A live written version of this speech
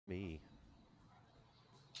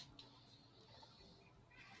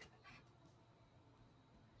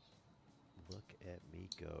Let me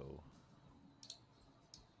go.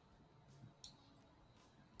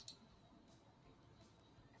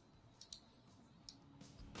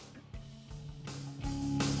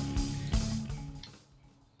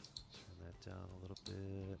 Turn that down a little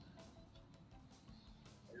bit.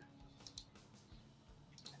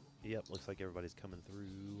 Yep, looks like everybody's coming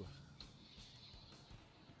through.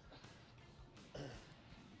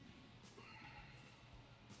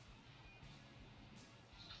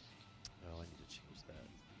 Oh, I need to change that.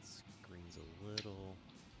 The screen's a little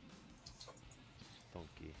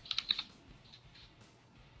funky.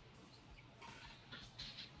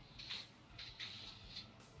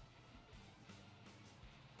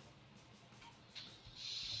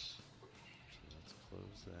 So let's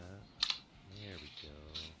close that. There we go.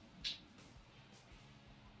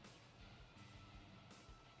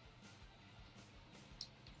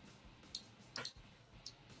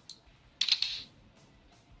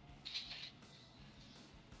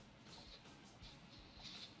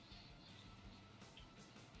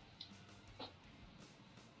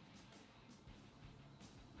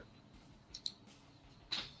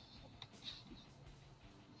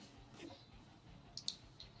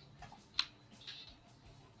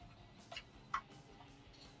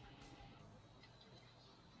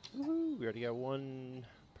 Woohoo! We already got one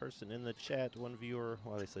person in the chat, one viewer,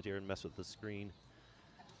 while they sit here and mess with the screen.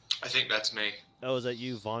 I think that's me. Oh, is that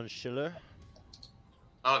you, Von Schiller?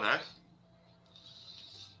 Oh, no.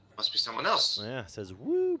 Must be someone else. Yeah, it says,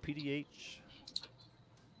 woo, PDH.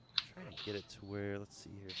 Trying to get it to where, let's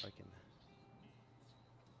see here if I can.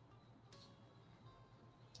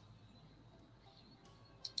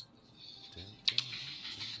 Dun, dun, dun.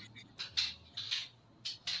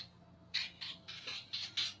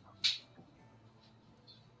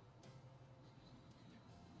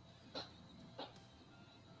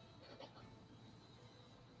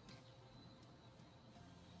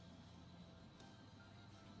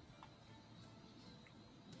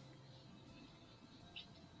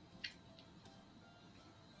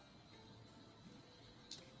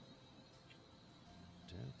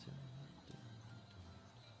 Dun, dun, dun.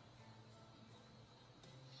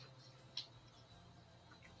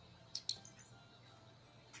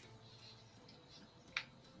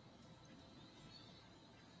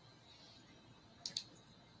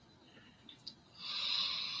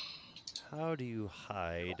 How do you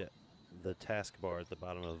hide the taskbar at the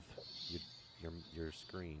bottom of your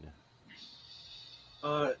screen?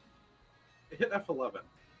 Hit F11.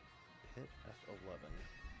 Hit F11.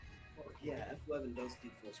 Oh, yeah, F11 does do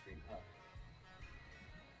full screen up.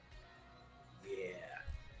 Yeah.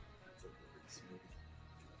 That's a little smooth.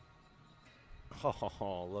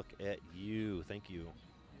 Oh, look at you. Thank you.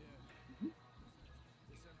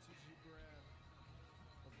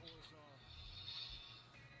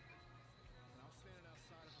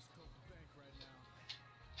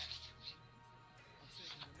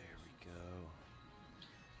 There we go.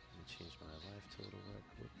 Let me change my life total right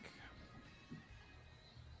quick.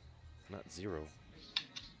 Not 0.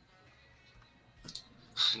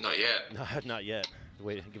 Not yet. No, not yet.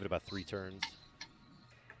 Wait, give it about 3 turns.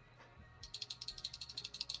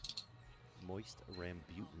 Moist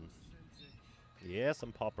Rambutan. Yeah,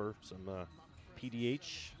 some Pauper, some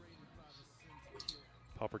PDH.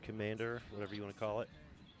 Pauper Commander, whatever you want to call it.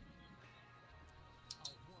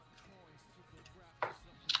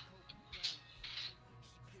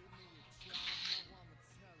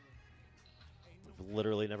 I've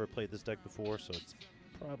literally never played this deck before, so it's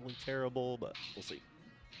probably terrible, but we'll see.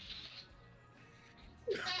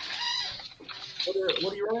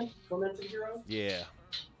 What are you running? Tormented Hero? Yeah.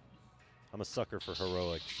 I'm a sucker for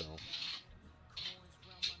heroic, so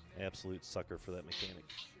absolute sucker for that mechanic.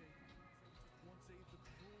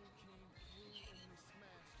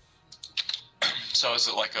 So is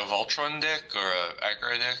it like a Voltron deck or a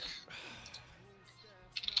aggro deck?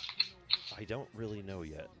 I don't really know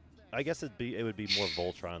yet. I guess it would be more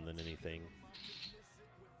Voltron than anything.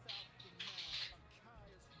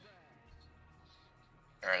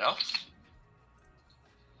 Fair enough.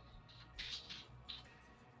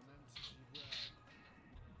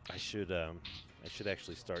 I should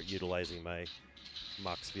actually start utilizing my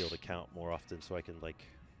Moxfield account more often so I can like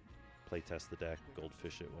play test the deck,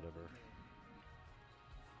 goldfish it, whatever.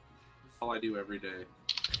 All I do every day.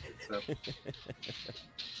 Except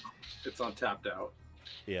it's on tapped out.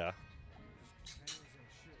 Yeah.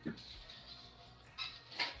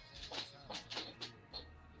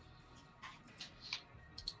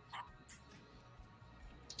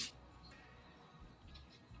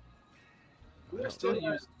 I still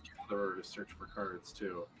use Gatherer to search for cards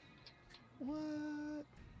too. What?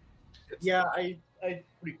 Yeah, I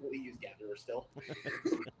pretty coolly use Gatherer still.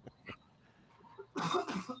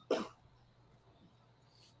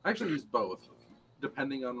 I actually use both,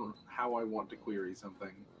 depending on how I want to query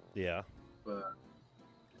something. Yeah. But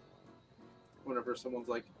whenever someone's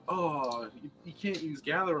like, "Oh, you can't use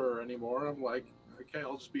Gatherer anymore," I'm like, "Okay,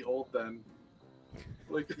 I'll just be old then."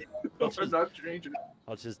 Like, I'm not changing.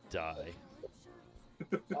 I'll just die.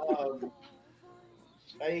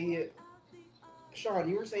 Sean,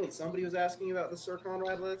 you were saying somebody was asking about the Sir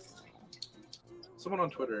Conrad list? Someone on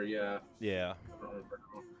Twitter, yeah. Yeah. I don't remember.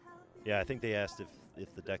 Yeah, I think they asked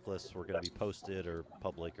if the deck lists were going to be posted or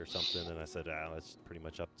public or something, and I said, that's pretty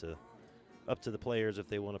much up to the players if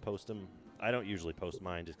they want to post them. I don't usually post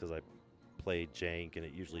mine just because I play jank, and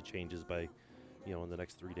it usually changes by, in the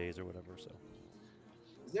next 3 days or whatever. So.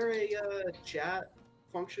 Is there a chat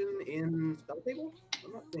function in Spelltable?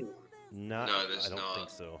 I'm not seeing one. No, there's I don't not. think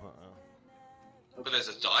so. But there's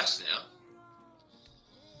a dice now.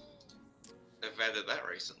 They've added that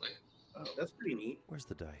recently. Oh, that's pretty neat. Where's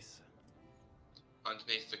the dice?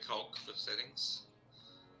 Underneath the cog for settings.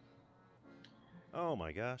 Oh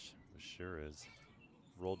my gosh, it sure is.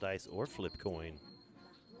 Roll dice or flip coin.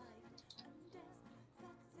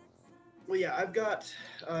 Well, yeah, I've got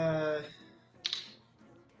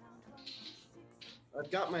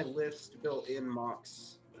my list built in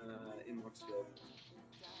Moxfield.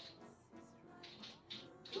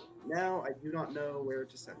 Now I do not know where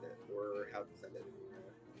to send it or how to send it.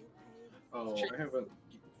 Oh, I haven't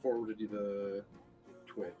forwarded you the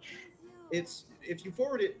Twitch. It's if you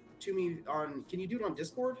forward it to me on, can you do it on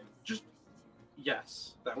Discord? Just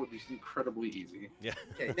yes, that would be incredibly easy. Yeah.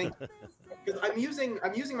 Okay, thank you. Because I'm using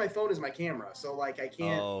my phone as my camera, so like I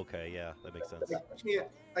can't. Oh, okay, yeah, that makes sense.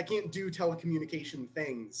 I can't do telecommunication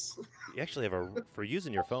things. You actually have for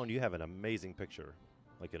using your phone, you have an amazing picture,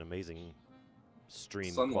 like an amazing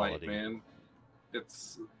stream Sunlight, quality. man.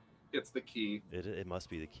 It's the key. It must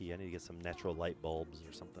be the key. I need to get some natural light bulbs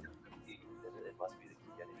or something. It must be the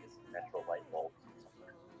key. I need to get some natural light bulbs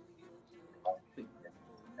or something.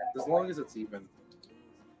 As long as it's even.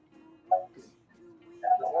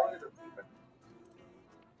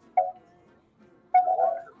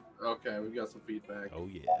 Okay, we've got some feedback. Oh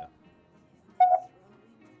yeah.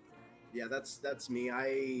 Yeah, that's me.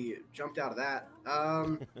 I jumped out of that.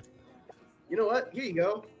 You know what? Here you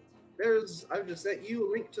go. I've just sent you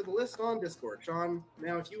a link to the list on Discord, Sean.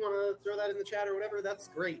 Now, if you want to throw that in the chat or whatever, that's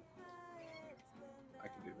great. I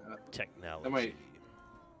can do that. Technology.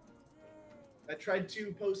 I tried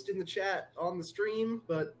to post in the chat on the stream,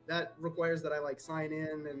 but that requires that I like sign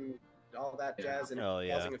in and all that jazz and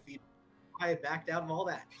causing a feed. I backed out of all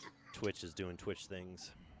that. Twitch is doing Twitch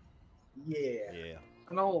things. Yeah. Yeah.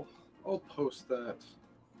 And I'll post that.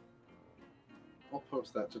 I'll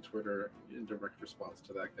post that to Twitter in direct response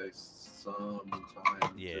to that guy sometime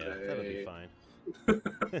today. That'll be fine.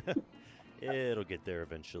 It'll get there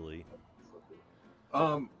eventually.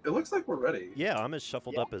 It looks like we're ready. Yeah, I'm as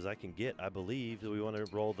shuffled up as I can get, I believe. Do we want to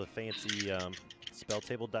roll the fancy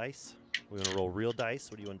Spelltable dice? We want to roll real dice?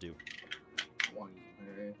 What do you want to do?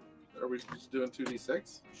 Are we just doing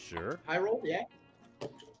 2d6? Sure. High roll, yeah.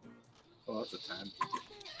 Oh, that's a 10.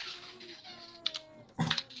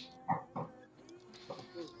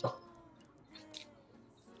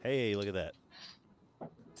 Hey, look at that.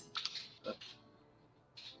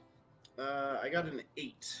 I got an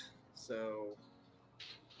 8, so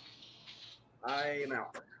I am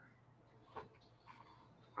out.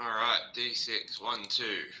 All right, D6, 1, 2.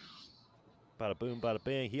 Bada boom, bada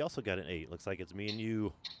bang. He also got an 8. Looks like it's me and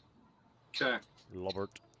you, Okay, Robert.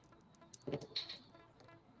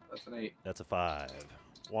 that's an 8. That's a 5.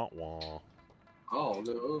 Wah wah. All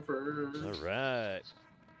over. All right.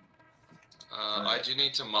 I do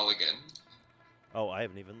need to mulligan. Oh, I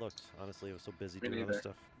haven't even looked. Honestly, I was so busy Me doing other neither.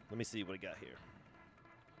 stuff. Let me see what I got here.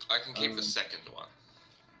 I can keep the second one.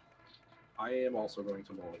 I am also going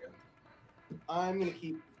to mulligan. I'm gonna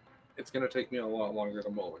keep. It's going to take me a lot longer to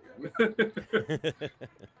mulligan. The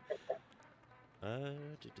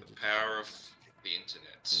power of the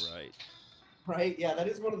internet. Right. Right, yeah, that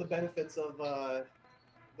is one of the benefits of the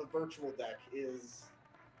virtual deck is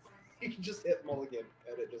you can just hit mulligan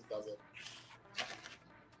and it just does it.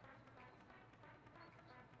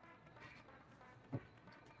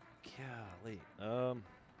 Golly.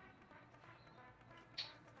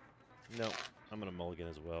 No, I'm gonna mulligan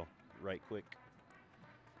as well. Right quick.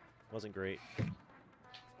 Wasn't great.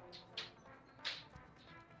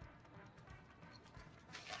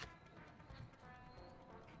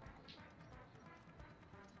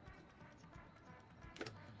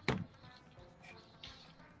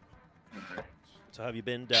 Alright. So how have you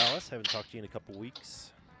been, Dallas? Haven't talked to you in a couple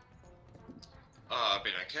weeks. I've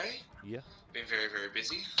been okay. Yeah. Been very, very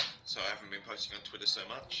busy, so I haven't been posting on Twitter so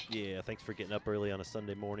much. Yeah, thanks for getting up early on a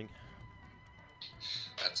Sunday morning.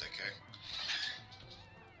 That's okay.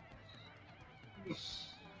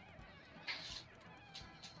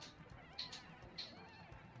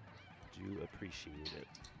 Do appreciate it.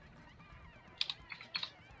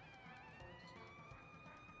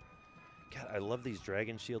 God, I love these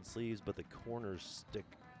dragon shield sleeves, but the corners stick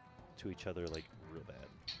to each other like real bad.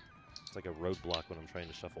 It's like a roadblock when I'm trying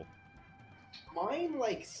to shuffle. Mine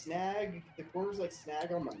like snag. The corners like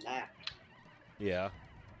snag on the map. Yeah.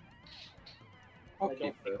 I'll I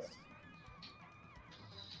keep don't this.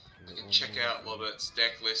 You can check out Robert's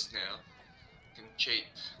deck list now. You can cheat.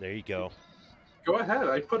 There you go. Go ahead.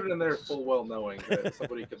 I put it in there full well knowing that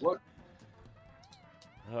somebody could look.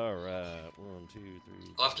 All right. 1, 2, 3.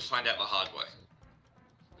 I'll have to find out the hard way.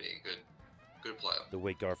 Be a good player. The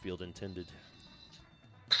way Garfield intended.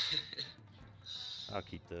 I'll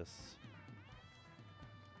keep this.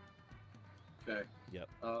 Okay. Yep.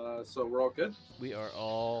 So we're all good? We are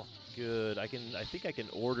all good. I think I can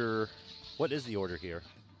order. What is the order here?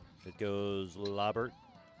 It goes Lobert.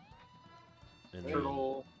 And then,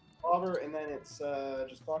 Turtle. Clobber, and then it's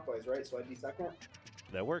just clockwise, right? So I'd be second.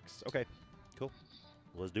 that works. Okay. Cool.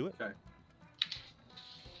 Let's do it. Okay.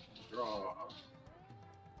 Draw.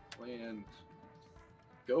 Land.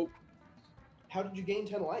 Go. How did you gain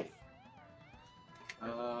 10 life?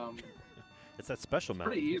 It's that special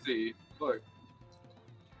mount. Pretty easy. Look.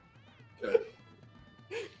 Okay.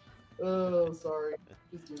 Oh, sorry.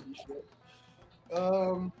 Just doing this shit.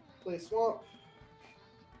 Play Swamp.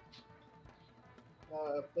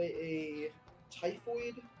 Play a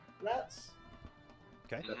Typhoid Rats.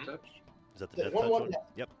 Okay. Death touch. Is that the The death 1/1 touch one? death.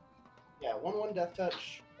 Yep. Yeah, 1/1 Death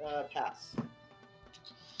Touch, pass.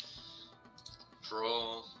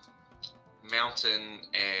 Draw. Mountain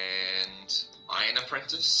and Iron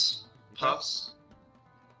Apprentice. Pass.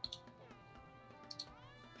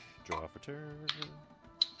 Draw for turn.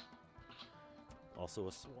 Also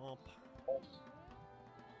a swamp.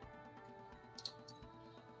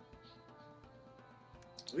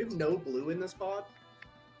 We have no blue in this pod.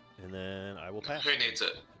 And then I will pass. Who needs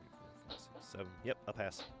it? 3, 4, 5, 6, 7. Yep, I'll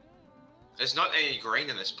pass. There's not any green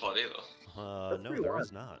in this pod either. That's No, pretty there wild.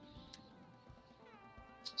 is not.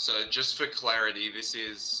 So just for clarity, this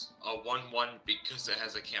is a 1/1 because it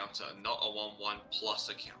has a counter, not a 1/1 plus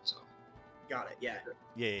a counter. Got it, yeah.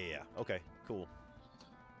 Yeah. Okay, cool.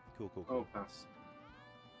 Cool. Oh, pass.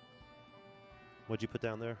 What'd you put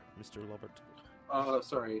down there, Mr. Lobert?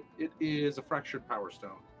 Sorry. It is a Fractured Power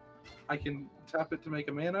Stone. I can tap it to make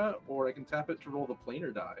a mana, or I can tap it to roll the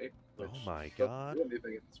planar die. Oh which my doesn't god. do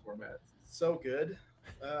anything in this format. So good.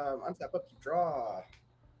 Untap up to draw.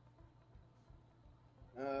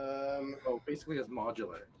 Oh, basically it's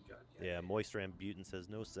modular. God, Yeah, Moist Rambutan says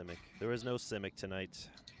no Simic. There is no Simic tonight.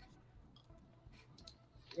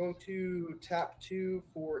 Going to tap 2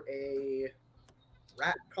 for a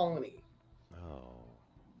Rat Colony. Oh,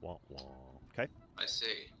 womp womp. Okay. I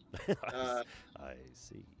see. Uh, I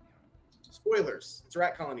see. Spoilers. It's a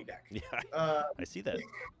Rat Colony deck. Yeah, I see that.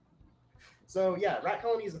 So yeah, Rat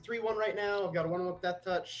Colony is a 3/1 right now. I've got a 1 with Death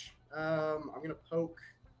Touch. I'm gonna poke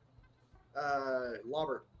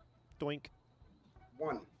Lobert Doink.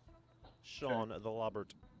 1. Sean the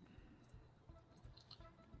Lobert.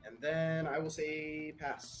 And then I will say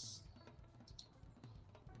pass.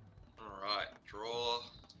 Alright, draw.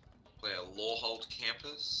 Play a Lorehold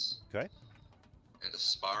Campus. Okay. And a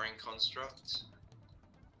Sparring Construct.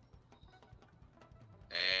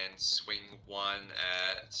 And swing 1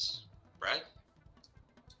 at Brad.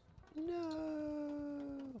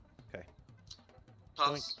 No. Okay.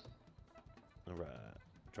 Pass. All right.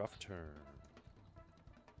 Draw for turn.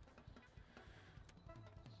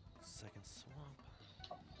 Second swamp.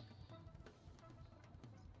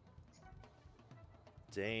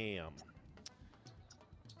 Damn.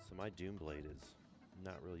 So my Doom Blade is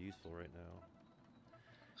not really useful right now.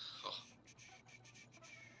 Oh,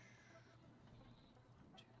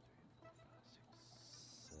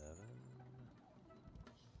 7.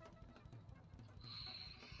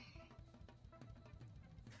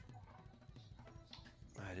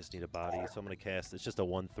 I just need a body, so I'm going to cast. It's just a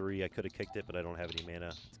 1/3. I could have kicked it, but I don't have any mana.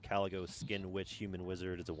 It's Caligo, Skin Witch, Human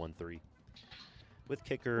Wizard. It's a 1/3. With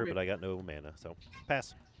kicker, Okay. but I got no mana, so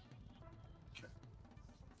pass.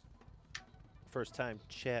 First time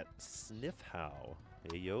chat, Sniff How.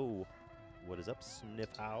 Hey yo, what is up,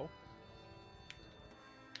 Sniff How?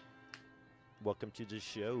 Welcome to the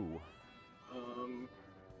show. I'll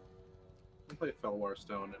play Felwar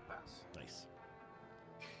Stone and pass. Nice.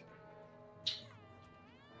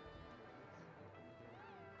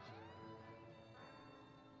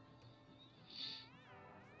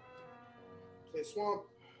 Play Swamp.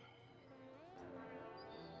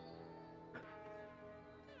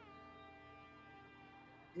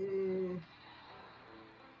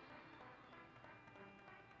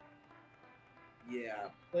 Yeah,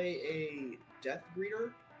 play a Death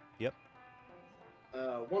Greeter. Yep.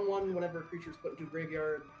 1/1. Whenever a creature is put into a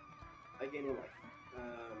graveyard, I gain 1 life.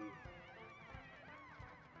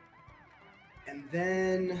 And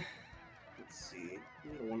then let's see.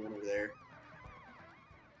 There's a 1/1 over there.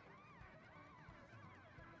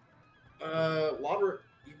 Lobber,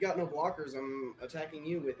 you've got no blockers. I'm attacking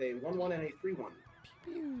you with a 1/1 and a 3/1.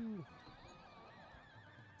 Pew.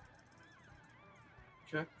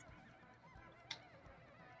 Okay.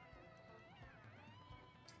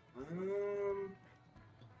 And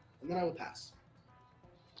then I will pass.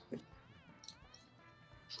 Draw.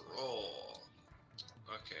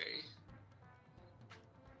 Okay.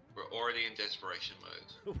 We're already in desperation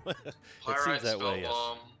mode. It Pyrite seems that way, yes.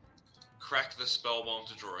 Spellbomb. Crack the Spellbomb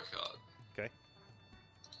to draw a card. Okay.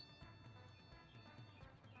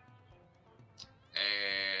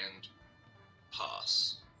 And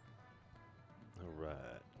pass. All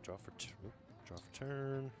right. Draw for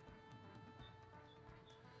turn.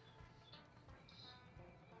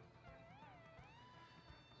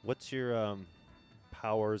 What's your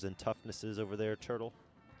powers and toughnesses over there, Turtle?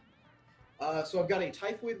 So I've got a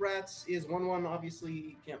Typhoid Rats is 1/1.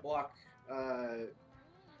 Obviously can't block.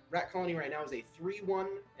 Rat Colony right now is a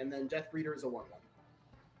 3/1, and then Death Breeder is a 1/1.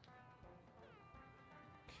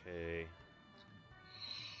 Okay.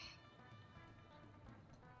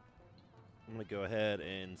 I'm going to go ahead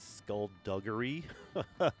and Skullduggery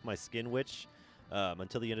my Skin Witch.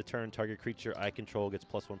 Until the end of turn, target creature I control gets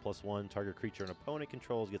 +1/+1. Target creature an opponent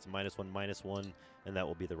controls gets -1/-1, and that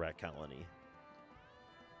will be the Rat Colony.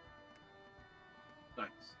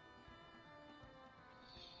 Nice.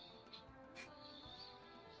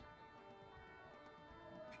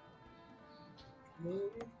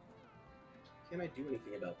 Can I do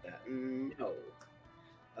anything about that? No.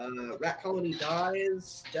 Rat Colony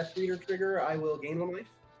dies. Death Breeder trigger. I will gain 1 life.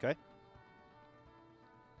 Okay.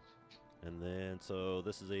 And then, so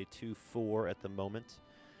this is a 2/4 at the moment.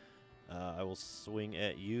 I will swing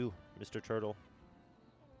at you, Mr. Turtle.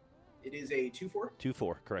 It is a 2/4.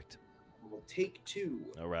 2/4, correct. We'll take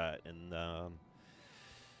 2. All right, and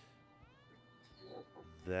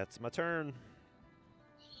that's my turn.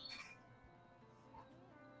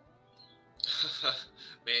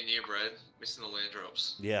 Me and you, Brad, missing the land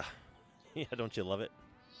drops. Yeah. Yeah, don't you love it?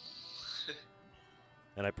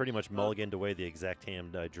 And I pretty much mulliganed away the exact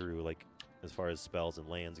hand I drew, like, as far as spells and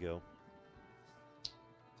lands go.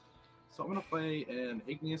 So I'm going to play an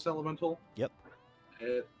Igneous Elemental. Yep.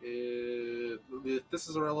 It is, this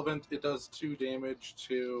is irrelevant. It does 2 damage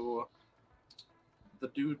to the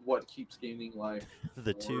dude what keeps gaining life.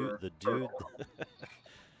 the dude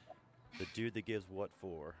that gives what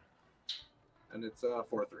for? And it's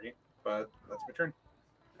 4/3, but that's my turn.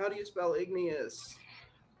 How do you spell Igneous?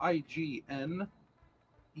 Igneous.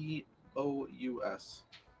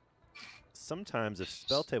 Sometimes if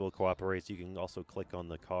Spelltable cooperates, you can also click on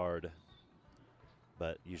the card,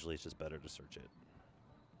 but usually it's just better to search it.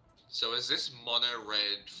 So is this mono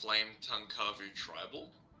red Flame Tongue Kavu tribal?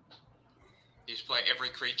 You just play every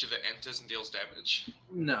creature that enters and deals damage?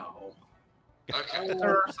 No. Okay.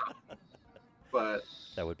 There are some, but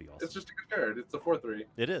That would be awesome. it's just a good card. It's a 4/3.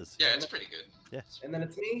 It is. Yeah, it's pretty good. Yes. And then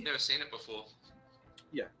it's me. Never seen it before.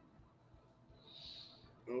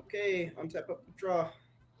 Okay, untap up the draw.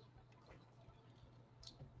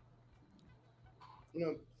 I'm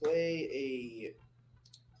gonna play a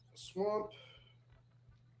Swamp.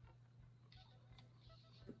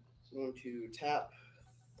 I'm going to tap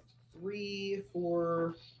 3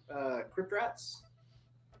 for Crypt Rats.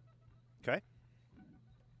 Okay.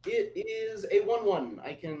 It is a 1/1.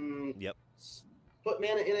 I can Yep. put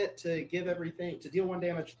mana in it to give everything, to deal 1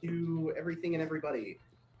 damage to everything and everybody.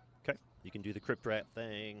 Okay. You can do the Crypt Rat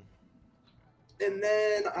thing. And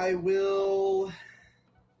then I will.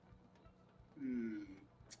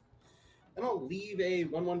 And I'll leave a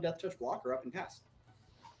 1/1 Death Touch blocker up and pass.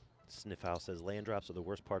 Sniff House says land drops are the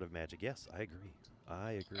worst part of Magic. Yes, I agree.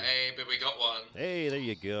 I agree. Hey, but we got one. Hey, there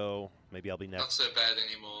you go. Maybe I'll be Not next. so bad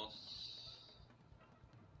anymore.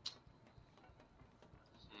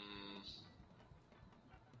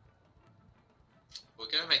 We're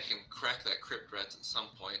gonna make him crack that Crypt Rats at some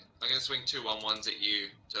point. I'm gonna swing 2 1/1s at you,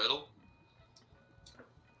 Turtle.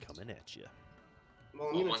 Coming at you. Well,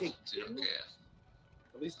 I'm going to 1/1s, take you don't 2. care.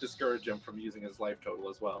 At least discourage him from using his life total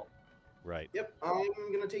as well. Right. Yep,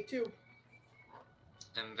 I'm going to take 2.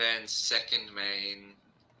 And then second main,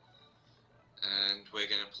 and we're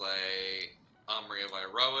gonna play Armory of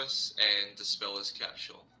Iroas, and Dispeller's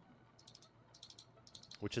Capsule.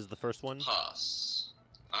 Which is the first one? Pass.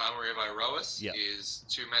 Armory of Iroas Yeah. is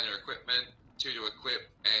 2 mana equipment, 2 to equip,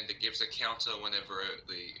 and it gives a counter whenever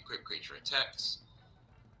the equipped creature attacks.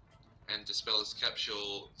 And Dispeller's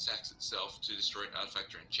Capsule sacks itself to destroy an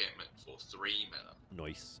artifact or enchantment for 3 mana.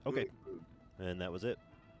 Nice. Okay. And that was it.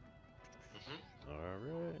 Mm-hmm. All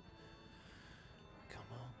right. Come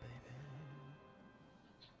on, baby.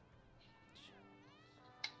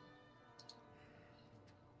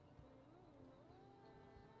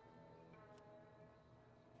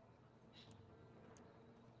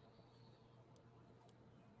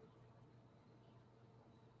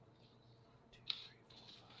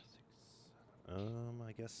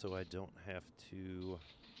 I guess so. I don't have to.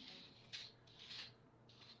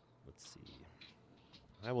 Let's see.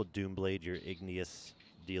 I will Doomblade your igneous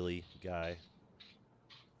dealy guy.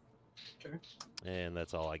 Okay. And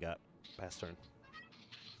that's all I got. Pass turn.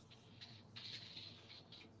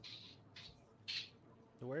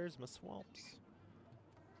 Where's my swamps?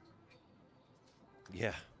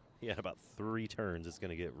 Yeah. He had about 3 turns. It's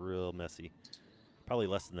going to get real messy. Probably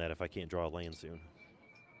less than that if I can't draw a land soon.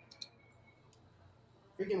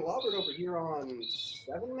 Freaking Robert over here on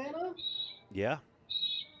 7 mana? Yeah.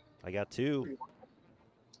 I got 2.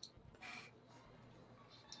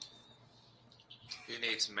 Who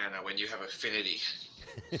needs mana when you have affinity?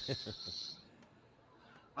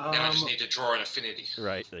 Now I just need to draw an affinity.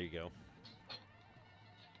 Right, there you go.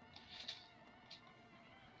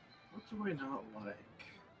 What do I not like?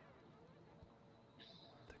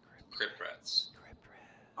 The Crypt Rats. Crypt Rat.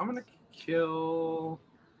 I'm gonna kill.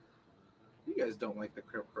 You guys don't like the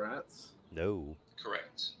Crypt Rats. No.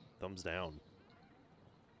 Correct. Thumbs down.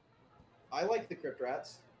 I like the Crypt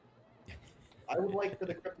Rats. I would like for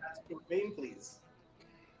the Crypt Rats to remain, please.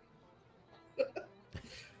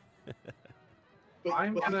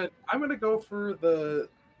 I'm gonna go for the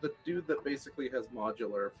dude that basically has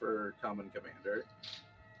modular for common commander.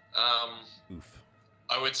 Oof.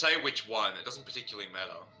 I would say which one. It doesn't particularly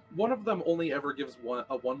matter. One of them only ever gives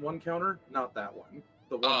a 1/1 counter, not that one.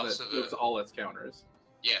 The one that so gives all its counters.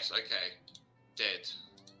 Yes, okay. Dead.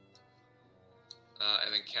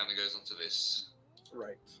 And then counter goes onto this.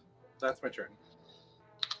 Right. That's my turn.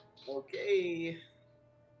 Okay.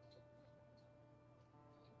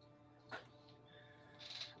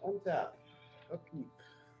 Untap. Upkeep.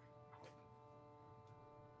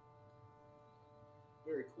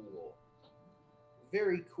 Very cool.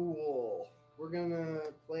 Very cool. We're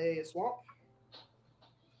gonna play a swamp.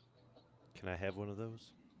 Can I have one of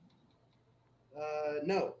those?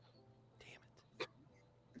 No. Damn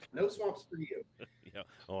No swamps for you. it. Yeah.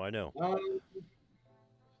 Oh, I know.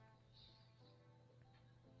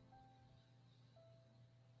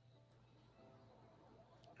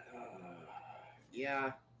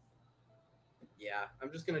 Yeah. Yeah,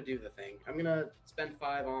 I'm just gonna do the thing. I'm gonna spend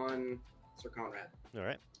 5 on Sir Conrad. All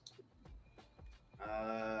right.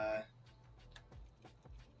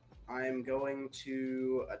 I'm going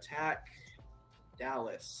to attack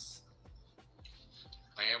Dallas.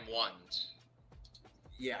 I am one.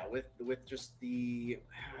 Yeah, with just the.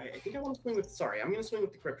 I think I want to swing with. Sorry, I'm going to swing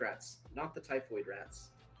with the Crypt Rats, not the Typhoid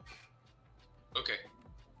Rats. Okay.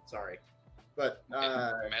 Sorry, but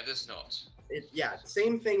It matters not. yeah,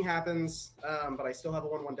 same thing happens, but I still have a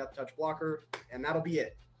 1/1 Death Touch blocker, and that'll be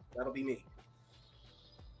it. That'll be me.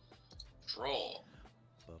 Draw.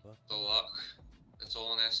 Bubba. The luck. It's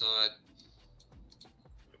all on our side.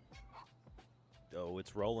 Oh,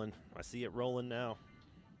 it's rolling. I see it rolling now.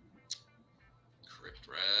 Crypt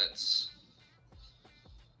Rats.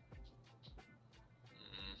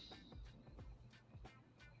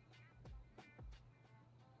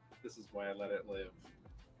 This is why I let it live.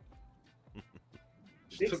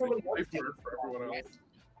 Think Took somebody me else for did it for everyone else.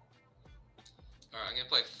 Alright, I'm going to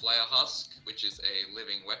play Flare Husk, which is a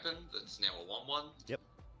living weapon that's now a 1/1. Yep.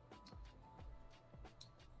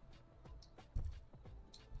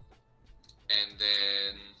 And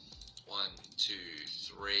then 1, 2,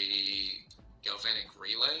 3 Galvanic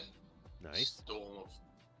Relay. Nice. Storm of.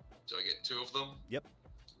 Do I get 2 of them? Yep.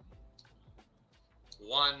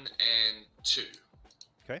 1 and 2.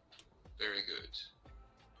 Okay. Very good.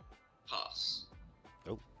 Pass.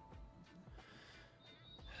 Oh.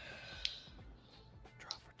 Draw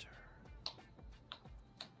for turn.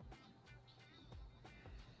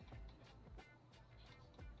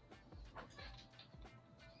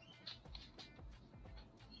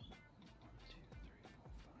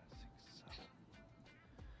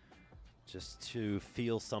 Just to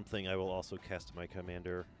feel something, I will also cast my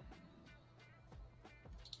commander.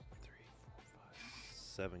 3, 4, 5,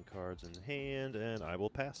 7 cards in hand, and I will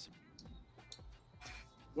pass.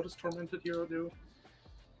 What does Tormented Hero do?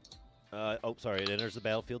 Oh, sorry. It enters the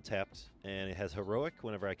battlefield tapped, and it has heroic.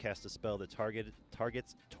 Whenever I cast a spell that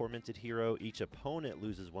targets tormented hero, each opponent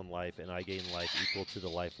loses 1 life, and I gain life equal to the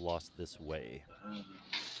life lost this way.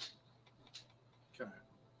 Okay.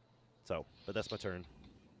 So, but that's my turn.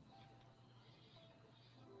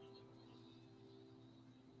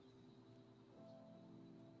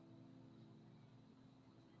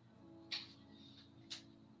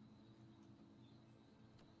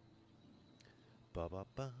 Ba ba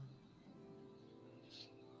ba.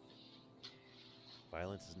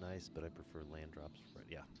 Violence is nice, but I prefer land drops. Right?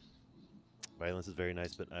 Yeah. Violence is very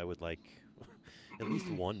nice, but I would like at least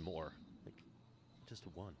 1 more. Like, just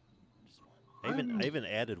one. Just one. I even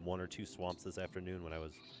added 1 or 2 swamps this afternoon when I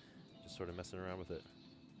was just sort of messing around with it.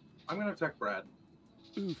 I'm gonna attack Brad.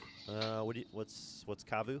 Oof. What's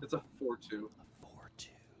Kavu? It's a 4/2. A 4/2.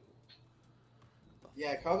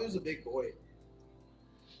 Yeah, Kavu's a big boy.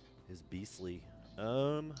 Is beastly.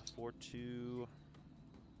 4/2.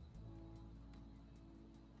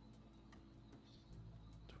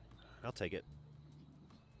 I'll take it.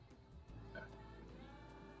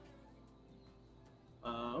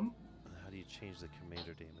 How do you change the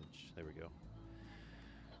commander damage? There we go.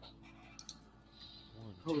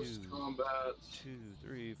 1, Post 2, combat. 2,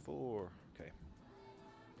 3, 4. Okay.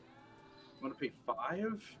 I'm gonna pay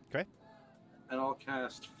 5. Okay. And I'll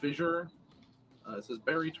cast Fissure. It says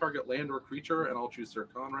bury target land or creature, and I'll choose Sir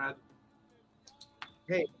Conrad.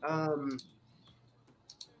 Hey, I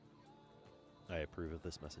approve of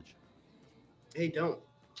this message. hey, don't.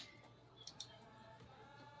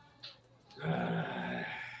 Okay.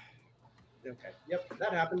 Yep,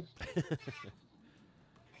 that happened.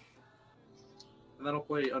 And then I'll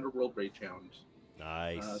play Underworld Raid Challenge.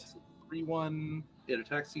 Nice. It's a 3/1. It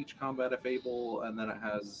attacks each combat if able, and then it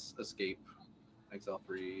has Escape, Exile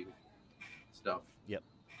 3 stuff. Yep.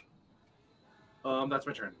 That's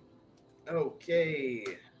my turn. Okay.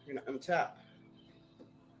 You're gonna untap.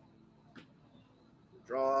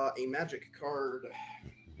 Draw a magic card.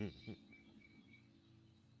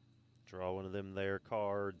 Draw one of them there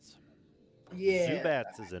cards. Yeah.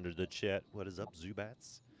 Zubats has entered the chat. What is up,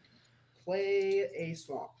 Zubats? Play a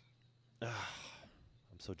swamp.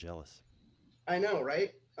 I'm so jealous. I know,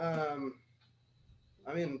 right? I'm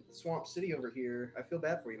in Swamp City over here. I feel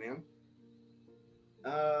bad for you, man.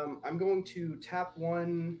 I'm going to tap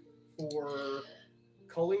 1 for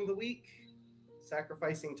culling the weak,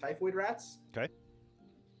 sacrificing typhoid rats. Okay.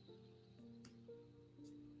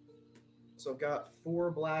 So I've got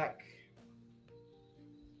 4 black,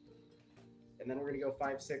 and then we're gonna go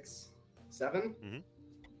 5, 6, 7. Mm-hmm.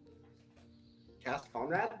 Cast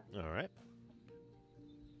Conrad. All right.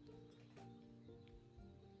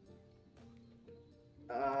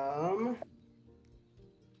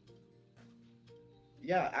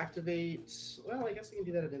 Yeah, activate. Well, I guess we can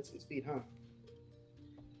do that at instant speed, huh?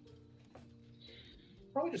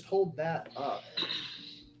 Probably just hold that up.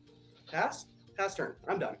 Pass? Pass turn.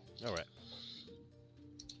 I'm done. All right.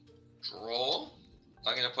 Draw.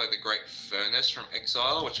 I'm going to play the Great Furnace from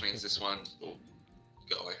Exile, which means this one will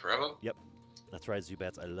go away forever. Yep. That's right,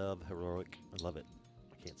 Zubats. I love heroic. I love it.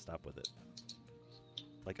 I can't stop with it.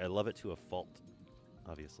 Like, I love it to a fault,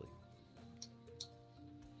 obviously.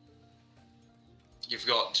 You've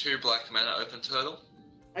got 2 black mana open turtle.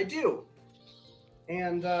 I do.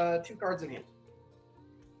 And 2 cards in hand.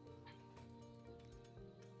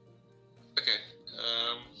 Okay.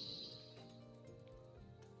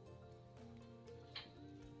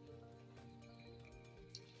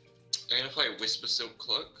 I'm going to play Whisper Silk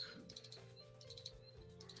Cloak.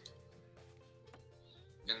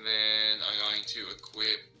 And then I'm going to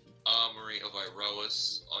equip Armory of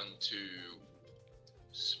Iroas onto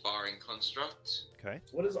Sparring Construct. Okay.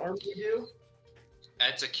 What does Army do?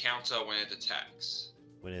 Adds a counter when it attacks.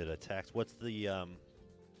 When it attacks, what's the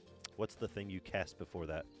thing you cast before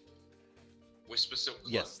that? Whisper Silk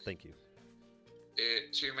Cloak. Yes, thank you.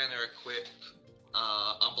 2 mana equip,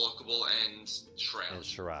 Unblockable, and Shroud. And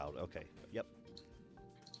Shroud. Okay. Yep.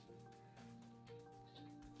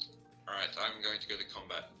 Alright, I'm going to go to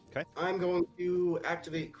combat. I'm going to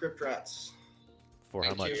activate Crypt Rats. For how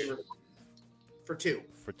Thank much? you. For 2.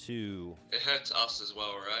 For 2 It hurts us as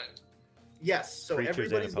well, right? Yes, so creatures and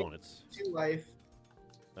everybody's opponents. 2 life.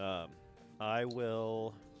 I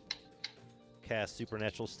will cast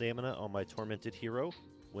Supernatural Stamina on my Tormented Hero.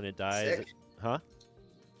 When it dies, Sick. huh?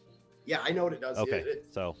 Yeah, I know what it does. Okay,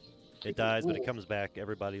 so it dies, but it cool. comes back.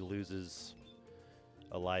 Everybody loses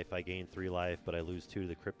a life. I gain 3 life, but I lose 2 to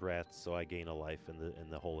the Crypt Rats, so I gain a life in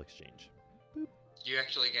the whole exchange. You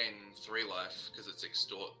actually gain 3 life because it's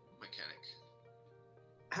Extort mechanic.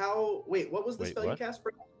 How? Wait, what was the Wait, spell what? you cast,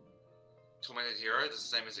 Brett? Tormented Hero is the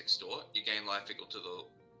same as Extort. You gain life equal to the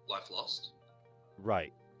life lost.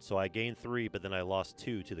 Right. So I gained 3, but then I lost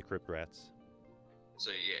 2 to the Crypt Rats. So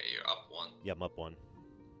yeah, you're up 1. Yeah, I'm up 1.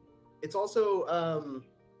 It's also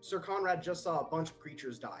Sir Conrad just saw a bunch of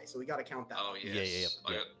creatures die, so we got to count that. Oh Yeah, yes,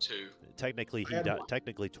 yeah. I got 2. Technically, I had one.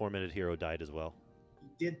 technically, Tormented Hero died as well. He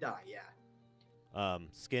did die, yeah.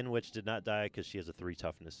 Skin Witch did not die because she has a 3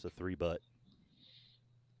 toughness, so 3 butt.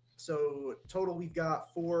 So total, we've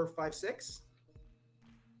got 4, 5, 6.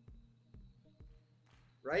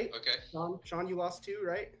 Right? Okay. Sean, you lost 2,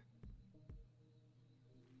 right?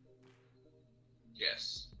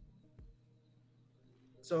 Yes.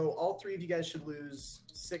 So all 3 of you guys should lose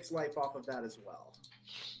 6 life off of that as well.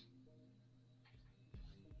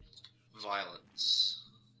 Violence.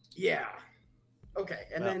 Yeah. Okay,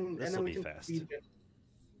 and Well, then and this'll then we be can fast. proceed.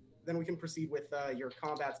 Then we can proceed with your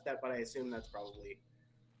combat step, but I assume that's probably.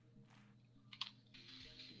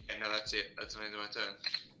 Yeah, no, that's it. That's the end of my turn.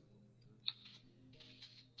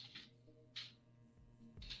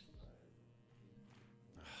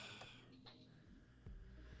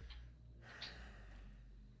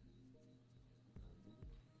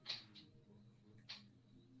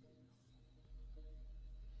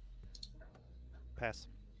 Pass.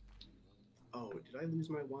 Oh, did I lose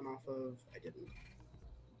my 1 off of? I didn't.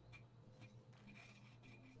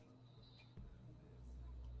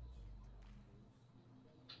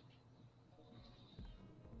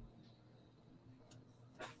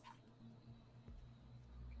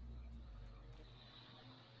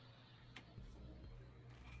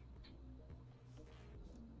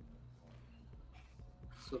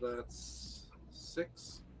 So that's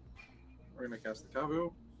 6. We're gonna cast the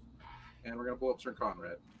Kavu, and we're gonna blow up Sir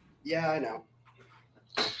Conrad. Yeah, I know.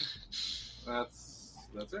 That's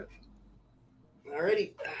it.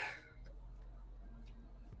 Alrighty.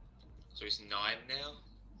 So he's 9 now.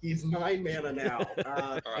 He's 9 mana now.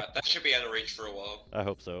 All right, that should be out of reach for a while. I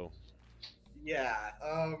hope so. Yeah.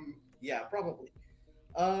 Yeah, probably.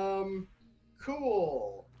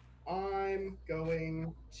 Cool. I'm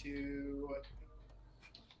going to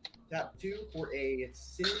tap 2 for a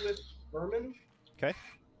Sinuous Vermin. Okay.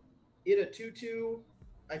 It a 2/2.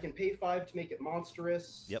 I can pay 5 to make it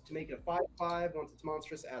monstrous. Yep. To make it a 5/5 once it's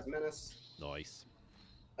monstrous as menace. Nice.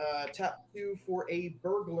 Tap 2 for a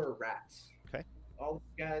Burglar Rat. Okay. All of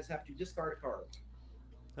you guys have to discard a card.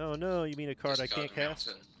 Oh no, you mean a card I Discard can't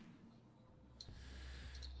cast?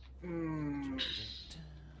 Mountain.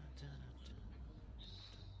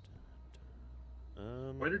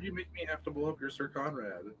 Why did you make me have to blow up your Sir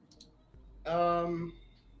Conrad?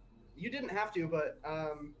 You didn't have to, but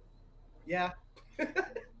yeah.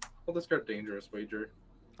 I'll discard Dangerous Wager.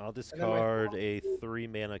 I'll discard a 3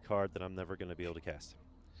 mana card that I'm never going to be able to cast.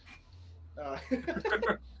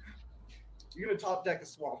 You're gonna top deck a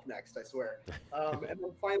swamp next, I swear. And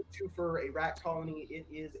then final 2 for a rat colony. It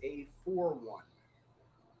is a 4/1,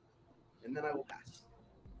 and then I will pass.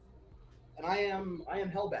 And I am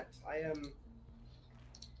hellbent. I am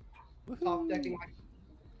top decking my.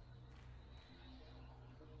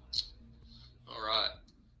 All right.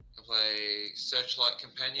 I play Searchlight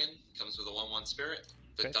Companion. Comes with a 1/1 spirit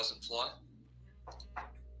that Okay. doesn't fly.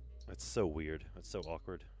 That's so weird. That's so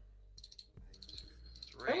awkward.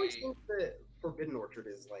 I always 3. think that Forbidden Orchard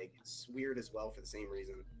is like weird as well for the same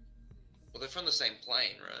reason. Well, they're from the same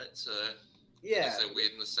plane, right? So I Yeah. guess they're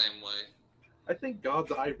weird in the same way. I think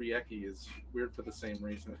God's Eye Rieki is weird for the same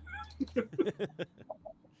reason. So Pretty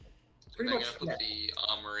they're much, going to put yeah. the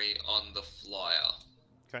armory on the flyer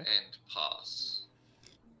Okay. and pass.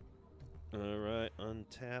 Alright,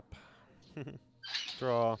 untap.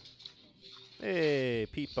 Draw. Hey,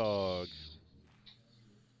 Peepog.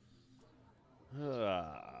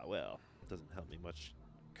 Well, doesn't help me much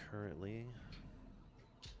currently.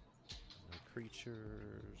 No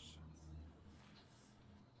creatures.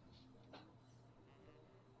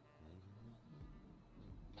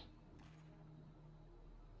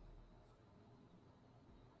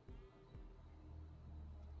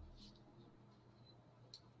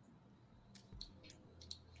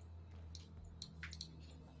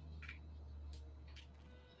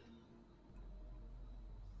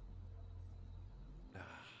 Damn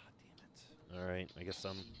it. Alright, I guess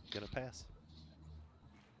I'm gonna pass.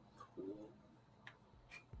 Cool.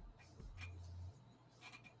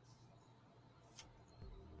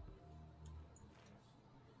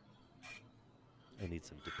 I need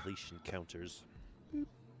some depletion counters. Boop.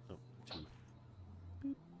 Oh, 2.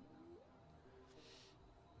 Boop.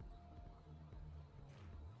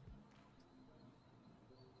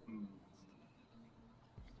 Hmm.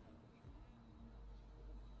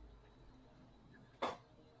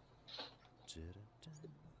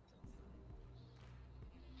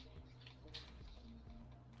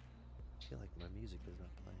 feel like my music is not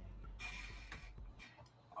playing.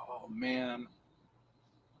 Oh man.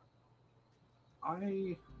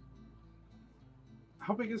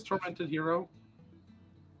 How big is Tormented Hero?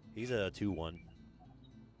 He's a 2/1.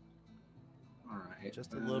 Alright.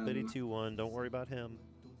 Just a little bitty 2/1. Don't worry about him.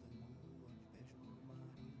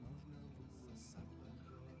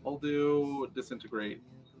 I'll do Disintegrate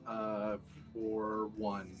for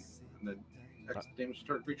 1. And then X damage to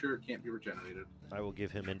target creature can't be regenerated. I will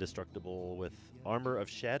give him Indestructible with Armor of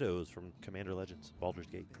Shadows from Commander Legends, Baldur's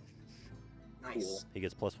Gate. Nice. Cool. He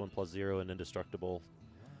gets +1/+0 and Indestructible.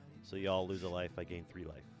 So y'all lose a life, I gain 3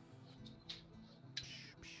 life.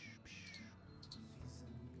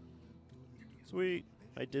 Sweet.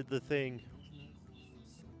 I did the thing.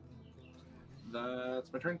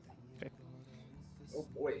 That's my turn. Oh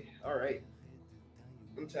boy. All right.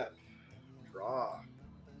 Untap. Draw.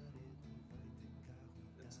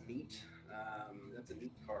 That's neat. That's a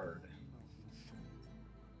neat card.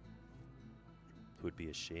 It would be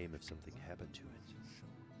a shame if something happened to it.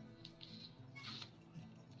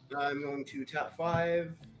 I'm going to tap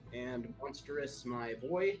 5 and Monstrous my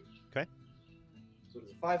boy. Okay. So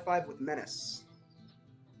it's a 5/5 with Menace.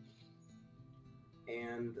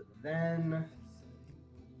 And then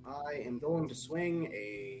I am going to swing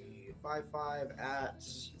a 5/5 at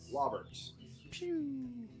Robert.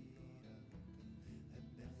 Pew.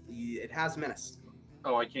 It has Menace.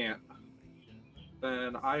 Oh, I can't.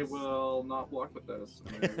 Then I will not block with this.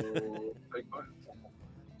 And I will take 5.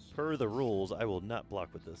 Per the rules, I will not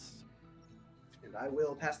block with this. And I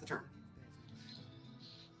will pass the turn.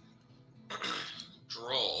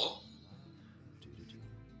 Draw.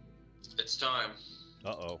 It's time.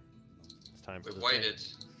 Uh-oh. It's time for We've the waited.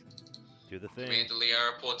 thing. Do the thing. Commander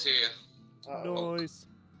Liara Portier. Nice.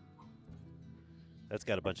 That's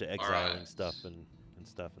got a bunch of exiling Alright. stuff and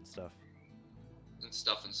stuff. And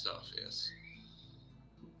stuff, yes.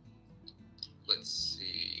 Let's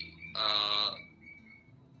see.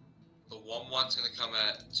 The 1/1's going to come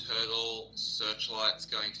at Turtle. Searchlight's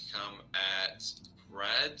going to come at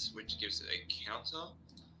Brad, which gives it a counter.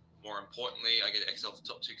 More importantly, I get to exile the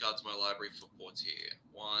top 2 cards of my library for Portier.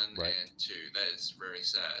 1 Right. and 2. That is very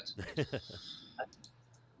sad.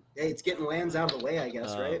 Hey, it's getting lands out of the way, I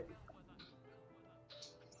guess, right?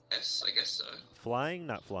 Yes, I guess so. Flying,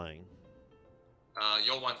 not flying.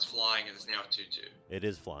 Your one's flying and is now 2/2. It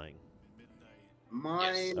is flying.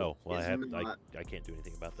 Mine. Oh, well, is not. I can't do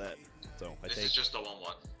anything about that. So I This take is just a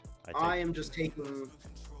 1/1. I am just taking one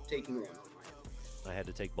on mine. I had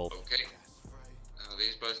to take both. Okay.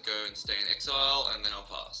 These both go and stay in exile, and then I'll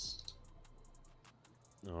pass.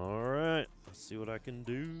 All right. Let's see what I can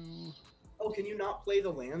do. Oh, can you not play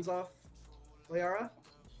the lands off, Liara?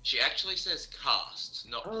 She actually says cast,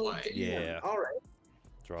 not play. Yeah. All right.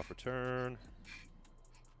 Draw for turn.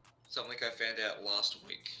 Something I found out last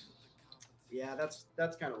week. Yeah, that's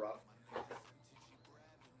kind of rough.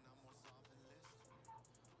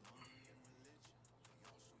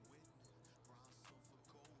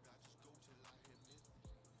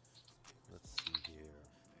 Let's see here.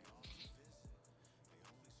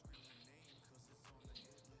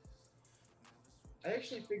 I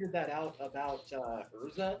actually figured that out about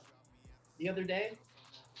Urza the other day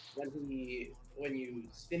when you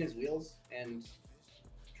spin his wheels and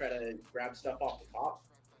try to grab stuff off the top.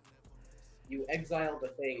 You exile the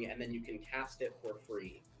thing and then you can cast it for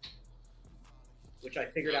free, which I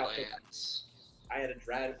figured out. Lands. I had a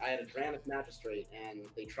Drannith Magistrate and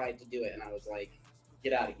they tried to do it and I was like,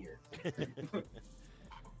 get out of here.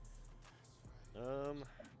 Golly.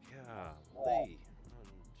 1,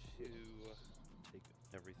 2. Take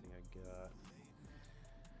everything I got.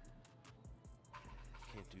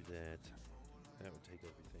 Can't do that. That would take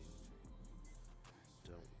everything.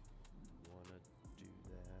 Don't want to do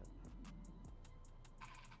that.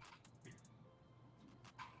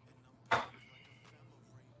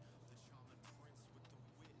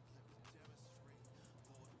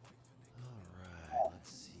 Alright,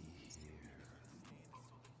 let's see here.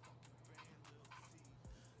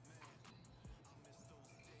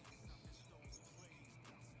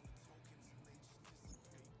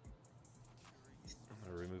 I'm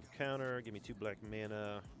gonna remove a counter, give me 2 black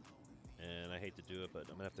mana, and I hate to do it, but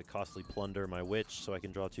I'm gonna have to costly plunder my witch so I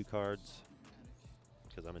can draw 2 cards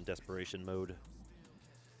because I'm in desperation mode.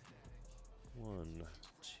 1,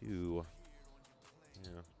 2.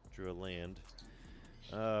 Yeah, drew a land.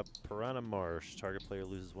 Piranha Marsh. Target player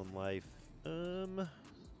loses 1 life.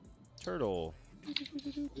 Turtle.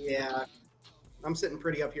 Yeah, I'm sitting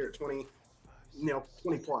pretty up here at 20,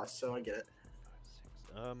 20 plus, so I get it.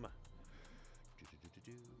 6.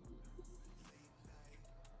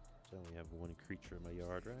 I only have 1 creature in my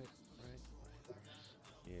yard, right?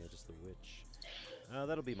 Yeah, just the witch.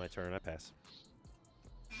 That'll be my turn. I pass.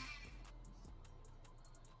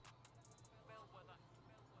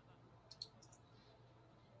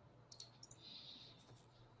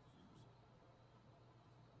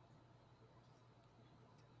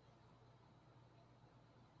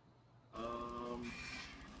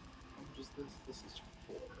 What is this? This is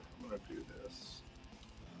 4. I'm gonna do this.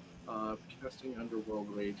 Casting Underworld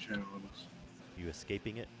Rage Hound. You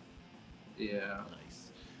escaping it? Yeah.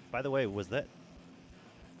 Nice. By the way, was that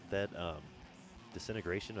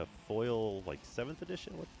disintegration a foil like 7th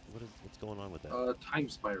edition? What's going on with that? Time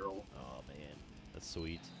Spiral. Oh man, that's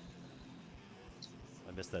sweet.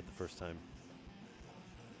 I missed that the first time.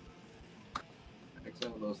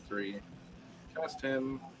 Exile those 3. Cast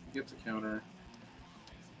him. He gets a counter.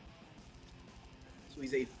 So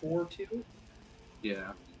he's a 4/2.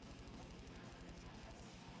 Yeah.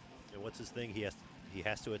 And what's his thing? He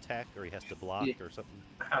has to attack or he has to block Yeah. or something.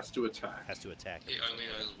 Has to attack. Has to attack. He only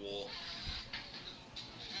knows war.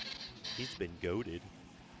 He's been goaded.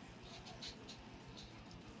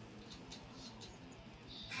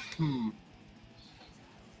 Hmm.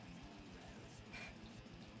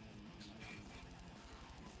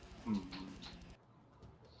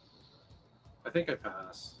 I think I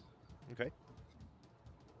pass. Okay.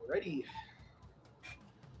 Alrighty.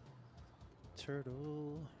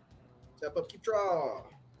 Turtle. Step up, keep draw.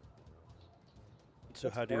 So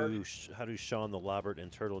That's how hard. do Sean the Lobbert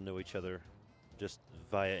and Turtle know each other? Just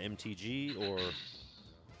via MTG or?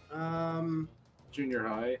 Junior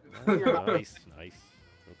high. Junior high. Nice.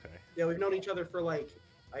 Okay. Yeah, we've known each other for like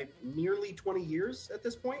nearly 20 years at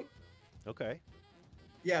this point. Okay.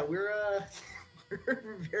 Yeah, we're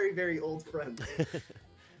we're very, very old friends.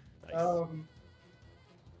 Nice. I'm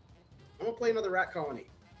gonna play another rat colony.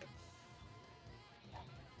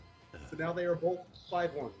 So now they are both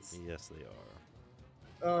 5/1s. Yes, they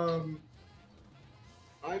are.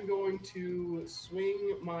 I'm going to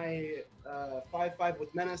swing my 5/5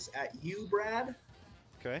 with menace at you, Brad.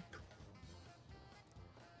 Okay.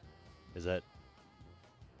 Is that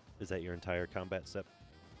your entire combat step?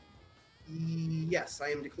 Yes, I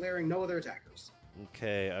am declaring no other attackers.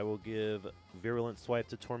 Okay, I will give Virulent Swipe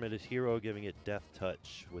to Tormented Hero, giving it Death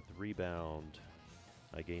Touch with Rebound.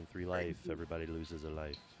 I gain 3 life. Everybody loses a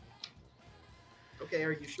life. Okay,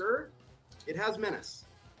 are you sure? It has menace.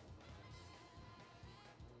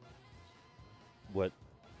 What?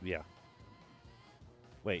 Yeah.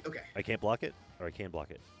 Wait. Okay. I can't block it? Or I can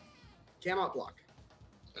block it? Cannot block.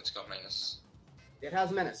 It's got menace. It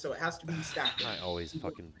has menace, so it has to be stacked. I always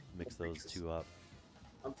fucking mix those two up.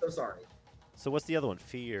 I'm so sorry. So what's the other one?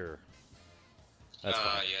 Fear. That's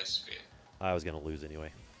fine. Yes, fear. I was going to lose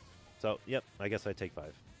anyway. So, yep, I guess I take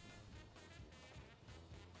 5.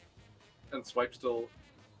 And Swipe still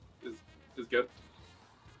is good.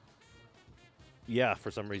 Yeah, for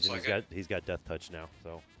some reason like he's got Death Touch now,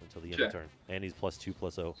 so until the end of turn. And he's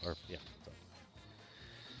 +2/+0 or yeah. So.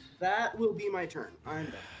 That will be my turn. I'm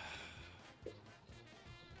done.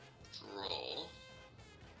 Draw.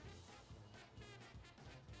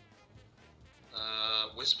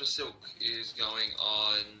 Whisper Silk is going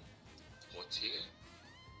on Portier.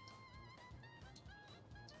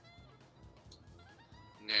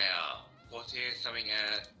 Now, Portier coming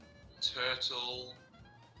at Turtle,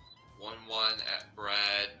 1/1 at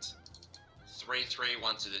Brad, 3/3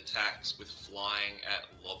 once it attacks with flying at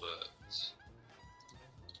Lobert.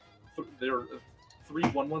 There are 3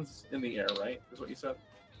 1/1s in the air, right? Is what you said?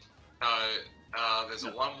 There's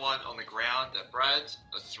a 1/1 on the ground at Brad,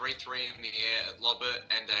 a 3/3 in the air at Lobert,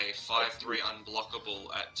 and a 5/3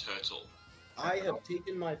 unblockable at Turtle. I have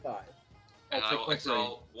taken my 5. And I take will my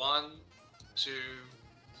exile 1, 2,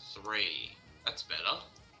 3. That's better.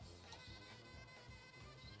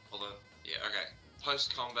 Hold on. Yeah, okay.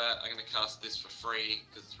 Post combat, I'm going to cast this for free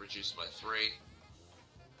because it's reduced by 3.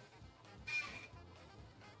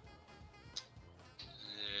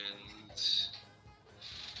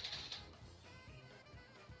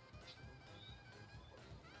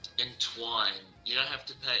 And Entwine. You don't have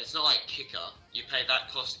to pay. It's not like Kicker. You pay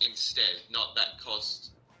that cost instead, not that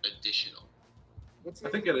cost additional. What's I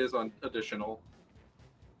think it is on additional.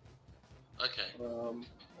 Okay.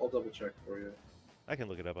 I'll double check for you. I can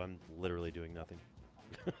look it up. I'm literally doing nothing.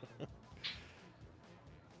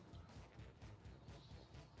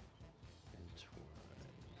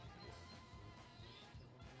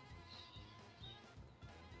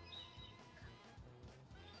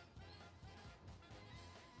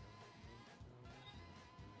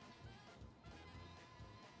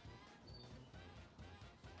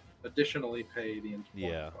 Additionally pay the Entwine.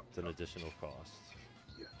 Yeah, it's an additional cost.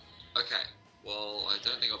 Okay. Well, I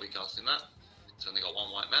don't think I'll be casting that. So I only got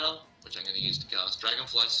 1 white mana, which I'm going to use to cast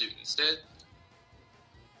Dragonfly Suit instead.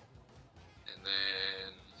 And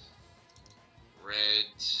then red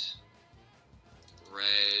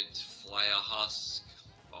Flyer Husk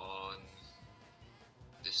on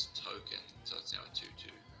this token. So it's now a 2/2.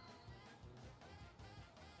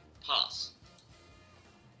 Pass.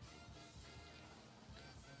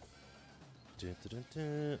 Dun, dun,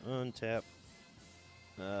 dun, dun. Untap.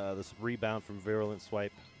 This rebound from Virulent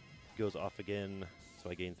Swipe goes off again, so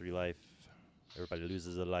I gain 3 life. Everybody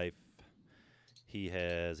loses a life.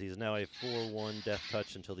 He's now a 4/1 Death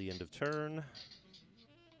Touch until the end of turn.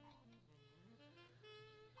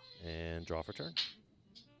 And draw for turn.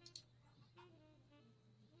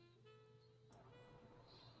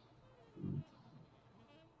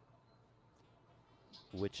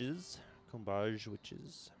 Witches. Combage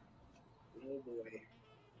Witches. Oh boy.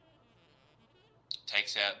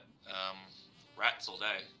 Takes out rats all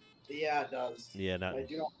day. Yeah, it does. Yeah, I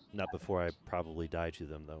do not before I probably die to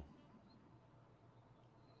them, though.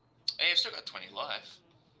 Hey, you've still got 20 life.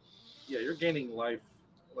 Yeah, you're gaining life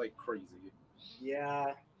like crazy.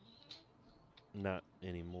 Yeah. Not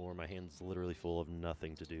anymore. My hand's literally full of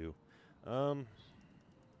nothing to do.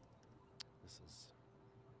 This is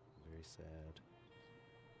very sad.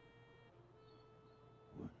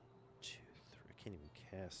 1, 2, 3. I can't even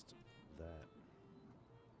cast that.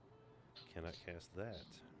 Cannot cast that.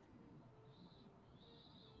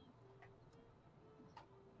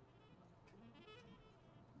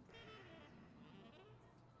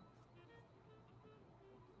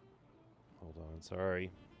 Hold on,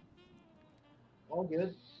 sorry. All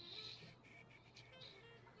good.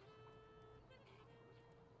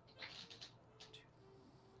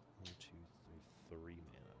 One, two, three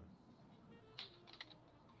mana.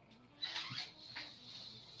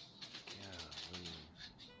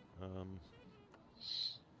 Golly.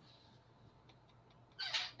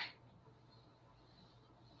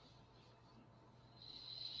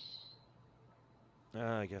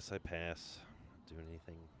 I guess I pass. Not doing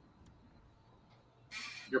anything.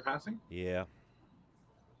 You're passing? Yeah.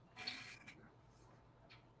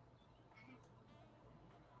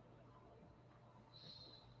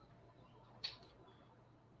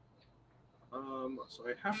 So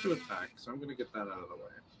I have to attack, so I'm going to get that out of the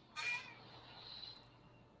way.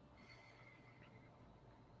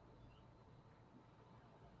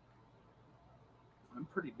 I'm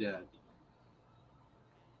pretty dead.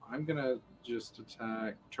 I'm going to just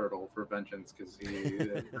attack Turtle for vengeance because he hurt me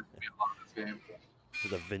a lot in this game. For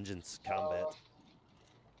the vengeance combat.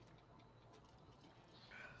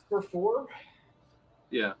 For 4?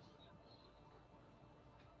 Yeah.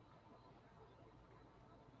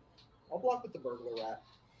 I'll block with the burglar rat.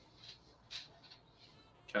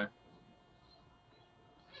 Okay.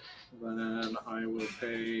 Then I will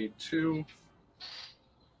pay 2.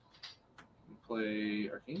 Play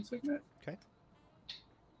Arcane Signet. Okay.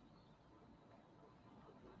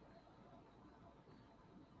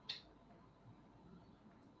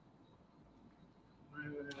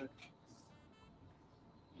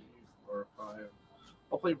 Four, 5.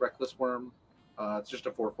 I'll play Reckless Worm. It's just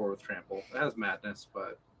a 4/4 with trample. It has madness,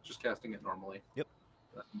 but just casting it normally. Yep.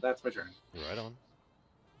 That's my turn. Right on.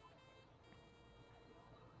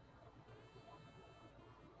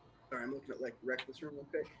 Sorry, I'm looking at like Reckless Room real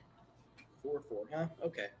quick. 4/4, huh?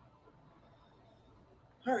 Okay.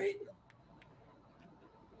 All right.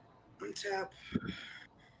 Untap.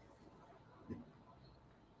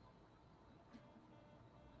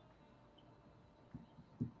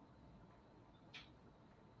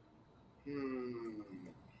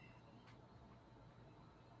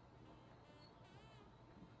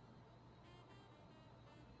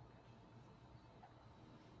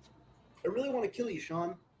 I really want to kill you,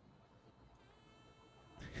 Sean.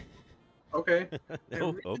 Okay.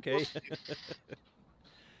 Oh, okay.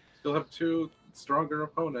 You'll have 2 stronger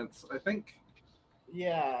opponents. I think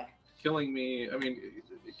Yeah. killing me. I mean,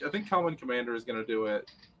 I think Common Commander is going to do it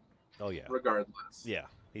Oh, yeah. regardless. Yeah.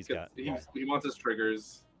 He's 'Cause got. he wants his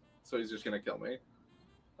triggers, so he's just going to kill me.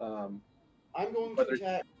 I'm going to But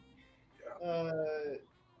attack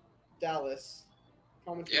Dallas,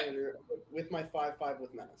 Common Yeah. Commander, with my 5/5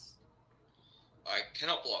 with Menace. I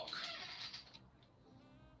cannot block.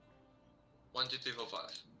 1, 2, 3, 4,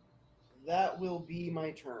 5. That will be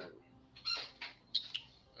my turn.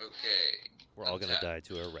 Okay. We're all going to Untap. die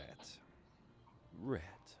to a rat.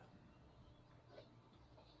 Rat.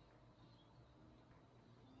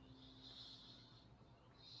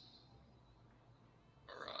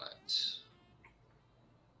 Alright.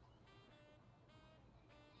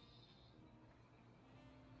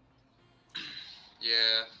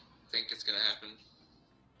 Yeah, I think it's gonna happen.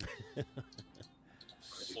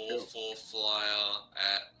 4/4 flyer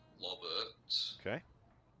at Lobert. Okay.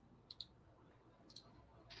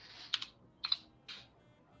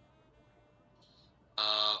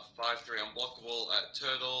 Uh, 5/3 unblockable at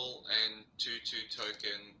Turtle and 2/2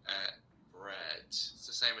 token at Brad. It's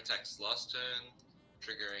the same attack as last turn,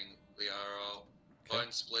 triggering Liara, Okay.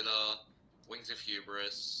 Bone Splitter, Wings of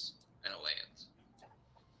Hubris, and a land.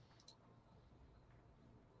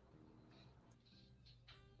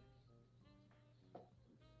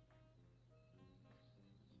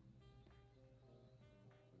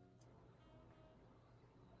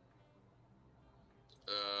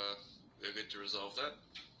 We're good to resolve that.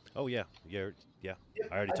 Oh yeah, yeah. Yep,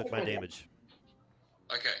 I already took my my damage.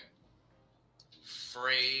 Okay.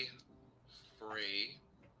 Free.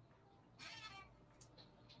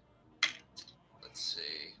 Let's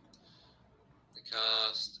see. We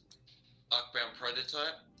cast Arcbound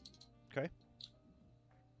Prototype. Okay.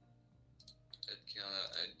 Add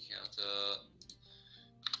counter.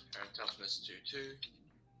 And toughness 2/2.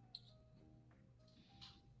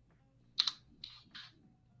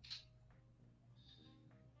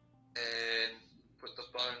 And put the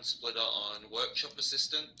Bone Splitter on Workshop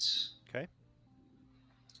Assistant. Okay.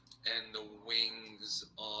 And the wings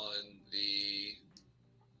on the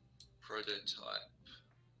Prototype.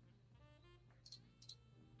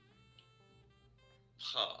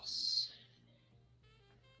 Pass.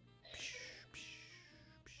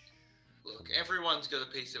 Look, everyone's got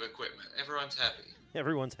a piece of equipment. Everyone's happy.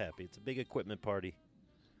 Everyone's happy. It's a big equipment party.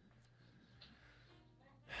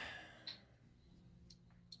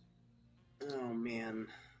 Oh man,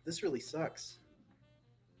 this really sucks.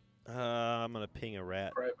 I'm gonna ping a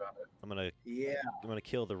rat. Pray about it. I'm gonna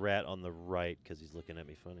kill the rat on the right because he's looking at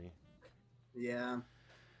me funny. Yeah.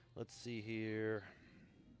 Let's see here.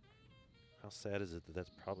 How sad is it that that's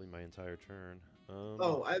probably my entire turn? I'm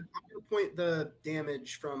going to point the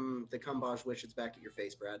damage from the Kumbaj Wishes back at your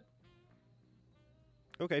face, Brad.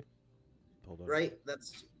 Okay. Hold on. Right?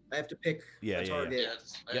 I have to pick a target.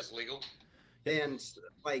 Yeah, that's legal. And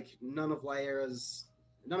like none of Lyra's,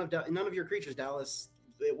 none of your creatures, Dallas,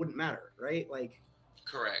 it wouldn't matter, right? Like.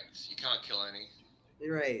 Correct. You can't kill any.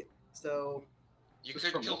 You're right. So. You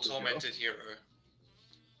could kill Tormented Hero.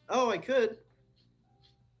 Oh, I could.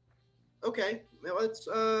 Okay. Well,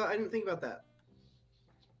 I didn't think about that.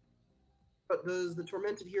 But does the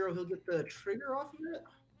Tormented Hero, he'll get the trigger off of it?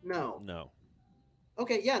 No. No.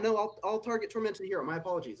 Okay, yeah, no, I'll target Tormented Hero. My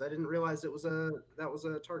apologies. I didn't realize that was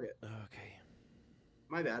a target. Okay.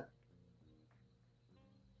 My bad.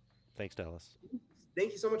 Thanks, Dallas.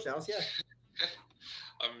 Thank you so much, Dallas. Yeah.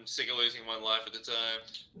 I'm sick of losing one life at a time.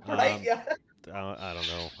 Right? Yeah. I don't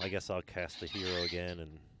know. I guess I'll cast the hero again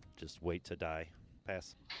and just wait to die.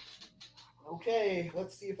 Pass. Okay,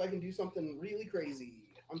 let's see if I can do something really crazy.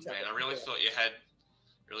 Man, I really thought your hand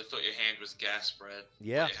was gas, Brad.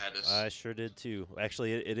 Yeah, You had us. I sure did too.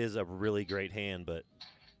 Actually, it is a really great hand, but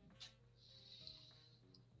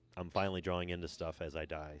I'm finally drawing into stuff as I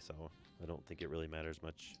die, so I don't think it really matters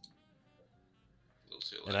much. A little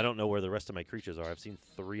too late. And I don't know where the rest of my creatures are. I've seen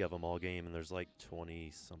 3 of them all game, and there's like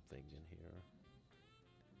 20-something in here.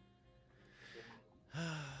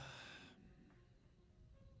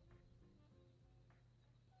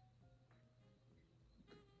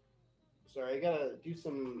 Sorry, I gotta do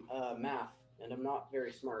some math, and I'm not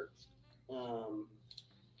very smart.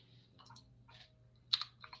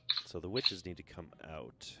 So the witches need to come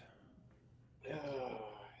out.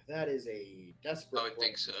 That is a desperate. I would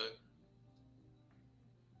think so.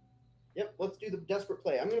 Yep, let's do the desperate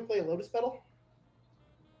play. I'm going to play a Lotus Petal.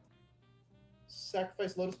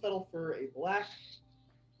 Sacrifice Lotus Petal for a black.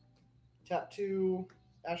 Tap 2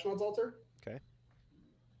 Ashnod's Altar. Okay.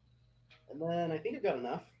 And then I think I've got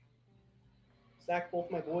enough. Sack both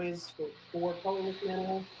my boys for 4 colorless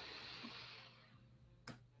mana.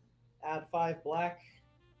 Add 5 black.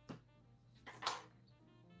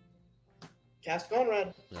 Cast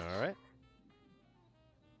Conrad. All right.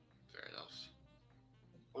 Fair enough.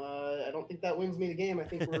 I don't think that wins me the game. I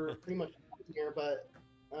think we're pretty much here, but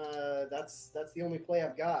that's the only play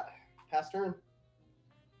I've got. Pass turn.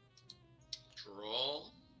 Draw.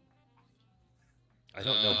 I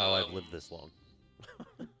don't know how I've lived this long.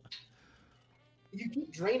 You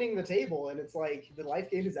keep draining the table, and it's like the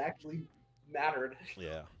life gain has actually mattered.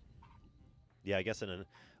 Yeah. Yeah, I guess in an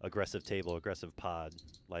aggressive table, aggressive pod,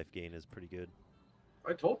 life gain is pretty good.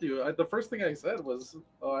 I told you. The first thing I said was,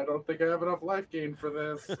 "Oh, I don't think I have enough life gain for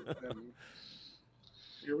this." And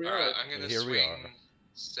here we All are. right, I'm gonna Here we swing are.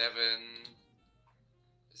 7.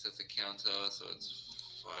 This is a counter, so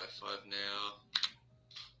it's 5/5 now.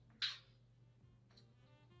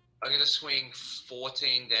 I'm gonna swing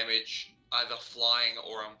 14 damage either flying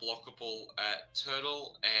or unblockable at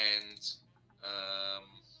turtle, and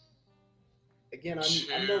Again, I'm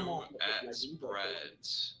 2 no more with my at reroll. spread,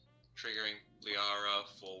 triggering Liara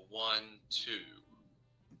for 1, 2.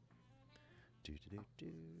 Do, do, do, do.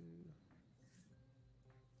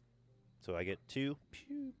 So I get 2.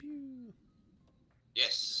 Pew, pew.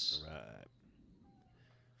 Yes. All right.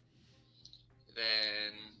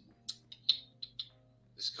 Then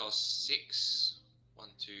this costs 6. 1,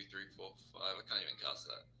 2, 3, 4, 5. I can't even cast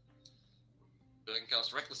that. But I can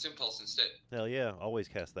cast Reckless Impulse instead. Hell yeah, always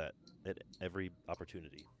cast that at every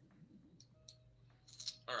opportunity.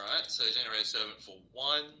 Alright, so generate a servant for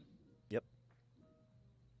 1. Yep.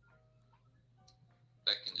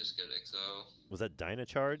 That can just go to exile. Was that Dyna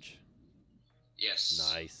Charge?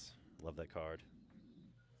 Yes. Nice. Love that card.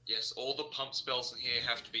 Yes, all the pump spells in here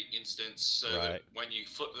have to be instants, so that Right. when you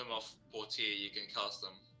flip them off Portier, you can cast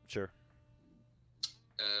them. Sure.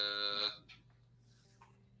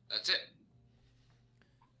 That's it.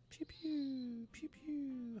 Pew pew pew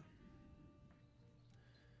pew.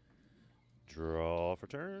 Draw for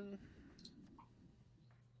turn.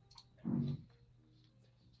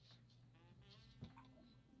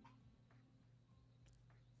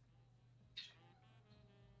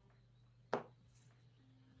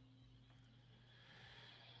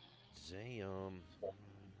 Damn.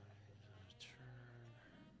 Turn.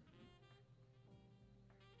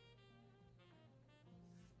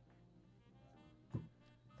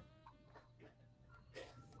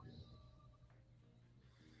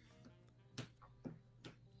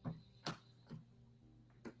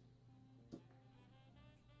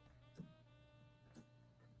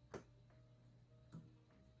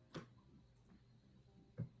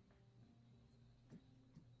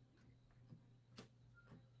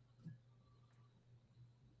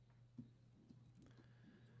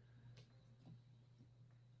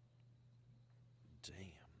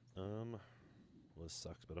 Damn. Well, this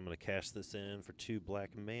sucks, but I'm gonna cash this in for 2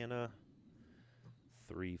 black mana.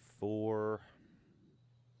 3, 4.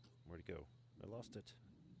 Where'd it go? I lost it.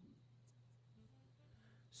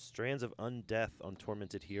 Strands of Undeath on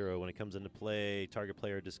Tormented Hero. When it comes into play, target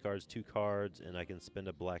player discards 2 cards, and I can spend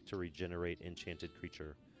a black to regenerate enchanted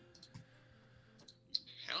creature.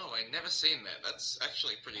 Oh, I never seen that. That's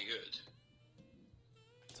actually pretty good.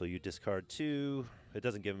 So you discard 2. It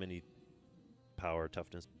doesn't give him any power,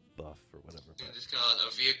 toughness buff, or whatever. You can discard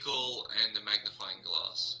a vehicle and a magnifying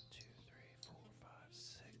glass. 2, 3, 4, 5,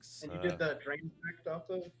 6. And you did the drain effect off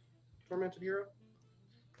of Tormented Hero?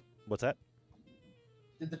 What's that?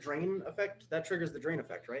 Did the drain effect? That triggers the drain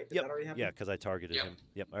effect, right? Did Yep. that already happen? Yeah, because I targeted Yep. him.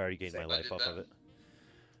 Yep, I already gained my I life did off that. of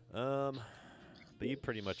it. But you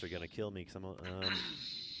pretty much are gonna kill me because I'm.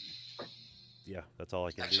 Yeah, that's all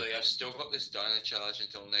I can Actually, do. I've still got this Dyna Charge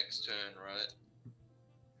until next turn, right?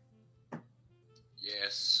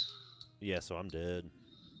 Yes. Yeah, so I'm dead.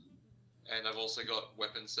 And I've also got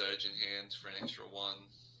Weapon Surge in hand for an extra 1.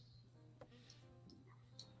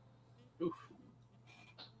 Oof.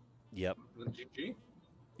 Yep. Then GG.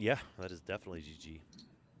 Yeah, that is definitely GG.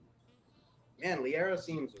 Man, Liara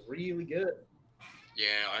seems really good.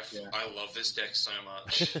 Yeah, I love this deck so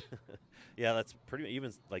much. Yeah, that's pretty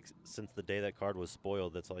even like since the day that card was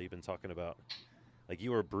spoiled. That's all you've been talking about. Like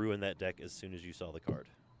you were brewing that deck as soon as you saw the card.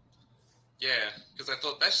 Yeah, because I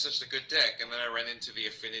thought that's such a good deck, and then I ran into the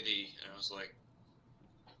Affinity, and I was like,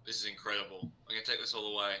 this is incredible. I'm going to take this all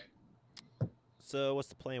the way. So what's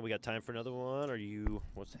the plan? We got time for another one? Or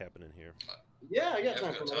what's happening here? Yeah, I got Yeah, time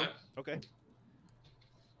I've for got one. time. Okay.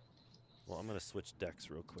 Well, I'm gonna switch decks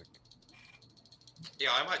real quick. Yeah,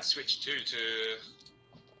 I might switch too to...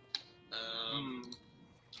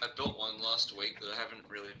 I built one last week, but I haven't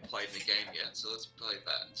really played the game yet, so let's play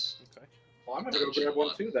that. Okay. Well, I'm gonna go grab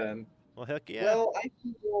one too then. Well, heck yeah. Well,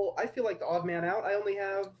 I feel like the odd man out. I only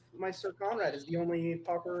have my Sir Conrad is the only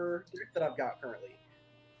Pauper deck that I've got currently.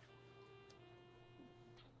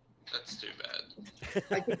 That's too bad.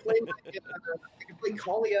 I could play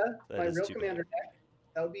Kalia, That my is real too commander deck.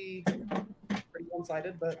 That would be pretty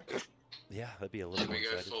one-sided, but Yeah, that'd be a little Should more we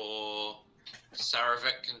go excited. for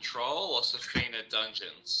Saravet Control or Safina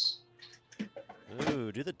Dungeons?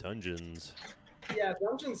 Ooh, do the dungeons. yeah,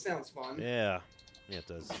 Dungeon sounds fun. Yeah. Yeah, it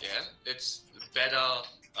does. Yeah, it's better,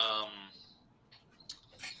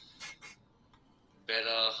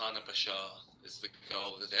 better Hanabasha is the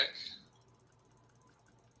goal of the deck.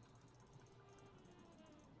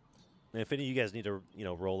 And if any of you guys need to,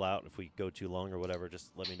 roll out if we go too long or whatever,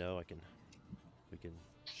 just let me know. We can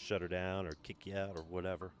shut her down or kick you out or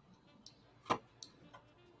whatever.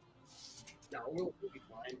 No, we'll be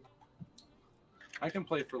fine. I can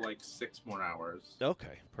play for like 6 more hours.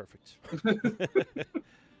 Okay, perfect.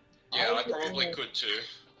 Yeah, I probably could too.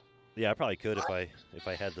 Yeah, I probably could if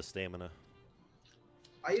I had the stamina.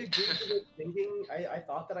 I agree with thinking. I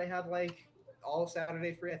thought that I had like all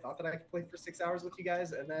Saturday free. I thought that I could play for 6 hours with you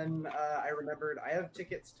guys, and then I remembered I have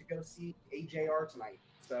tickets to go see AJR tonight.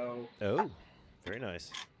 So Oh, very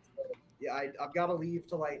nice. yeah, I've got to leave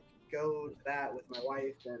to like go to that with my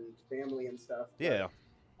wife and family and stuff. but Yeah.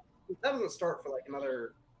 that doesn't start for like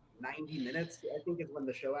another 90 minutes. I think is when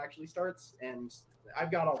the show actually starts, and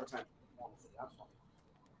I've got all the time. Honestly, I'm fine.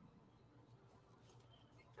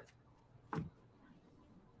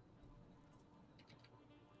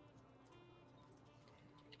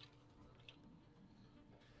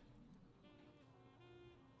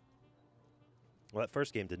 Well, that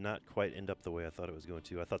first game did not quite end up the way I thought it was going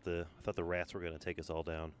to. I thought the rats were going to take us all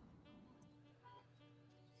down.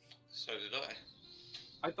 So did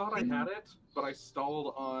I. I thought I had it, but I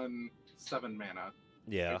stalled on 7 mana.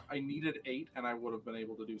 Yeah. I needed 8, and I would have been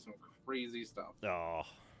able to do some crazy stuff. Oh,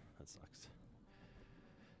 that sucks.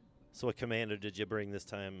 So what commander did you bring this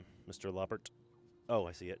time, Mr. Lobert? Oh,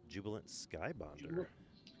 I see it. Jubilant Skybonder.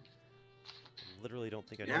 I literally don't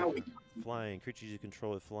think I know. Flying. Creatures you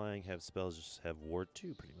control with flying have spells just have ward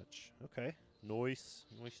 2, pretty much. Okay. Nice.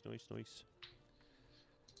 Nice, nice, nice.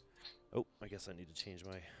 Oh, I guess I need to change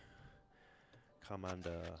my command.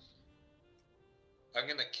 I'm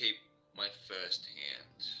gonna keep my first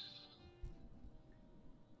hand.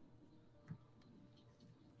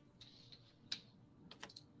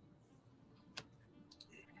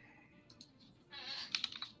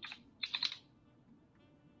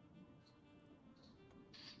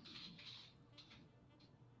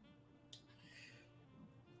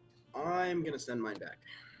 I'm gonna send mine back.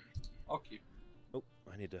 I'll keep. Oh,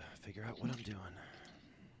 I need to figure out what I'm doing.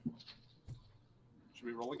 Should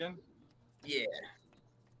we roll again? Yeah.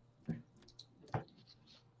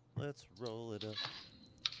 Let's roll it up.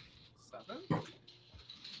 7?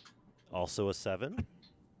 Also a 7.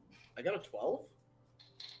 I got a 12.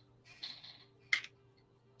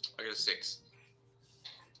 I got a 6.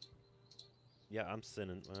 Yeah, I'm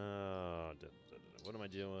sending. What am I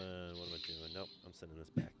doing? What am I doing? Nope, I'm sending this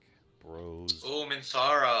back. Bros. Oh,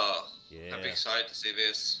 Minthara. Yeah. I'm excited to see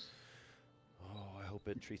this. Oh, I hope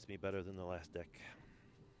it treats me better than the last deck.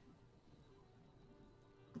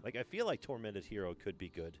 Like, I feel like Tormented Hero could be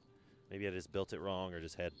good. Maybe I just built it wrong or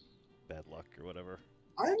just had bad luck or whatever.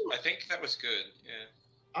 I think that was good, yeah.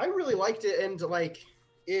 I really liked it, and like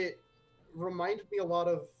it reminded me a lot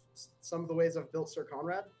of some of the ways I've built Sir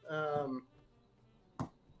Conrad.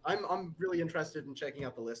 I'm really interested in checking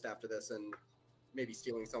out the list after this and maybe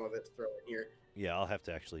stealing some of it to throw in here. Yeah, I'll have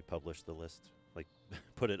to actually publish the list. Like,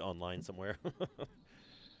 put it online somewhere.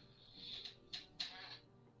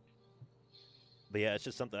 But yeah, it's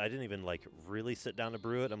just something I didn't even like really sit down to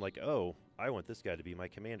brew it. I'm like, oh, I want this guy to be my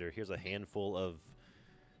commander. Here's a handful of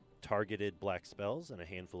targeted black spells and a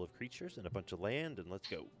handful of creatures and a bunch of land, and let's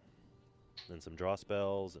go. And some draw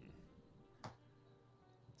spells, and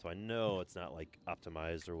so I know it's not like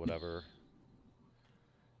optimized or whatever,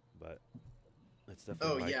 but it's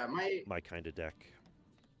definitely my kind of deck.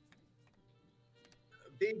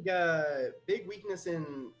 Big weakness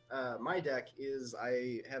in my deck is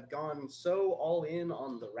I have gone so all in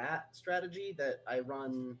on the rat strategy that I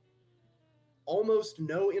run almost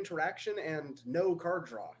no interaction and no card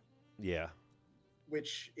draw. Yeah.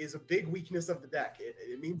 Which is a big weakness of the deck.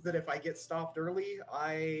 It means that if I get stopped early,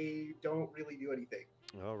 I don't really do anything.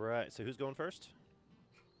 All right. So who's going first?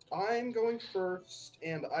 I'm going first,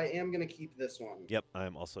 and I am going to keep this one. Yep,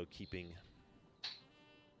 I'm also keeping.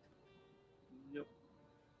 Yep.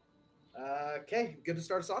 Okay, good to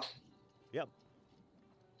start us off? Yep.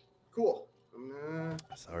 Cool.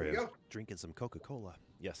 Sorry, I was drinking some Coca-Cola.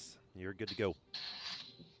 Yes, you're good to go.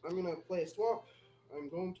 I'm going to play a swamp. I'm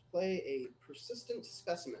going to play a Persistent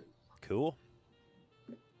Specimen. Cool.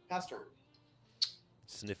 Pass turn.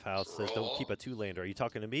 Sniff House says, don't keep a 2-lander. Are you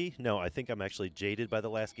talking to me? No, I think I'm actually jaded by the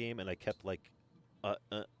last game, and I kept, like,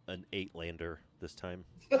 an 8-lander this time.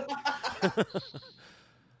 I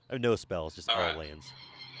have no spells, just all lands.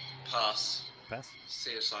 Pass. Pass?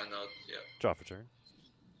 See a sign nod, yep. Draw for turn.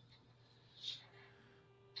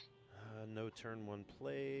 No turn 1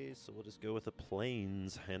 plays, so we'll just go with the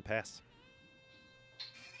plains and pass.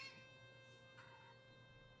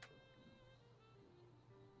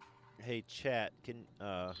 Hey, chat, can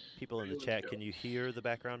people in the chat, can you hear the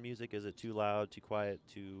background music? Is it too loud, too quiet,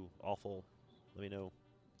 too awful? Let me know.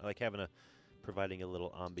 I like having providing a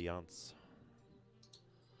little ambiance.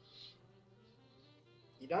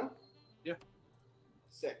 You done? Yeah.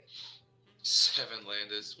 Sick. 7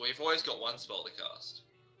 landers. Well, you've always got 1 spell to cast.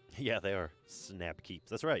 Yeah, they are snap keeps.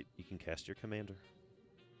 That's right. You can cast your commander.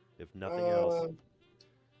 if nothing else.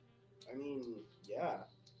 I mean, yeah.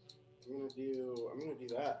 I'm gonna do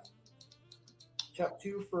that. Tap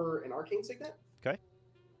 2 for an arcane signet. Okay.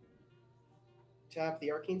 Tap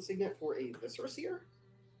the arcane signet for a viscera seer.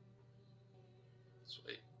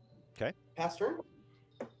 Sweet. Pass turn.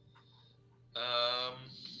 I'm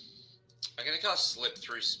gonna cast Slip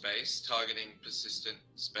Through Space, targeting Persistent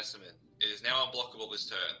Specimen. It is now unblockable this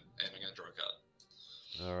turn, and I'm gonna draw a card.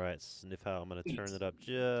 All right, sniff how I'm going to turn it up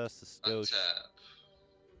just a skosh. Untap.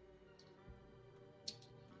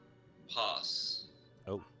 Pass.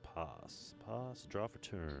 Oh, pass. Pass, draw for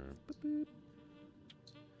turn. Boop, boop.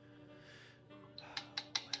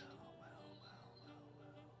 Well.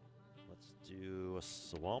 Let's do a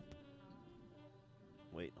swamp.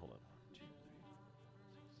 Wait, hold on. 1, 2, 3, 4, 5,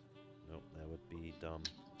 6. Nope, that would be dumb.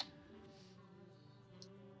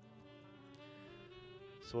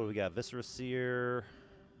 So what do we got? Viscera Seer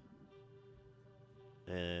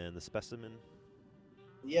and the Specimen.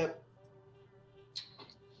 Yep.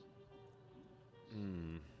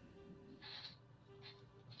 Hmm.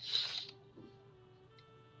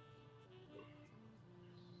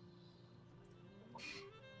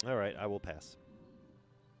 All right, I will pass.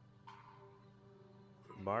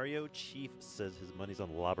 Mario Chief says his money's on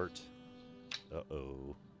Lobert.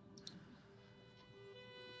 Uh-oh.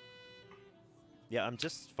 Yeah, I'm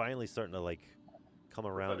just finally starting to, like, come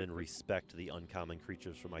around and respect the uncommon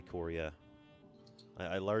creatures from Ikoria.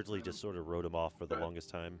 I largely just sort of wrote them off for the longest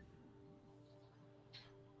time.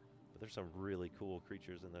 But there's some really cool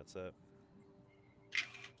creatures in that set.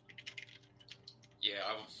 Yeah,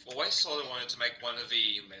 I've always sort of wanted to make one of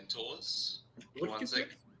the mentors. The Which ones that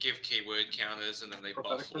give keyword counters and then they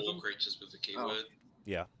Prophetic buff all Prism? creatures with the keyword.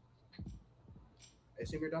 Yeah. I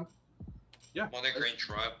assume you're done. Yeah. Mono green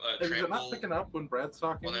tribe, Is it not trample, picking up when Brad's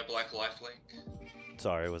talking? mono black lifelink.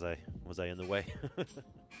 Sorry, was I in the way?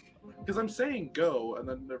 Because I'm saying go, and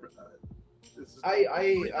then never. This is I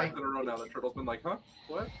in a row now. The turtle's been like, huh?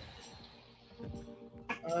 What?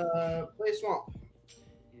 Play swamp.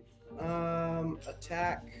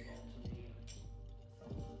 Attack.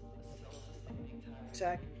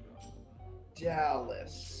 Attack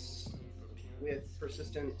Dallas with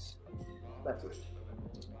persistent specimen.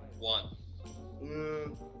 1.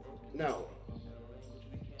 No.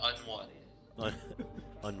 Unone.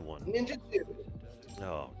 Unwon. Ninjutsu.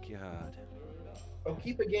 Oh, God.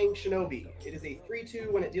 Okipa Gang Shinobi. It is a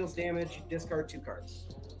 3/2. When it deals damage, you discard 2 cards.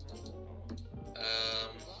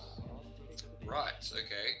 Right,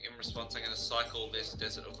 okay. In response, I'm going to cycle this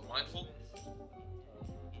Desert of the Mindful.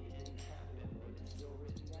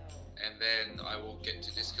 And then I will get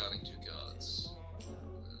to discarding 2 cards.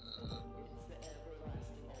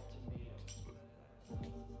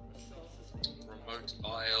 Remote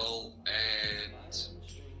Isle and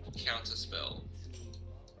Counterspell.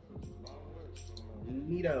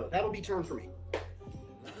 Neato. That'll be turn for me.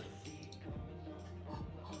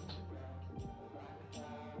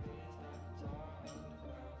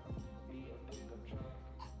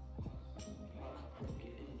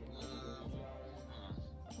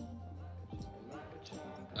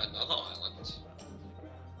 Another island.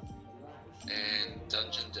 And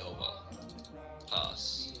Dungeon Delver.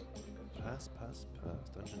 Pass. Pass, pass, pass.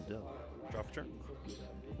 Dungeon Delver. Draw for turn.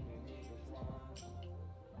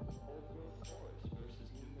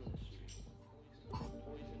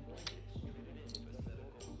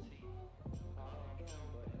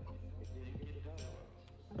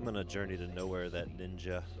 I'm gonna journey to nowhere that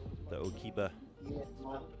ninja, the Okiba.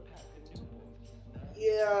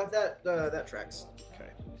 Yeah, that tracks. Okay.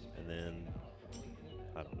 And then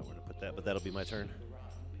I don't know where to put that, but that'll be my turn.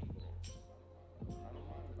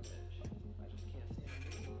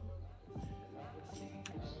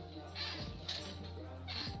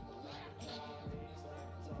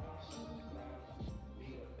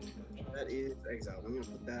 That is exiled. I'm gonna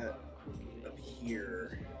put that up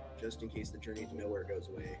here, just in case the journey to nowhere goes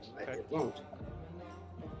away. Okay. It won't.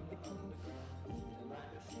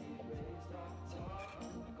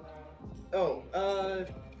 Oh,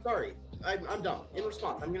 sorry. I'm dumb. In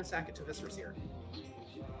response, I'm gonna sack it to Viscera Seer.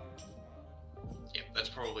 Yeah, that's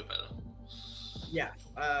probably better. Yeah.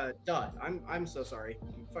 Duh. I'm so sorry.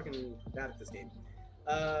 I'm fucking bad at this game.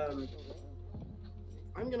 I'm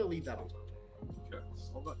gonna leave that on top. Okay.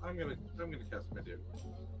 Hold on. I'm gonna cast my dude.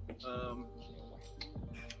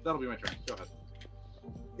 That'll be my turn. Go ahead.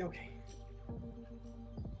 Okay.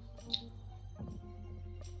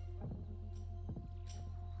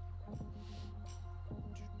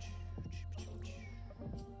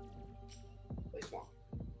 Play swamp.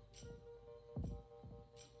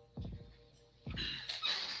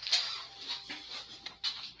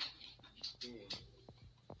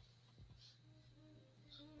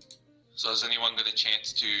 So has anyone got a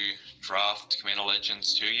chance to draft Commander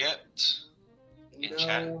Legends 2 yet? In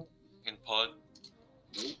chat? No. In pod?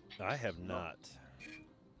 Nope. I have not.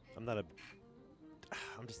 I'm not a.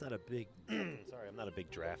 I'm just not a big. Sorry, I'm not a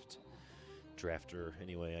big drafter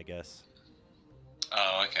anyway. I guess.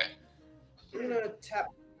 Oh, okay. I'm gonna tap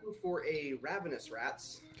you for a Ravenous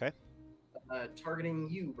Rats. Okay. Targeting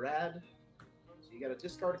you, Brad. So you got to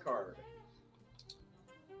discard a card.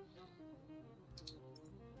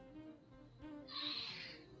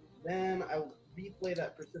 Then I will replay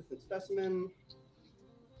that Persistent Specimen.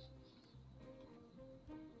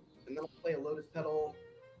 And then I'll play a Lotus Petal.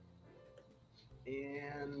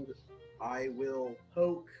 And I will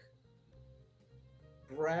poke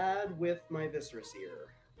Brad with my Viscera Seer.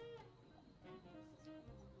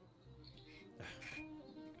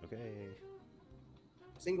 Okay.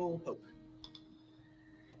 Single poke.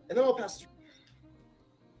 And then I'll pass through.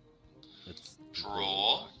 Let's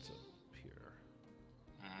Draw. up here.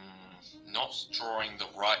 Not drawing the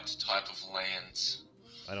right type of lands.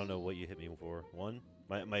 I don't know what you hit me for. One.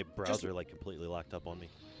 My browser like completely locked up on me.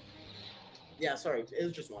 Yeah, sorry. It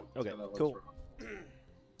was just one. Okay. Yeah, that looks Cool. rough.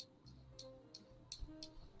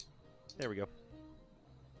 There we go.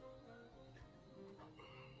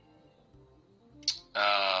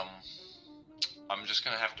 I'm just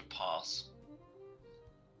gonna have to pass.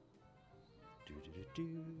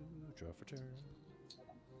 Draw for turn.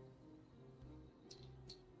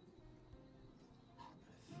 I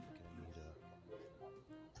think I need a. I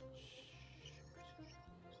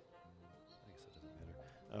guess it doesn't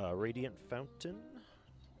matter. Radiant Fountain.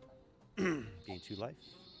 Gain 2 life.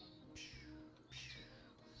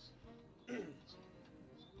 And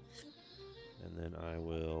then I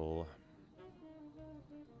will.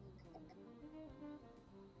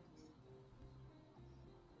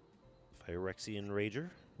 Phyrexian Rager.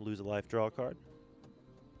 Lose a life, draw a card.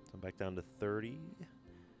 So I'm back down to 30.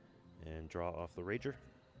 And draw off the Rager.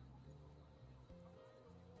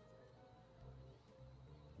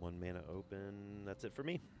 1 mana open. That's it for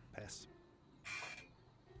me. Pass.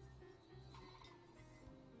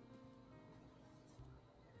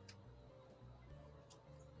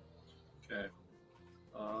 Okay.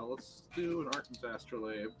 Let's do an Arcan's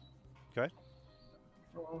Astrolabe. Okay.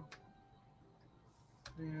 Hello.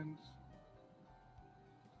 And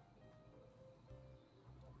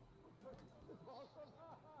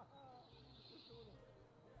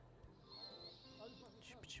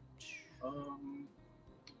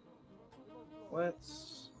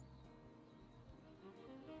let's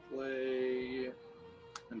play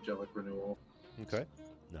Angelic Renewal. Okay.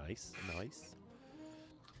 Nice. Nice.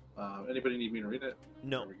 Anybody need me to read it?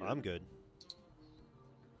 No, Are we good? I'm good.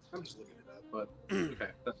 I'm just looking it up. But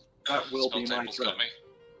okay, that will be my Spelltable's turn. got me.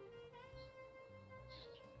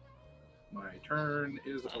 My turn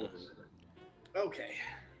is over. Okay.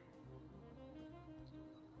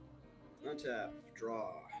 Untap.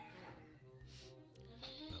 Draw.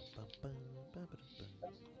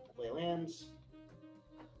 Play lands.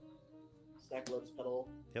 Stack Lotus Petal.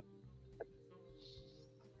 Yep.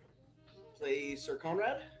 Play Sir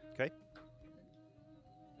Conrad. Okay.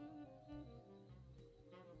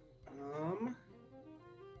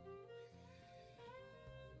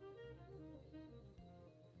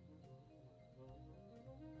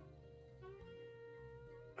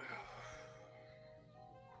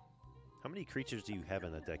 How many creatures do you have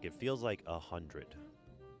in that deck? It feels like 100.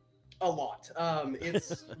 A lot.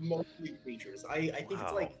 It's mostly creatures. I think it's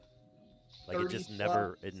Wow. like Like it just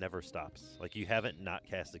 30 never stops. Like you haven't not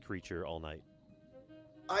cast a creature all night.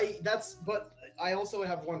 but I also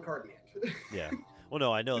have one card in hand. Yeah. Well,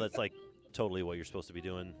 no, I know that's like totally what you're supposed to be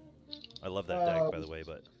doing. I love that deck, by the way,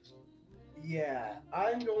 but Yeah,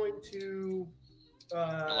 I'm going to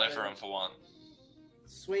Deliver him for 1.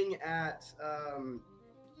 swing at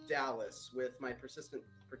Dallas with my persistent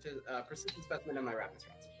specimen and my Ravenous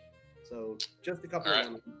Rats. So just a couple Alright.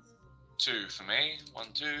 of them. 2 for me.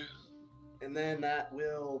 1, 2. And then that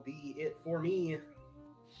will be it for me.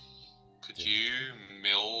 Could you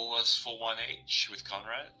mill us for 1 each with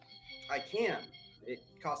Conrad? I can. It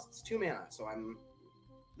costs 2 mana, so I'm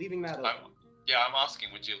leaving that open. I'm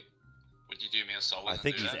asking. Would you do me a solid? I and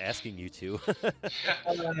think do he's that? asking you to.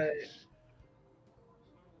 I'll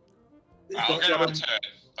get him on turn.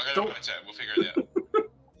 We'll figure it out.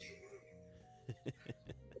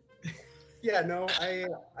 Yeah, no, I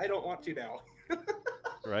don't want to now.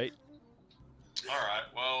 Right? All right.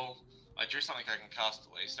 Well, I drew something I can cast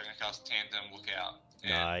at least. I'm gonna cast Tandem Lookout.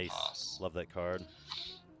 And Nice. Pass. Love that card.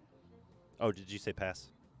 Oh, did you say pass?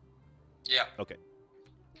 Yeah. Okay.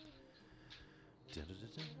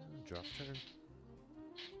 Drop turn.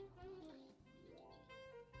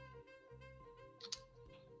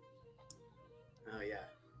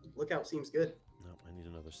 Lookout seems good. No, I need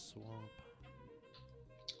another swamp.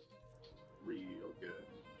 Real good.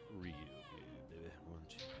 Real good, baby. 1,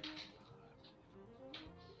 2, 3, 4.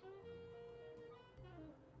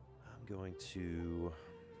 I'm going to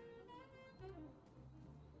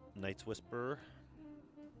Knight's Whisper.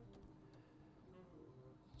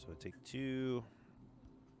 So I take 2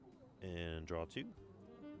 and draw 2.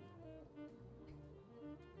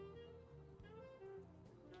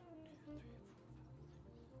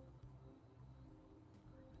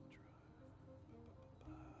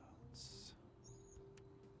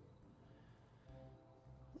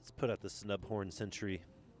 Let's put out the Snubhorn Sentry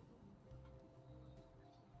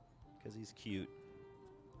because he's cute.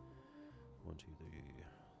 1, 2, 3.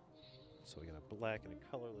 So we got a black and a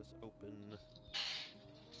colorless open.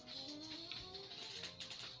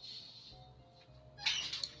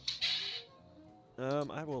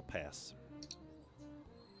 I will pass.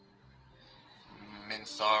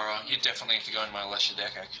 Minthara. You definitely have to go in my lesser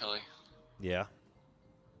deck, actually. Yeah.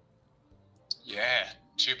 Yeah.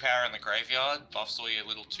 2 power in the graveyard. Buffs all your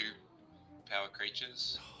little 2 power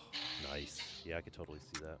creatures. Nice. Yeah, I could totally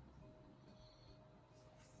see that.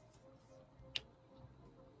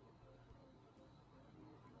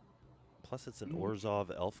 Plus, it's an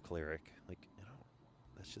Orzhov Elf Cleric. Like, you know,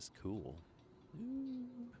 that's just cool.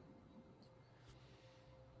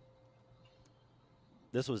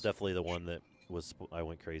 This was definitely the one that was I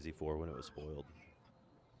went crazy for when it was spoiled.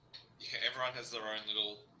 Yeah, everyone has their own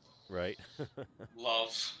little Right?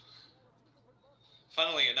 love.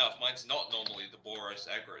 Funnily enough, mine's not normally the Boros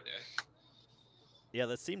aggro deck. Yeah,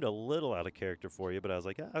 that seemed a little out of character for you, but I was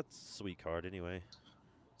like, ah, that's a sweet card anyway.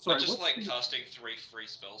 Sorry, I just what's like the- casting 3 free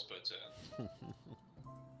spells per turn.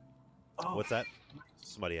 Oh, What's that?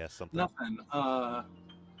 Somebody asked something. nothing. I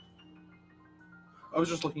was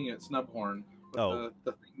just looking at Snubhorn, but Oh.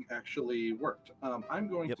 the thing actually worked. I'm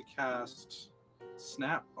going Yep. to cast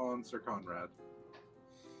Snap on Sir Conrad.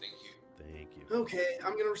 Thank you. Thank you. Okay,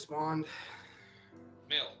 I'm gonna respond.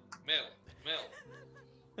 Mill.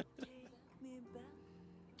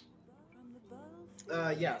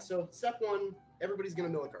 Yeah. So step 1, everybody's gonna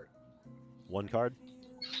mill a card. 1 card?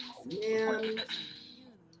 Man.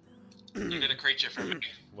 You get a creature from me.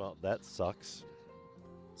 Well, that sucks.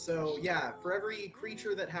 So yeah, for every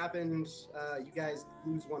creature that happened, you guys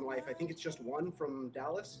lose 1 life. I think it's just 1 from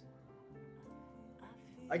Dallas.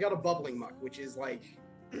 I got a Bubbling Muck, which is like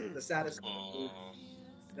the saddest thing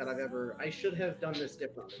that I've ever. I should have done this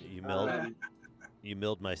differently. You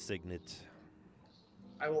milled my signet.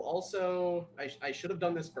 I will also. I should have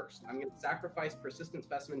done this first. I'm going to sacrifice Persistent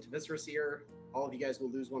Specimen to Viscera Seer. All of you guys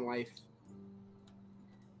will lose 1 life.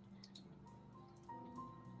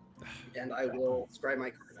 And I will scry my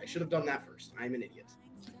card. I should have done that first. I'm an idiot.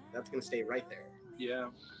 That's going to stay right there. Yeah.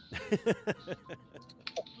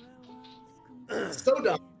 So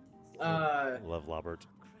dumb. Love Lobert.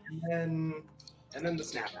 And then the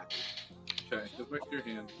snap happened. Okay, go back to your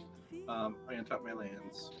hand. I'm gonna tap my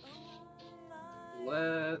lands.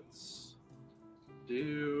 Let's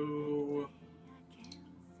do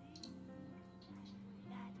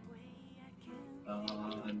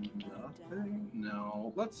nothing.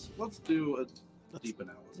 No, let's do a deep Let's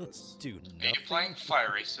analysis. do Are you nothing. playing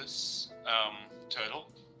Phyresis,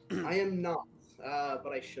 Turtle? I am not,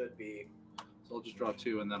 but I should be. So I'll just draw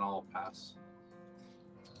 2 and then I'll pass.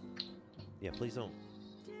 Yeah, please don't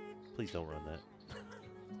run that.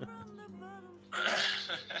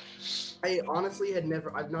 I honestly had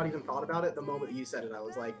never. I've not even thought about it. The moment you said it, I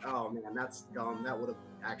was like, "Oh man, that's dumb. That would have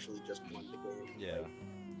actually just won the game."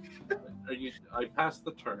 Yeah. I passed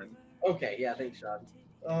the turn. Okay. Yeah. Thanks, Sean.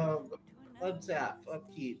 Untap,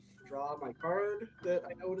 upkeep, draw my card. That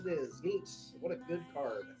I know what it is. Neat. What a good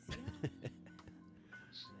card.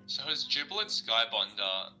 So is Jubilant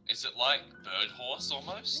Skybonder, is it like Bird Horse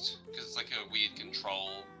almost? Because it's like a weird control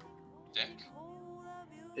deck?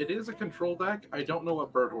 It is a control deck. I don't know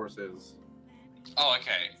what Bird Horse is. Oh,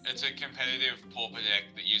 okay. It's a competitive Pauper deck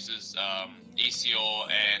that uses ECR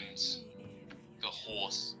and the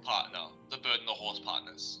horse partner. The bird and the horse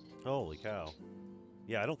partners. Holy cow.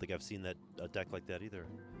 Yeah, I don't think I've seen a deck like that either.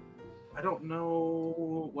 I don't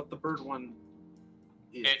know what the bird one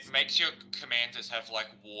is. It makes your commanders have like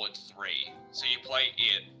Ward 3. So you play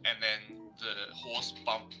it, and then the horse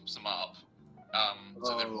bumps them up.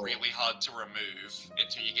 So they're Oh. really hard to remove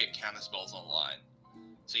until you get counterspells online.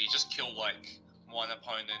 So you just kill like one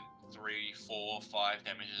opponent 3, 4, 5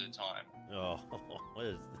 damage at a time. Oh, what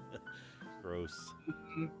is gross.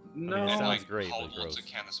 No, I mean, it And sounds like great, but hold lots gross. of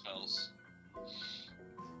counterspells.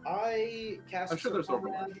 I cast. I'm sure there's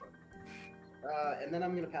Superman, overlap. and then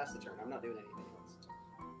I'm gonna pass the turn. I'm not doing anything else.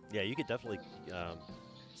 Yeah, you could definitely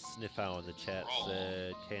Sniffhow in the chat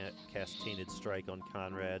said can't cast Tainted Strike on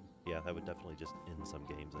Conrad. Yeah, that would definitely just end some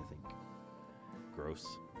games, I think. Gross.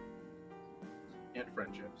 And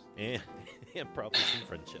friendships. And probably some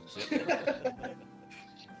friendships. Yep.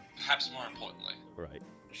 Perhaps more importantly. Right.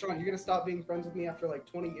 Sean, you're gonna stop being friends with me after like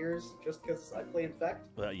 20 years just because I play Infect?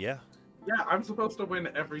 Yeah. Yeah, I'm supposed to win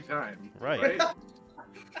every time. Right.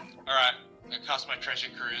 Alright, I cast my Treasure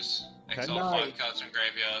Cruise. Okay. Exile Nice. 5 cards from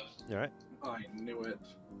graveyard. All right. I knew it.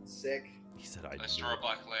 Sick. He said I Let's draw a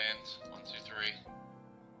black land. 1, 2, 3.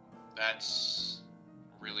 That's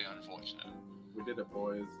really unfortunate. We did it,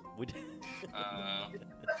 boys. We did.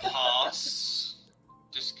 Pass.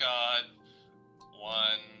 Discard.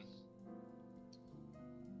 1.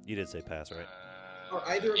 You did say pass, right? Are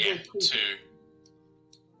either of yeah, those creatures- 2.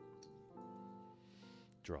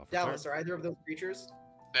 Draw for Dallas, turn. are either of those creatures?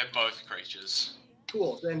 They're both creatures.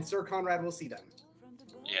 Cool. Then Sir Conrad will see them.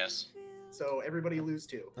 Yes. So everybody lose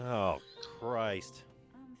 2. Oh, Christ.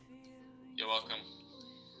 You're welcome.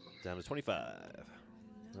 Down to 25.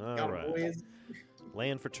 All Got it, right. boys.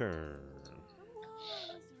 Land for turn.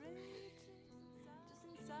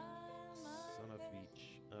 Son of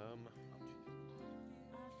Beach.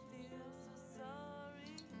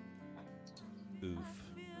 Oof.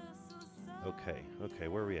 Okay,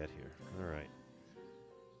 where are we at here? All right.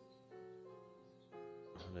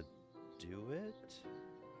 I'm gonna do it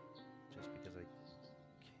just because I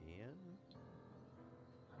can.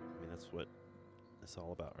 I mean, that's what it's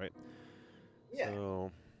all about, right? Yeah.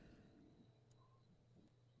 So,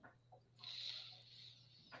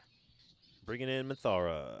 bringing in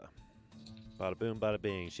Mithara. Bada boom, bada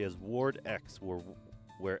bing. She has Ward X,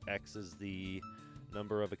 where X is the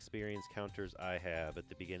number of experience counters I have. At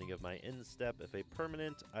the beginning of my end step, if a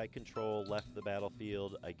permanent I control left the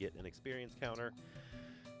battlefield, I get an experience counter.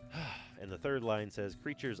 And the third line says,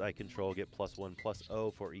 creatures I control get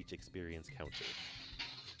 +1/+0 for each experience counter.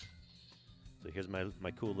 So here's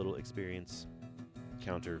my cool little experience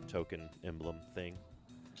counter token emblem thing.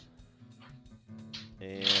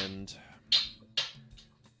 And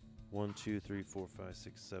 1, 2, 3, 4, 5,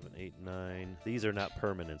 6, 7, 8, 9. These are not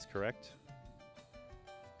permanents, correct?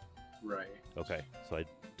 Right. Okay, so I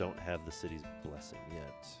don't have the city's blessing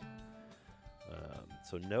yet.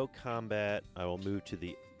 So no combat. I will move to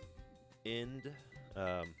the end,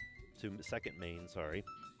 to second main, sorry.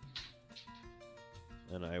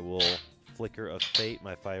 And I will Flicker of Fate,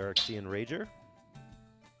 my Phyrexian Rager.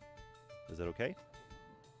 Is that okay?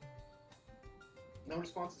 No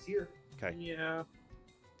responses here. Okay. Yeah. I'm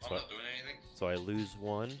So, not doing anything. so I lose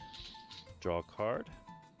 1, draw a card.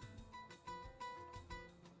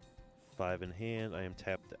 5 in hand, I am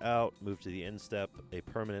tapped out, move to the end step. A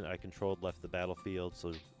permanent I controlled left the battlefield,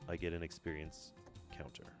 so I get an experience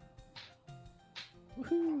counter.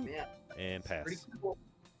 Woohoo! Yeah. And pass. Pretty cool.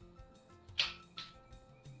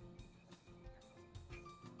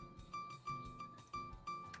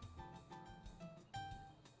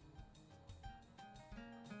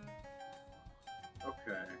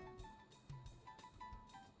 Okay.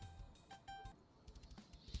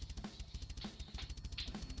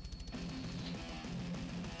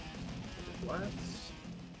 Let's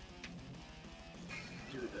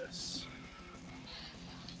do this.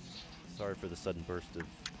 Sorry for the sudden burst of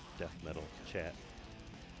death metal chat.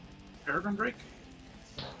 Peregrine Drake?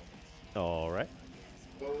 All right.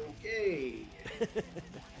 Okay.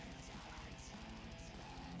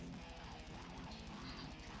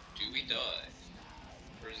 Do we die?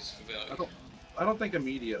 Or is this for value? I don't think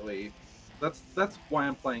immediately. That's why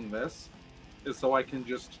I'm playing this, is so I can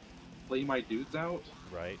just play my dudes out.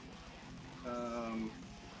 Right.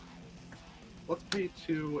 Let's pay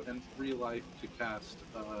 2 and 3 life to cast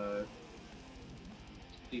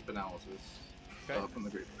Deep Analysis Okay. from the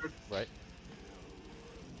graveyard. Right.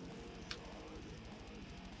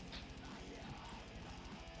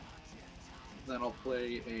 Then I'll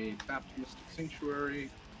play a tapped Mystic Sanctuary.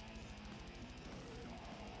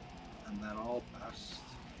 And then I'll pass.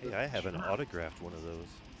 Hey, I haven't autographed one of those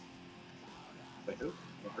By who?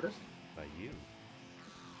 The artist? by you.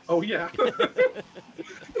 Oh, yeah.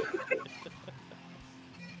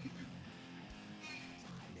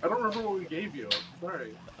 I don't remember what we gave you.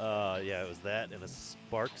 Sorry. Yeah, it was that and a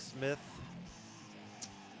Sparksmith,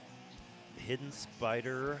 Hidden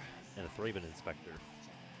Spider, and a Thraben Inspector.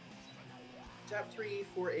 Tap 3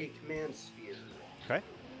 for a command sphere. Okay.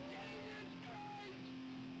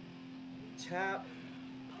 Tap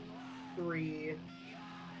 3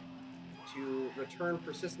 to return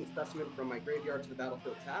persistent specimen from my graveyard to the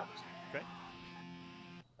battlefield tapped. Okay.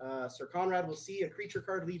 Sir Conrad will see a creature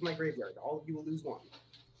card leave my graveyard. All of you will lose 1.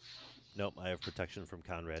 Nope, I have protection from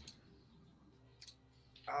Conrad.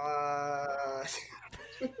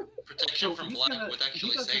 Protection from he's black gonna- would he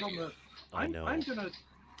actually does it save on you. the- I know.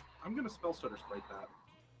 I'm gonna spell stutter sprite that.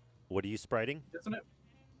 What are you spriting? Isn't it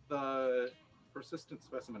the persistent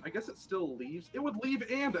specimen? I guess it still leaves. It would leave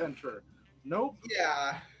and enter. Nope.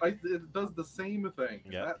 Yeah. It does the same thing.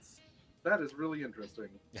 Yep. That is really interesting.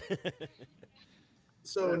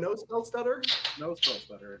 So no spell stutter? No spell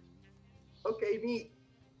stutter. Okay, neat.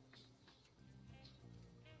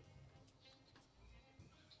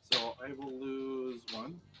 So I will lose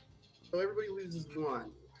 1. So everybody loses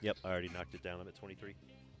 1. Yep, I already knocked it down. I'm at 23.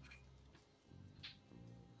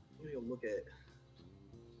 Maybe I'll look at.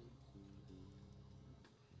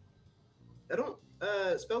 I don't.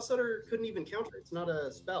 Spell stutter couldn't even counter. It's not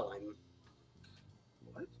a spell.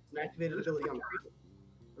 What? It's an activated ability on the creature.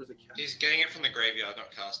 There's a cat. He's getting it from the graveyard,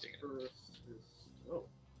 not casting it. Oh.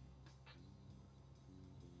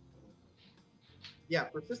 Yeah,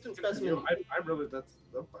 persistent You specimen. know, I really, that's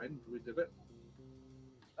fine. We did it.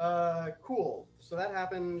 Cool. So that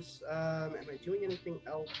happens. Am I doing anything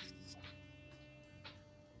else?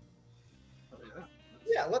 Oh, yeah.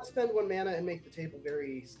 Yeah, let's spend 1 mana and make the table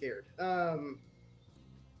very scared. Tap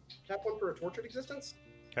 1 for a tortured existence.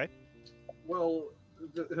 Well,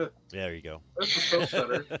 There you go. that's the spell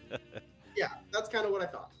stutter. Yeah, that's kind of what I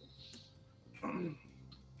thought.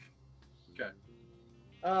 Okay.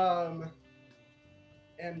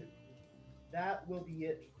 And that will be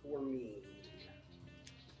it for me.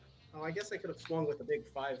 Oh, I guess I could have swung with a big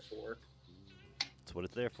 5/4. That's what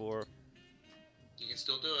it's there for. You can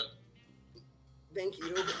still do it. Thank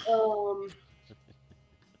you.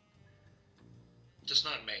 Just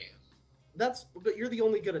not me. But you're the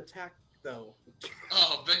only good attack though.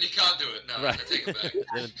 Oh, then you can't do it. No, Right. I take it back.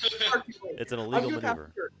 Then it's an I'm illegal gonna have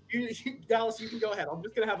maneuver. Dallas, you can go ahead. I'm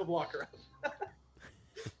just gonna have a blocker up.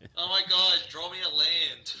 Oh my god, draw me a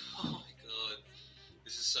land. Oh my god.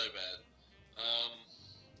 This is so bad.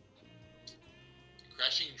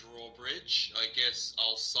 Crashing Drawbridge. I guess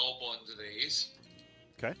I'll soul bond these.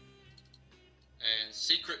 Okay. And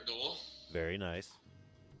Secret Door. Very nice.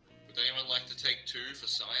 Would anyone like to take 2 for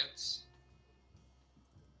science?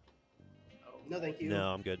 No, thank you.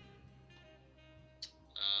 No, I'm good.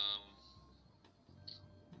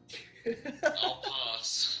 I'll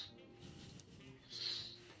pass.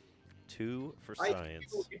 2 for If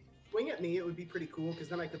science. you swing at me, it would be pretty cool because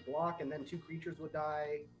then I could block and then 2 creatures would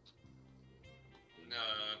die. No,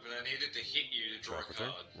 but I needed to hit you to draw a Draw for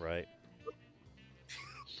turn. card. Right.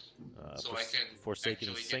 So I can Forsaken actually get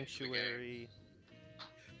into the game. Sanctuary.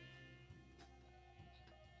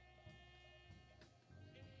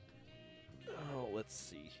 Oh, let's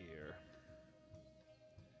see here.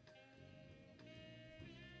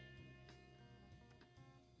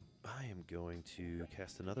 I am going to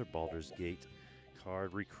cast another Baldur's Gate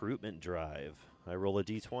card, Recruitment Drive. I roll a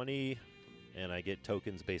d20, and I get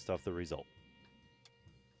tokens based off the result.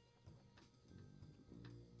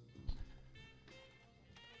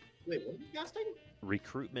 Wait, what are you casting?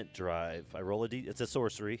 Recruitment Drive. I roll a d. It's a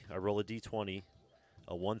sorcery. I roll a d20.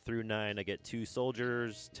 A 1 through 9, I get 2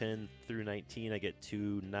 soldiers. 10 through 19, I get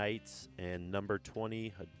 2 knights. And number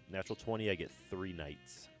 20, a natural 20, I get 3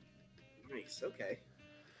 knights. Nice. Okay.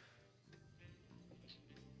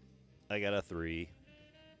 I got a 3,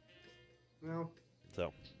 Well,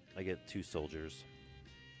 so I get 2 soldiers.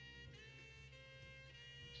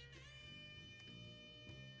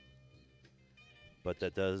 But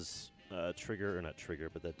that does trigger, or not trigger,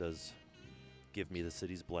 but that does give me the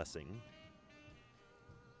city's blessing.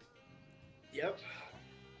 yep.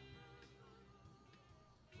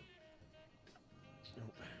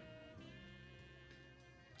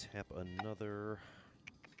 Tap another.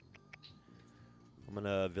 I'm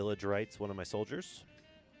gonna village rights one of my soldiers.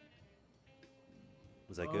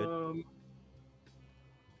 Is that good?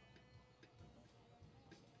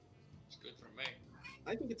 It's good for me.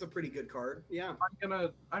 I think it's a pretty good card. Yeah.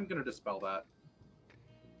 I'm gonna dispel that.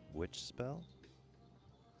 Which spell?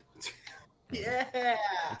 Yeah.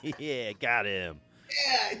 Yeah, got him.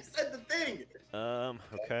 Yeah. I said the thing.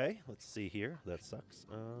 Okay, let's see here. That sucks.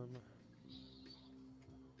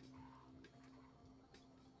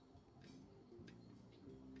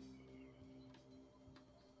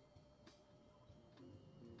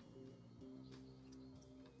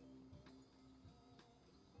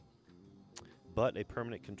 But a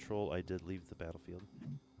permanent control, I did leave the battlefield.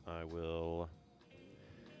 I will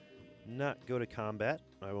not go to combat.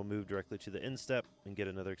 I will move directly to the end step and get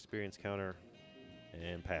another experience counter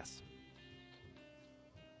and pass.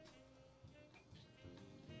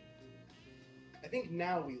 I think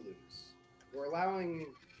now we lose. We're allowing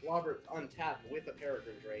Robert to untap with a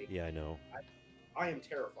Peregrine Drake. Yeah, I know. I am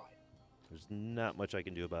terrified. There's not much I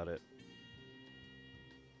can do about it.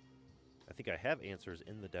 I think I have answers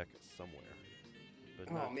in the deck somewhere. But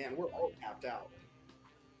Oh not man, we're all tapped out.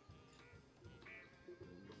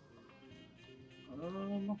 We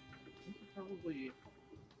could probably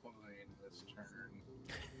fine this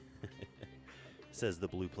turn. says the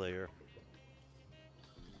blue player.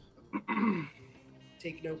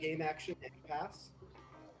 Take no game action and pass.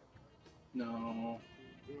 No.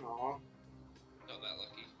 Aw. Not that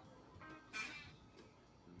lucky.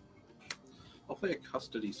 I'll play a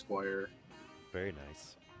custody squire. Very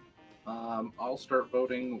nice. I'll start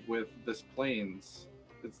voting with this plains.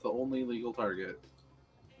 It's the only legal target.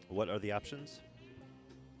 What are the options?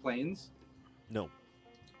 Plains? No.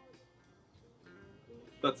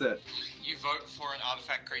 That's it. You vote for an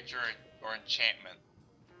artifact, creature, or enchantment.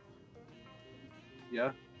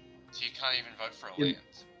 Yeah? So you can't even vote for a In-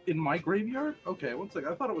 land. In my graveyard? Okay, one second.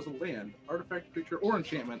 I thought it was a land. Artifact, creature, or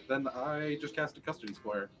enchantment. Then I just cast a custody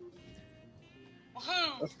squire.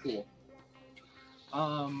 Woohoo! That's cool.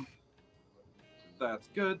 That's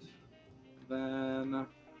good. Then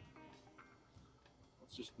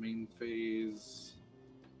let's just main phase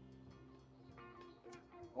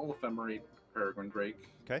all ephemerate Peregrine Drake.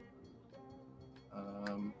 Okay.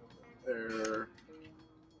 There.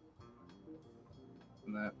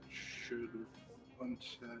 And that should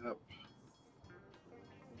untap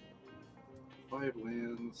 5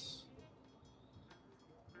 lands.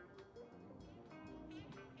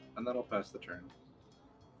 And that'll pass the turn.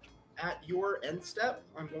 At your end step,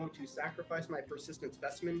 I'm going to sacrifice my persistent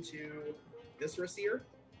specimen to Viscera Seer.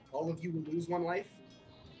 All of you will lose 1 life.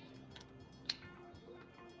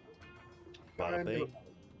 Bada I'm bing. gonna-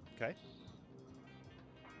 Okay.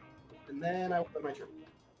 And then I will play my turn.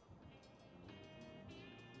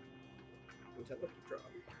 Untap up, draw.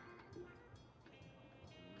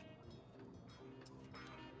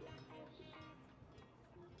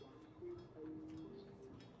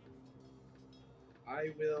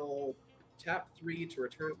 I will tap 3 to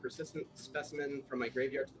return persistent specimen from my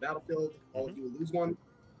graveyard to the battlefield. All of you will lose 1.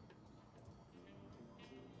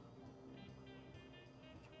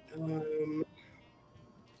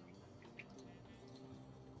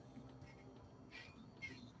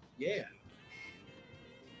 Yeah.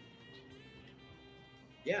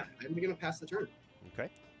 Yeah, I'm gonna pass the turn. Okay.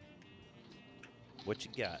 What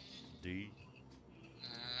you got? D.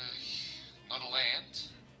 Not a land.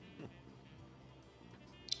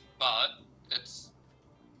 But it's,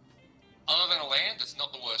 other than a land, it's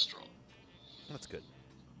not the worst draw. That's good.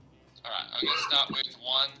 Alright, I'm going to start with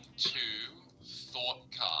 1, 2, Thought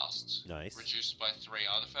Cast. Nice. Reduced by 3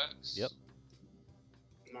 artifacts. Yep.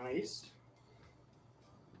 Nice.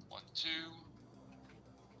 1, 2.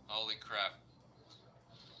 Holy crap.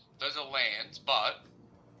 Those are lands, but...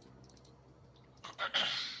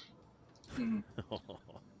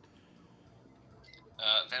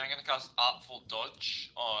 then I'm going to cast Artful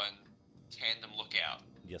Dodge on Tandem Lookout.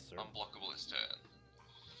 Yes, sir. Unblockable this turn.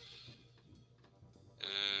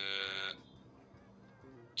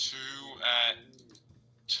 2 at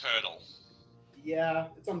Turtle. Yeah,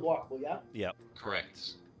 it's unblockable, yeah? Yep. Correct.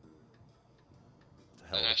 It's a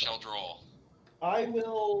hell And of I a shall card. draw. I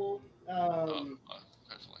will, Hopefully.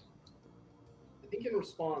 I think in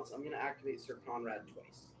response, I'm going to activate Sir Conrad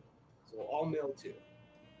twice. So we'll all mill 2.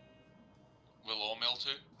 Will all mill 2?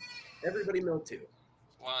 Everybody mill 2.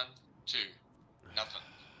 1, 2. Nothing.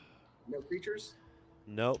 No creatures?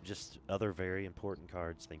 Nope, just other very important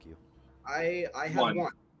cards. Thank you. I had 1.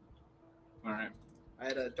 1. All right. I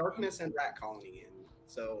had a Darkness and Rat Colony in,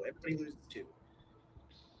 so everybody loses 2.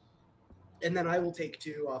 And then I will take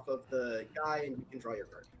 2 off of the guy, and you can draw your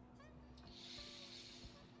card.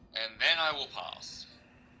 And then I will pass.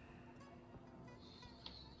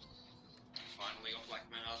 Finally got black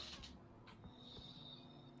mana.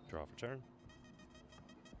 Draw for turn.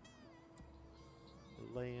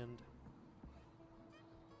 Land.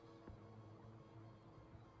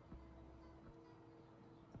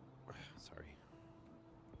 Sorry.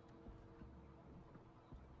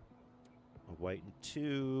 A white and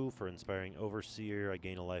 2 for Inspiring Overseer. I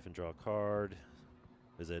gain a life and draw a card.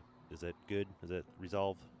 Is it good? Is it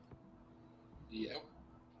resolve? Yeah.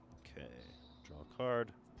 Okay. Draw a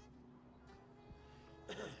card.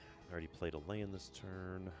 Already played a land this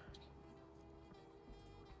turn.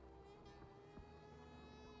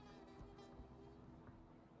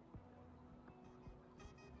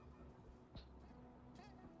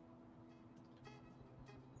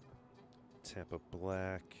 Tap a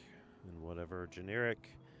black and whatever generic.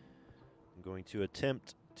 I'm going to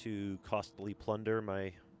attempt to costly plunder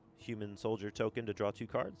my human soldier token to draw 2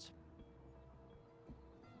 cards.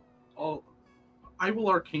 I will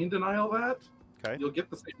Arcane Denial that. Okay. You'll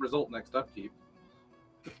get the same result next upkeep.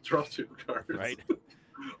 Draw 2 cards. Right.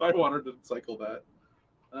 I wanted to cycle that.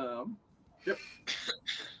 Yep.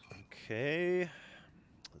 Okay.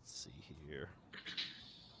 Let's see here.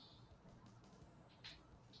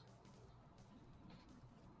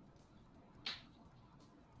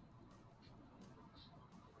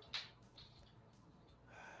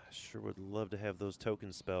 Sure would love to have those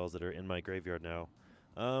token spells that are in my graveyard now.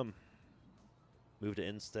 Move to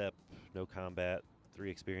instep, no combat,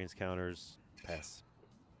 3 experience counters, pass.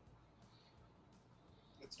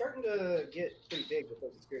 It's starting to get pretty big with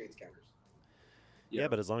those experience counters. Yeah,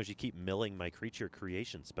 but as long as you keep milling my creature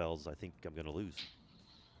creation spells, I think I'm going to lose.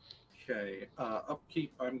 Okay.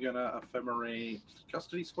 Upkeep, I'm going to Ephemerate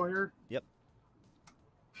Custody Squire. Yep.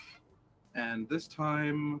 And this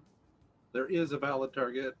time, there is a valid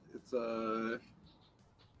target. It's a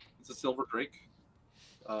Silver Drake.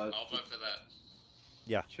 I'll vote for that.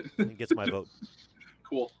 Yeah, it gets my vote.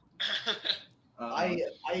 Cool.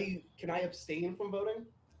 Can I abstain from voting?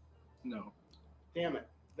 No. Damn it.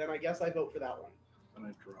 Then I guess I vote for that one. And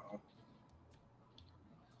I draw.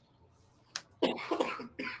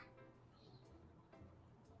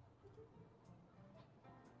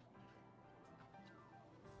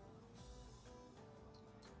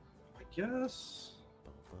 I guess.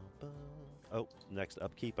 Oh, next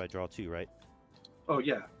upkeep, I draw 2, right? Oh,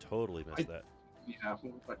 yeah. Totally missed that. Yeah, I'm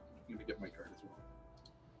going to get my card as well.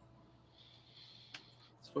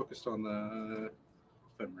 It's focused on the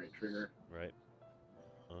Ephemerate trigger. Right.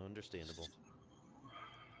 Understandable.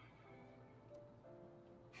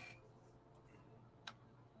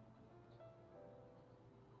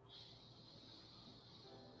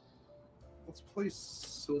 Let's play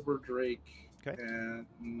Silver Drake. Okay.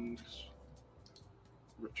 And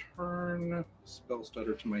return Spell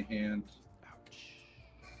Stutter to my hand. Ouch.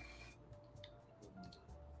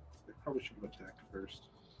 I probably should have attacked first.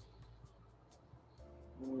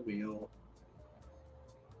 Wheel.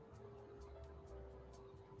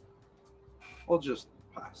 I'll just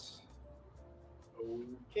pass.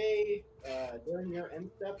 Okay, during your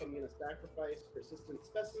end step, I'm going to sacrifice Persistent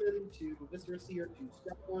Specimen to Viscera Seer to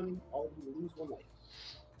step 1. All of you lose 1 life.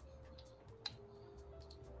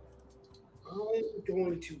 I'm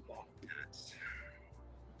going to block that.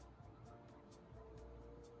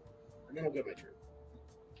 And then I'll get my turn.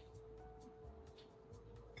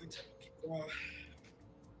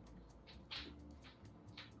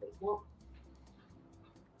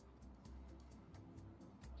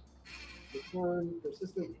 Return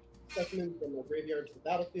Persistent Specimen from the graveyard to the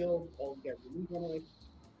battlefield. All you guys remove 1 life.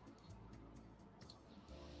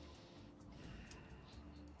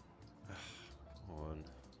 On.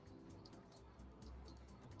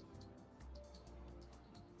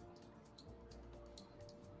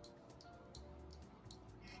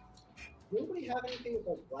 Does anybody have anything with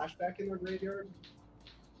a flashback in their graveyard?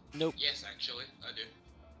 Nope. Yes, actually, I do.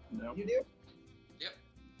 No. You do? Yep.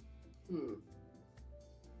 Hmm.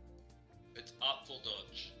 It's Artful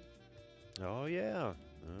Dodge. Oh, yeah.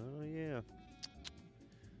 Oh, yeah.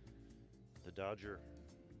 The Dodger.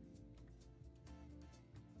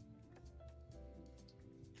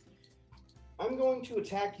 I'm going to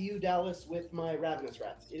attack you, Dallas, with my Ravenous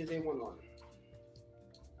Rats. It is a 1/1.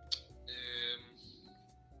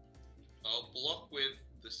 I'll block with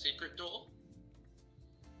the Secret Door.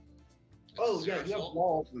 It's Oh, yeah, you have 0/4.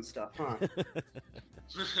 walls and stuff, huh?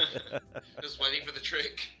 Just waiting for the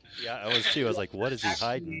trick. Yeah, I was too. I was like, what is he Actually,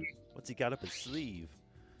 hiding? What's he got up his sleeve?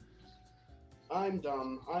 I'm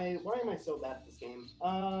dumb. Why am I so bad at this game?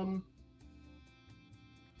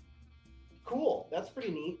 Cool. That's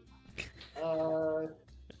pretty neat. Well,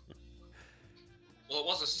 it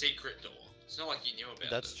was a secret door. It's not like you knew about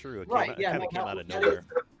That's it. true. It Right, yeah, kind of no, came out of that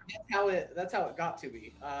nowhere. That's how it got to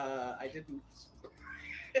me. I didn't.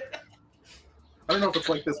 I don't know if it's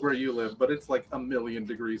like this where you live, but it's like 1,000,000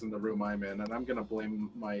 degrees in the room I'm in, and I'm gonna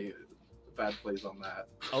blame my bad plays on that.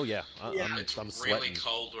 Oh yeah, Yeah. I'm It's really sweating.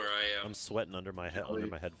 cold where I am. I'm sweating under my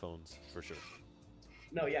headphones for sure.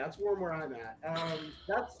 No, yeah, it's warm where I'm at.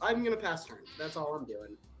 I'm gonna pass turn. That's all I'm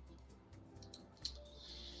doing.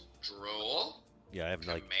 Draw. Yeah, I have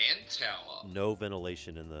like Command Tower. no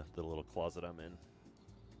ventilation in the little closet I'm in.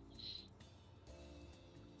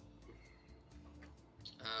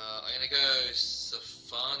 I'm gonna go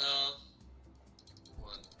Safana.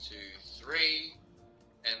 1, 2, 3,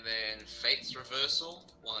 and then Fate's Reversal.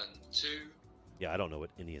 1, 2. Yeah, I don't know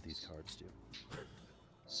what any of these cards do.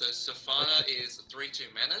 So Safana is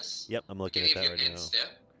 3/2 menace. Yep, I'm looking If at you that get right end now. step,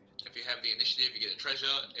 if you have the initiative, you get a treasure.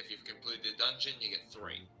 If you've completed the dungeon, you get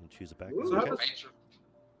 3. And choose a back. Ooh. So Okay. how does- Fate's Re-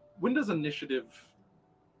 When does initiative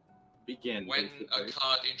begin. When basically. a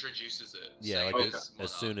card introduces it. Yeah, saying like it's as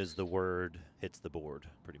monarch. soon as the word hits the board,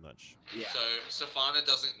 pretty much. Yeah. So Safana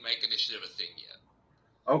doesn't make initiative a thing yet.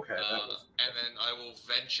 Okay, that was. And then I will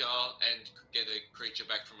venture and get a creature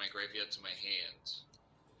back from my graveyard to my hand,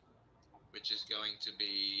 which is going to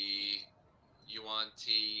be Yuan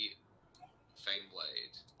T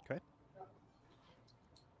Fameblade. Okay.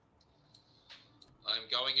 I'm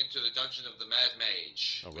going into the Dungeon of the Mad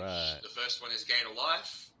Mage. All which right. The first one is gain a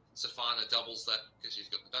life. Safana doubles that because she's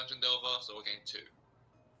got the Dungeon Delver, so we'll gain 2.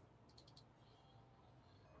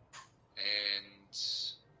 And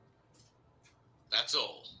that's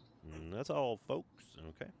all. That's all, folks.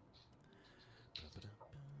 Okay.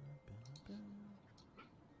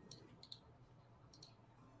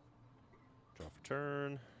 Draw for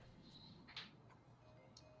turn.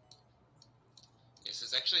 Yes,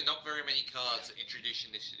 there's actually not very many cards that introduce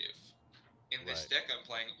initiative. In this Right. deck, I'm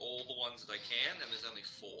playing all the ones that I can, and there's only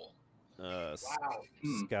 4. Wow.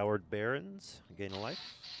 Scoured Barrens. Gain a life.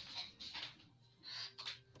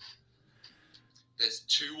 There's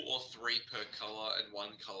 2 or 3 per color and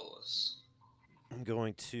 1 colorless. I'm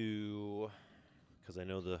going to, because I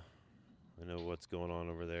know what's going on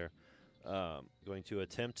over there. Going to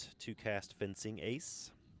attempt to cast Fencing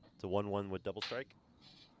Ace. It's a 1/1 with double strike.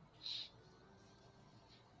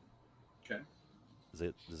 Okay, Is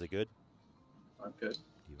it good? I'm good.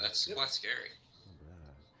 That's quite scary.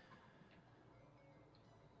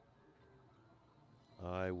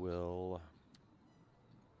 Alright. I will.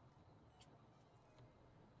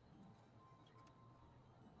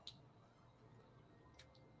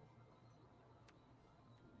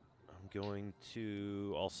 Going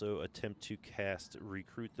to also attempt to cast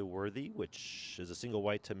Recruit the Worthy, which is a single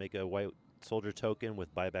white to make a white soldier token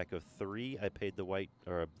with buyback of 3. I paid the white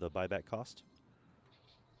or the buyback cost.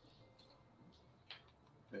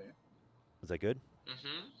 Okay. Is that good?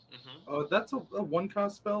 Oh, that's a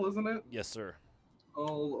 1-cost spell, isn't it? Yes, sir.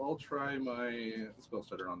 I'll try my spell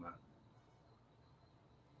stutter on that.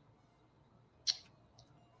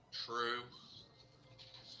 True.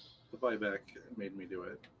 The buyback made me do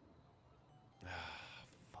it.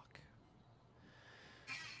 Fuck.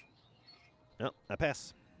 No, I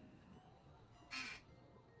pass.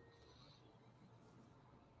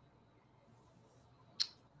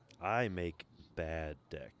 I make bad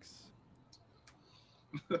decks.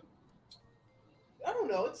 I don't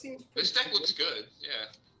know. It seems pretty This deck cool. looks good, yeah.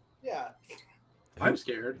 Yeah. I'm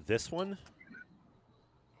scared. This one?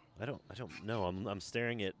 I don't know. I'm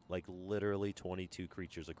staring at like literally 22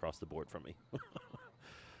 creatures across the board from me.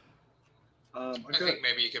 I think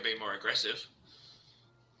maybe you could be more aggressive.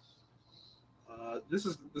 This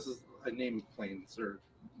is I named planes or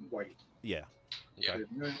white. Yeah. Yeah.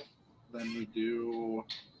 Okay. Then we do.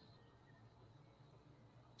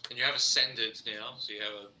 And you have Ascended now, so you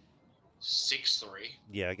have a 6/3.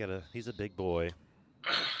 Yeah, he's a big boy.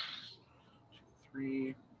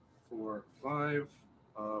 3, 4, 5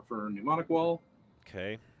 for Mnemonic Wall,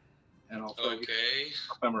 Okay. and I'll try Okay.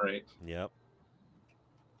 Ephemerate. Yep.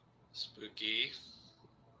 Spooky.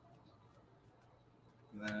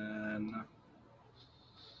 Then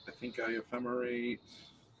I think I Ephemerate,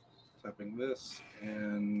 tapping this,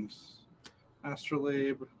 and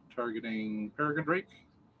Astrolabe, targeting Peregrine Drake.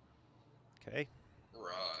 Okay.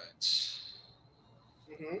 Right.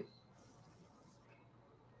 Mm-hmm.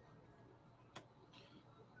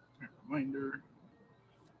 Reminder.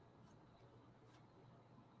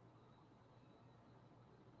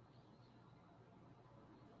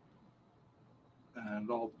 And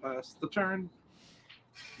I'll pass the turn.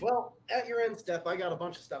 Well, at your end, Steph, I got a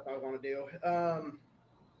bunch of stuff I want to do.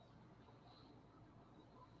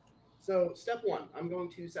 So, step 1, I'm going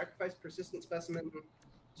to sacrifice Persistent Specimen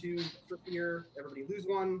to Fear. Everybody lose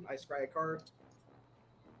 1. I scry a card.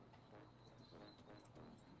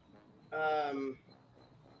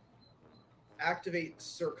 Activate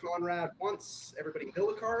Sir Conrad once. Everybody mill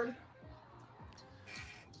a card.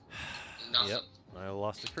 Nothing. Yep. I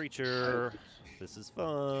lost a creature. This is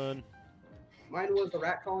fun. Mine was the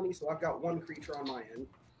rat colony, so I've got 1 creature on my end.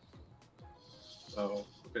 Oh,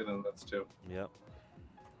 okay, then that's 2. Yep.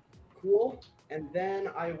 Cool. And then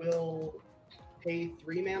I will pay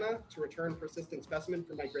 3 mana to return Persistent Specimen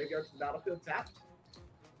from my graveyard to the battlefield tapped.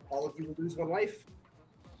 All of you will lose 1 life.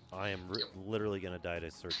 I am literally gonna die to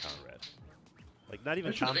Sir Conrad. Like not even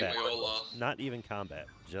I think combat. we all are. Not even combat.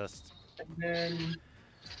 Just. And then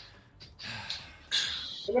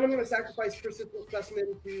I'm going to sacrifice Persistent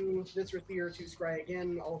Specimen to this Fear to scry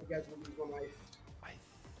again. All of you guys will lose 1 life. I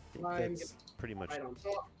think I'm that's pretty much Right on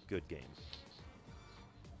top. good game.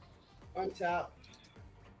 Untap.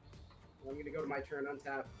 I'm going to go to my turn.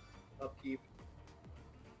 Untap. Upkeep.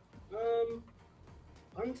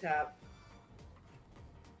 untap,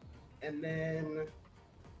 and then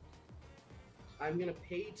I'm gonna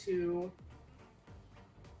pay 2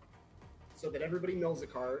 so that everybody mills a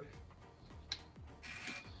card.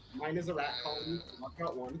 Mine is a rat colony. Mark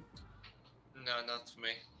out 1. No, not for me.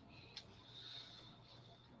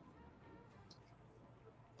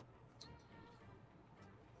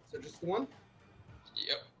 So just the 1.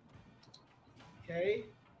 Yep. Okay.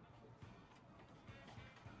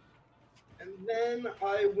 And then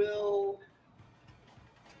I will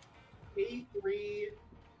pay 3,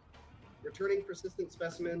 returning persistent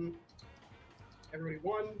specimen, everybody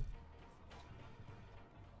 1.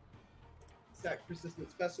 Sack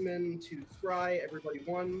persistent specimen to Scry, everybody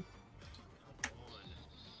 1.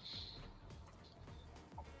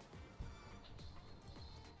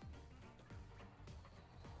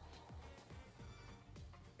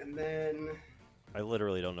 And then I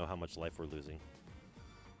literally don't know how much life we're losing.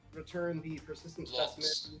 return the persistent Lots.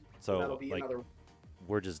 specimen. So, that'll be like, another.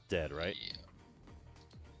 we're just dead, right? Yeah.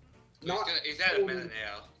 Not He's at a totally minute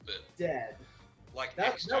now, but dead. like That-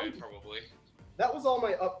 next that turn would- probably. That was all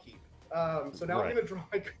my upkeep. So now Right. I'm going to draw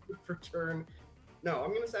my card for turn. No, I'm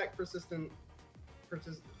going to sack persistent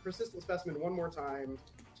specimen one more time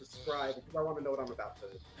to Scry because I want to know what I'm about to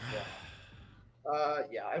draw.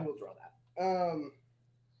 Yeah, I will draw that.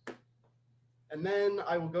 And then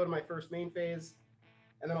I will go to my first main phase,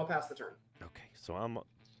 and then I'll pass the turn. Okay, so I'm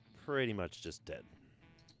pretty much just dead.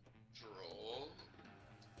 Draw.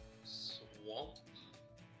 Swamp.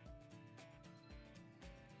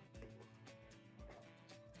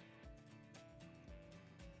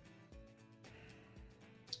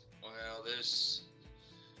 Wow, there's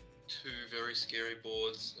 2 very scary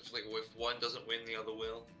boards. I feel like if one doesn't win, the other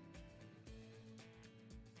will.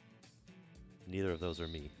 Neither of those are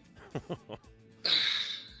me.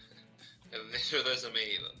 And neither of those are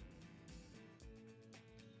me either.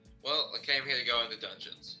 Well, I came here to go into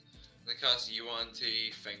dungeons. I'm gonna cast UNT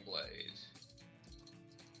Fangblade.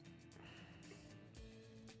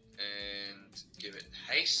 And give it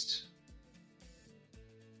haste.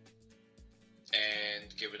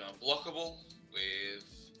 And give it unblockable with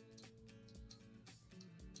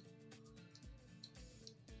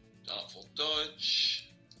Artful Dodge.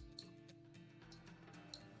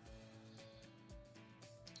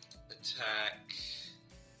 Attack.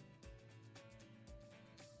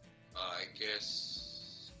 I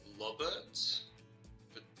guess Lobert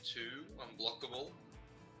for 2, unblockable.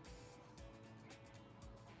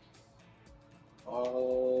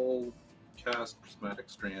 I'll cast Prismatic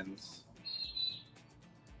Strands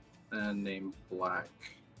and name Black.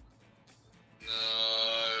 No.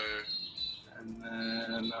 And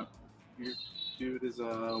then your dude is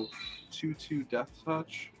a 2/2 Death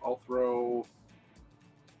Touch. I'll throw.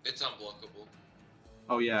 It's unblockable.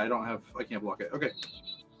 Oh yeah, I can't block it. Okay,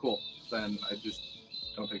 cool. Then I just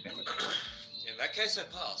don't take damage. In that case, I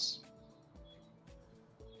pass.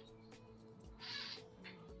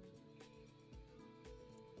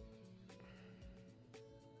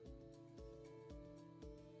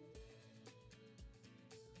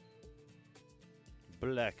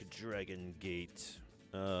 Black Dragon Gate.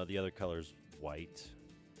 The other color's white.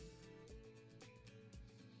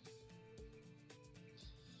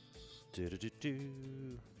 Do-do-do-do.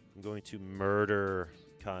 I'm going to murder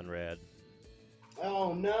Conrad.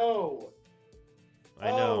 Oh no!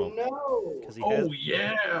 I know. Oh no! Because Oh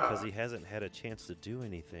he hasn't had a chance to do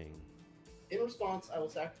anything. In response, I will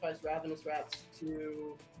sacrifice Ravenous Rats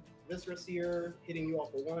to Viscera Seer, hitting you all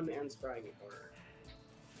for 1 and scrying a card.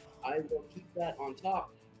 I will keep that on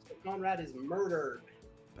top. So Conrad is murdered.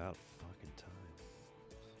 About fucking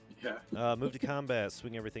time. Yeah. Move to combat.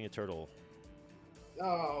 Swing everything at turtle.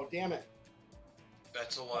 Oh, damn it.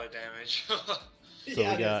 That's a lot of damage. So Yeah,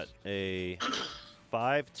 we it got is. a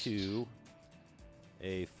 5/2,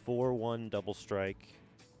 a 4/1 double strike,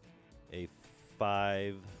 a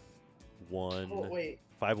 5/1, Oh, wait.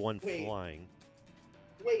 5/1 Wait. flying.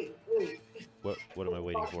 Wait. What am I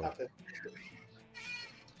waiting Talk for? about this.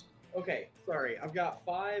 Okay, sorry. I've got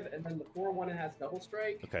 5, and then the 4/1 has double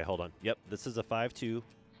strike. Okay, hold on. Yep, this is a 5/2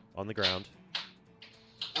 on the ground.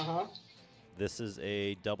 Uh-huh. This is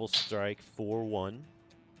a double strike 4/1.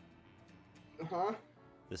 Uh-huh.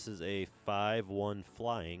 This is a 5/1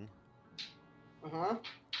 flying. Uh-huh.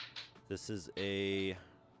 This is a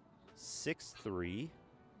 6/3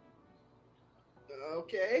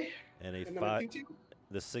 Okay. and a And then a 5. 2/2.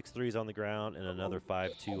 The 6/3 is on the ground and another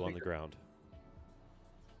 5/2 on the ground.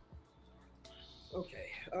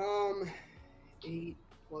 Okay. 8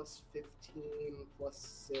 plus 15 plus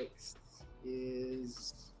 6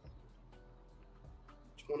 is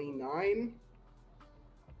 29.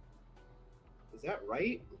 Is that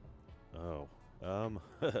right? Oh.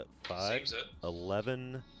 5, Seems it.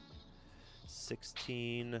 11,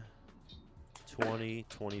 16, 20,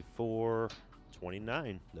 24,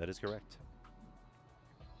 29. That is correct.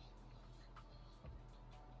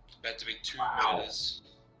 About to be 2 Wow. murders.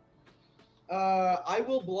 I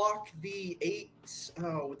will block the 8.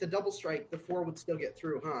 Oh, with the double strike, the 4 would still get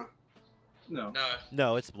through, huh? No. No.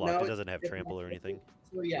 No, it's blocked. No, It doesn't have it's trample or anything.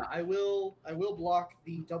 So yeah, I will block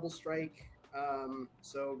the double strike.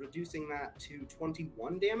 So reducing that to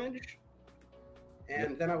 21 damage,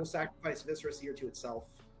 and then I will sacrifice Viscera Seer to itself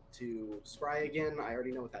to scry again. I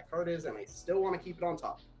already know what that card is, and I still want to keep it on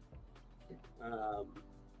top.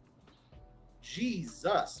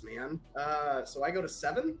 Jesus, man. So I go to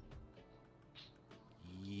 7.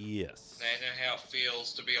 Yes. I know how it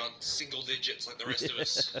feels to be on single digits like the rest of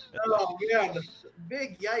us. Oh man,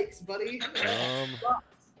 big yikes, buddy.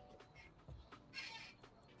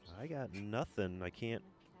 I got nothing. I can't.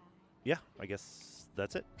 Yeah, I guess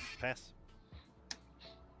that's it. Pass.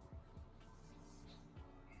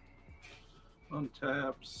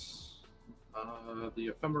 Untaps.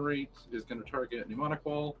 The Ephemerate is going to target Mnemonic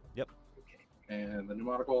Wall. Yep. And the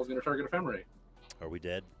Mnemonic Wall is going to target Ephemerate. Are we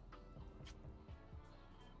dead?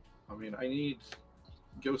 I mean, I need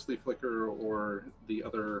Ghostly Flicker or the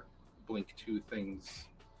other Blink 2 things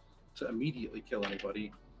to immediately kill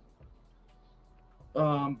anybody.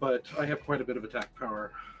 But I have quite a bit of attack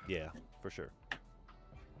power. Yeah, for sure.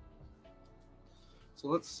 So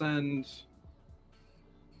let's send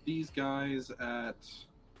these guys at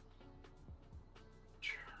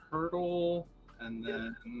Turtle, and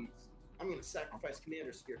then I'm going to sacrifice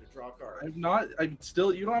Commander Sphere to draw a card. I'm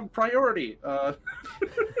still, you don't have priority. I'm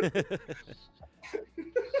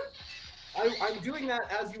doing that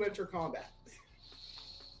as you enter combat.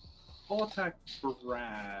 I'll attack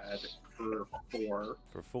Brad for 4.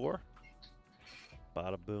 For 4.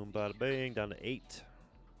 Bada boom, bada bang. Down to 8.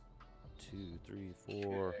 2, 3,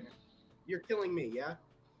 4. Okay. You're killing me, yeah?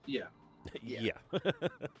 Yeah. Yeah.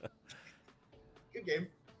 Good game.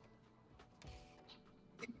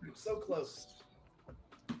 So close.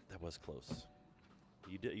 That was close.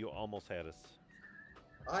 You did. You almost had us.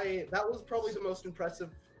 That was probably the most impressive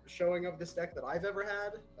showing of this deck that I've ever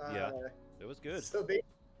had. Yeah. It was good. So that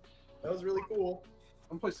was really cool.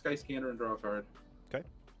 I'm gonna play Sky Scanner and draw a card. Okay.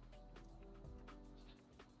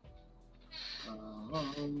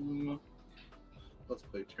 Let's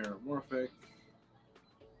play Terramorphic.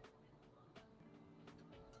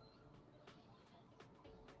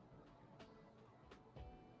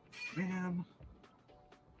 Man,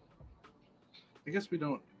 I guess we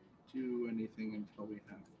don't do anything until we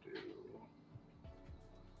have to.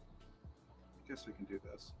 I guess I can do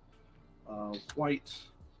this. White.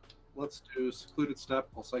 Let's do Secluded Step.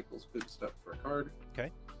 I'll cycle Secluded Step for a card. Okay.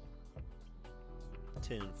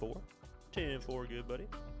 10-4. 10-4, good buddy.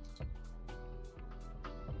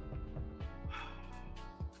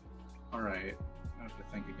 All right. I have to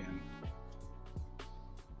think again.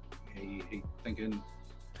 I hate thinking.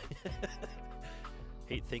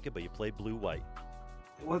 Hate thinking, but you play blue-white.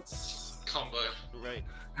 Let's Combo. Right.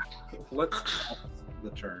 pass the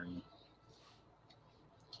turn.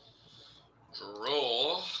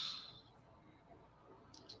 Draw.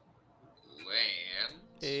 Land.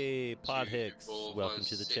 Hey, Pod 2, Hicks. 4, Welcome 5,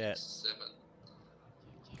 to the 6, chat. 7.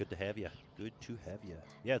 Good to have you. Good to have you.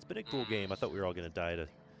 Yeah, it's been a cool game. I thought we were all going to die to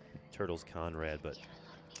Turtles Conrad, but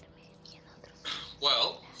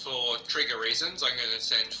Well, for trigger reasons, I'm going to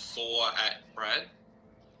send 4 at Brad.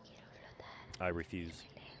 I refuse.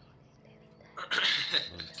 1,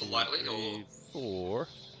 2, Politely, 3, 4.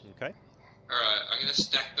 Okay. Alright, I'm going to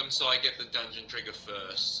stack them so I get the dungeon trigger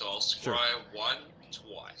first. So I'll scry Sure. 1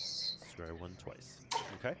 twice. Scry 1 twice.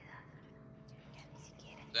 Okay.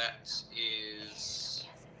 That is...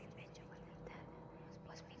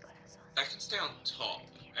 That can stay on top,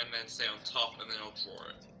 and then stay on top, and then I'll draw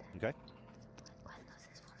it. Okay.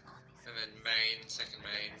 And then main, second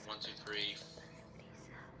main, 1, 2, 3,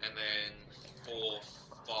 and then 4,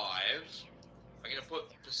 5. I'm gonna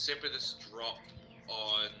put Precipitous Drop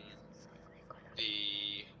on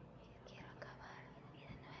the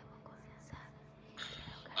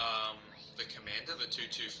commander, the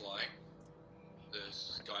 2/2 flying, the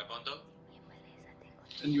Skybonder.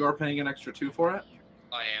 And you are paying an extra 2 for it?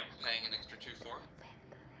 I am paying an extra 2 for it.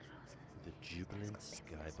 The Jubilant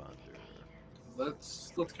Skybonder.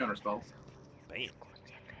 Let's counterspell. Bam. Mm,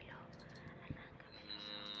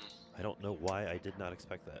 I don't know why I did not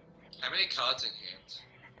expect that. how many cards in hand?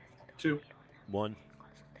 2. 1.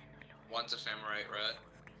 One's Ephemerate, right?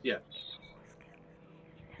 Yeah.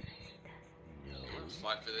 You want to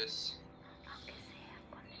fight for this?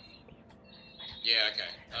 Yeah, okay.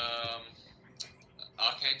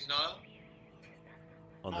 Arcane Denial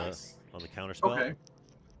Nice. on the counter spell. Okay.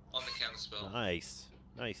 on the counter spell. Nice.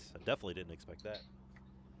 Nice. I definitely didn't expect that.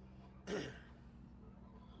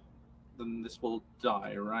 Then this will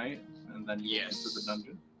die, right? And then you Yes. enter the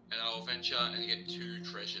dungeon. And I'll venture and get 2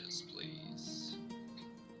 treasures, please.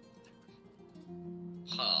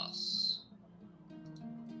 Pass.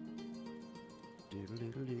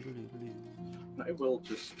 I will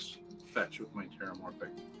just fetch with my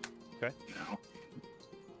Terramorphic. Okay. Now.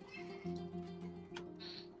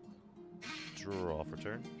 Draw for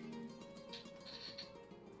turn.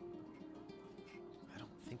 I don't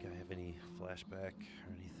think I have any flashback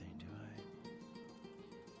or anything, do I?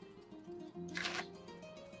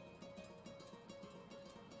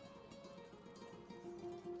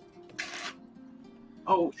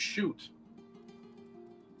 Oh shoot!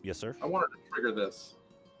 Yes, sir. I wanted to trigger this.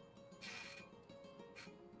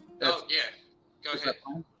 Oh, yeah. Go Is ahead. that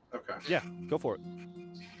fine? Okay. Yeah, go for it.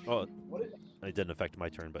 Oh, What is it didn't affect my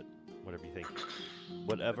turn, but whatever you think.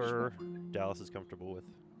 Whatever Dallas is comfortable with.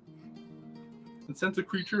 And since a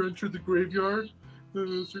creature entered the graveyard,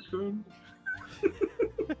 Zircon.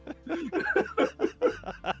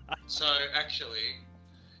 So actually,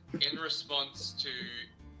 in response to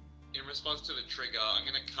the trigger, I'm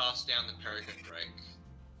gonna cast down the Peregrine Drake.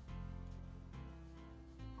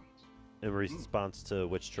 In response to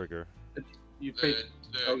which trigger? You The, pay. the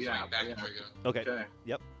Oh, yeah, coming back yeah. trigger. Okay. Okay.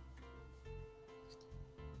 Yep.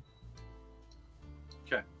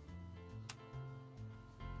 Okay.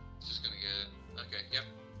 Just gonna get. Okay. Yep.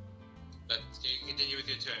 Can you continue with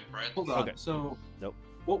your turn, Brad? Hold on. Okay. So. Nope.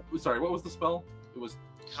 What? Sorry. What was the spell? It was.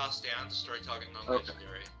 Cast down, destroy target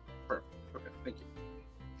non-legendary. Okay. Thank you.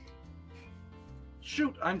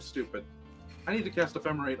 Shoot! I'm stupid. I need to cast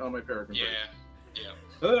Ephemerate on my Peregrine. Yeah.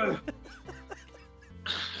 Yeah. Ugh.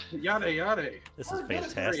 Yada yada. This is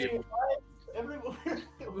fantastic. Everyone,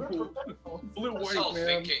 we're professionals. Blue That's white all man.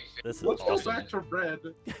 thinking. This is Let's go awesome. back to red.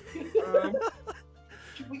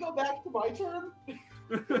 Should we go back to my turn?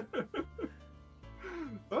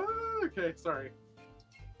 Okay, sorry.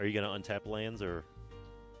 Are you gonna untap lands or?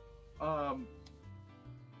 Um.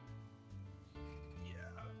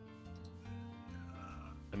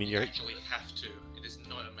 I mean, You you're. actually have to. It is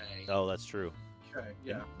not a may. Oh, that's true. Okay.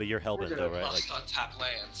 Yeah. But you're hellbent We're though, gonna right? Like, Must untap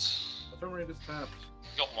lands. Ephemerate is tapped.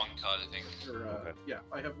 Got 1 card, I think. Or, Okay. Yeah,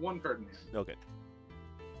 I have 1 card in hand. okay.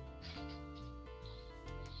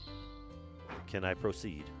 Can I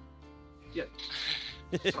proceed? Yeah.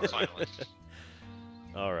 Finally.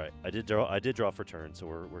 All right. I did draw for turn, so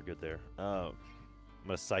we're good there. I'm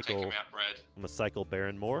gonna Take cycle. him out, Brad. I'm gonna cycle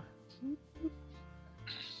Baron Moore. Mhm.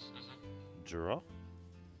 Draw.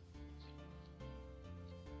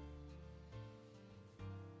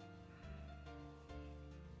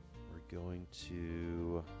 We're going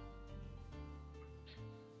to.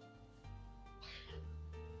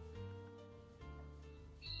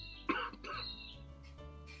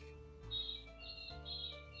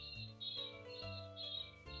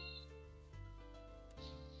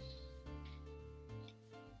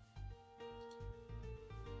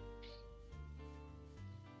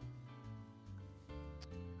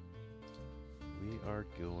 We are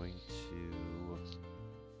going to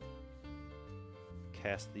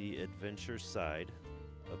cast the adventure side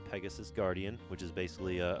of Pegasus Guardian, which is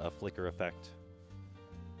basically a flicker effect.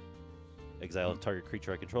 Exile a target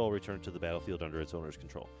creature I control, return it to the battlefield under its owner's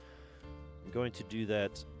control. I'm going to do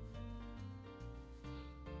that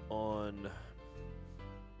on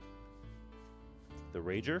the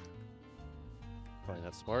Rager. Probably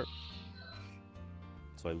not smart.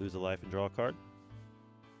 So I lose a life and draw a card.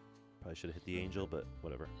 Probably should have hit the angel, but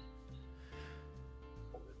whatever.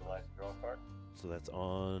 What was the last draw card? So that's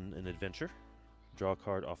on an adventure. Draw a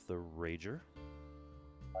card off the Rager.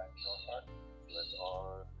 Last draw card. So that's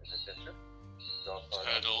on an adventure. Draw a card.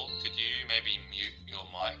 Turtle, could you maybe mute your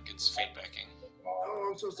mic? It's feedbacking. Oh,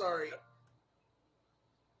 I'm so sorry.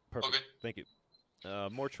 Perfect. Okay. Thank you.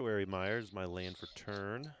 Mortuary Myers, my land for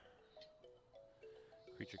turn.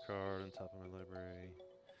 Creature card on top of my library.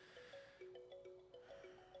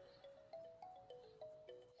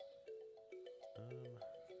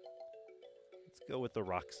 Let's go with the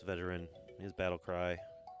Rocks veteran. His battle cry.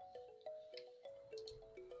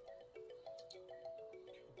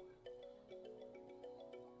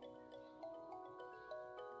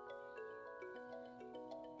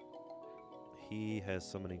 He has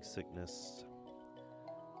summoning sickness.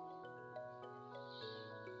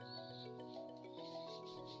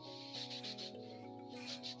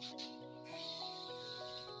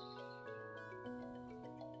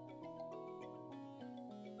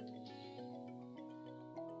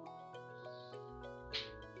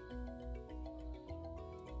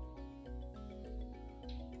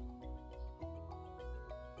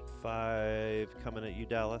 5 coming at you,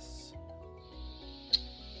 Dallas.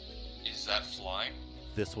 Is that flying?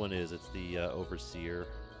 This one is. It's the Overseer.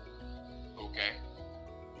 Okay.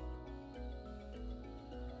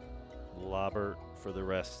 Lobert for the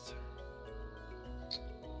rest.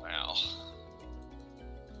 Wow.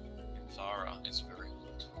 Thara is very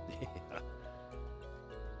good. Yeah.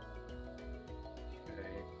 Okay.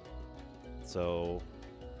 So,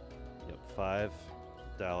 yep, 5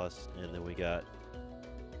 Dallas, and then we got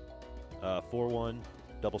 4-1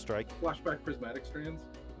 double strike. Flashback prismatic strands.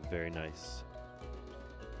 Very nice.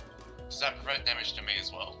 Does that prevent damage to me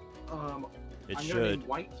as well? It I'm gonna should. name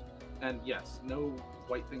white, and yes, no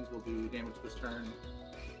white things will do damage this turn.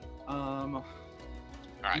 Alright,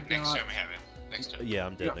 You next got- turn we have him. Next turn. Yeah,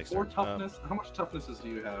 I'm You dead got next 4 turn. toughness. How much toughnesses do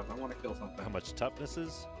you have? I want to kill something. How much toughness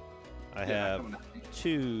is? I Yeah, have coming at me.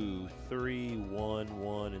 2, 3, 1,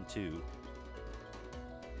 1, and 2.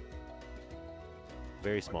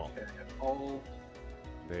 Very small. Okay, I'll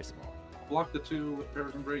Very small. block the 2 with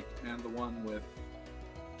Peregrine Break and the 1 with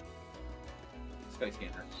Sky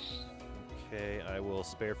Scanner. Okay, I will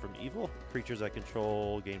spare from evil. Creatures I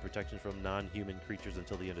control gain protection from non-human creatures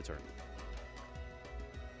until the end of turn.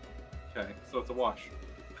 Okay, so it's a wash.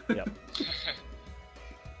 Yep.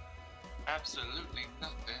 Absolutely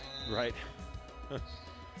nothing. Right. I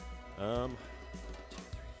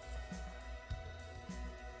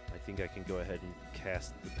think I can go ahead and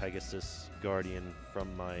cast the Pegasus Guardian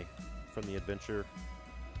from the adventure.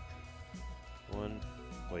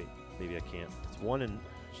 Wait, maybe I can't. It's 1 and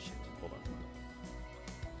shit. Hold on.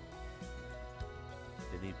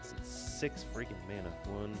 It needs 6 freaking mana.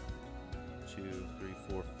 1, 2, 3,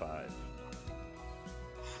 4, 5.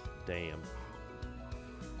 Damn.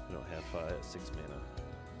 I don't have 6 mana.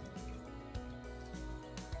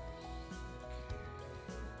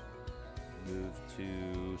 Move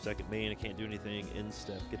to second main. I can't do anything. End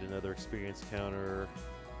step. Get another experience counter.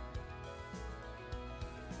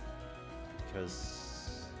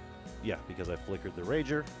 Because I flickered the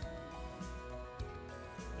Rager.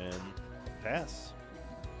 And pass.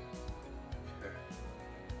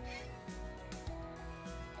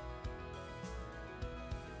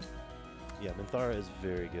 Yeah, Minthara is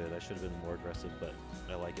very good. I should have been more aggressive, but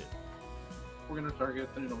I like it. We're gonna target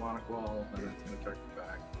the mnemonic wall, and then it's gonna target you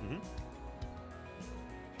back. Mm-hmm.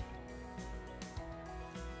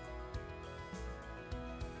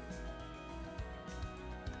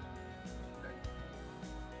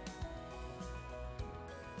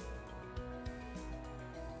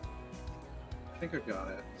 I think I got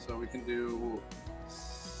it. So we can do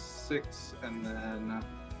 6 and then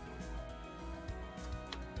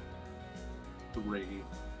 3.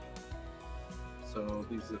 So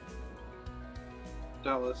these are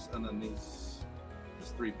Dallas, and then this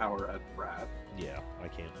 3 power at Brad. Yeah, I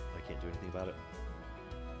can't do anything about it.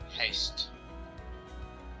 Haste.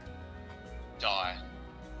 Die.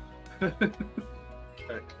 Okay.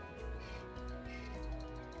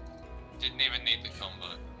 Didn't even need the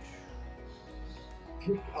combo.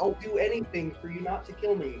 I'll do anything for you not to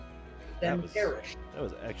kill me. Then That was- perish. That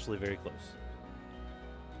was actually very close.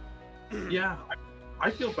 Yeah, I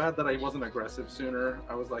feel bad that I wasn't aggressive sooner.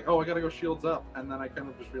 I was like, oh, I gotta go shields up, and then I kind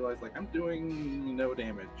of just realized like I'm doing no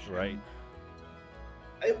damage. Right.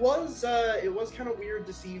 It was kind of weird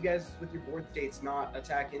to see you guys with your board states not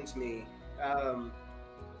attack into me.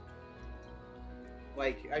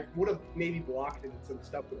 Like I would have maybe blocked and some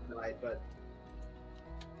stuff would have died, but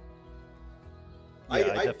Yeah,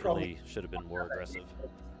 I probably definitely should have been more aggressive.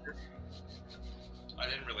 I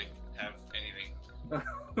didn't really have anything.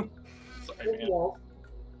 Sorry, man. Wall.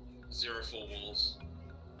 0 full walls.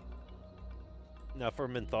 Now for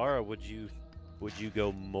Minthara, would you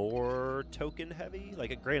go more token heavy?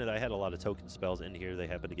 Like, granted, I had a lot of token spells in here. They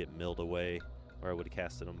happen to get milled away, or I would have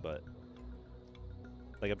casted them. But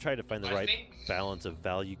like, I'm trying to find the I right think- balance of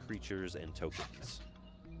value creatures and tokens.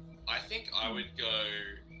 I think I would go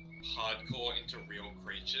hardcore into real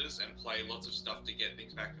creatures and play lots of stuff to get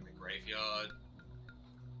things back in the graveyard.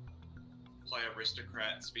 Play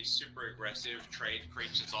aristocrats, be super aggressive, trade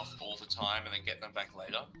creatures off all the time, and then get them back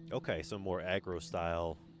later. Okay, so more aggro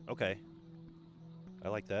style. Okay, I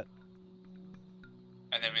like that.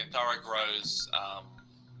 And then Minthara grows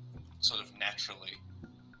sort of naturally.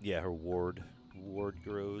 Yeah, her ward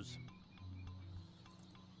grows.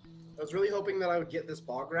 I was really hoping that I would get this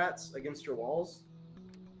bog rats against your walls.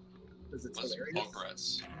 Because it's What's hilarious.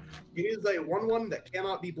 Pograts? It is a 1/1 that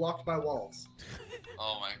cannot be blocked by walls.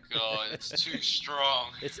 Oh my god, it's too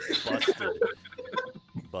strong. It's busted.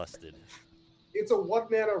 Busted. It's a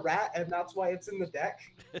 1-mana rat, and that's why it's in the deck.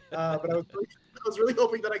 But I was really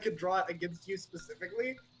hoping that I could draw it against you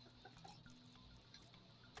specifically.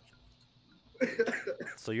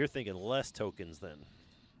 So you're thinking less tokens then?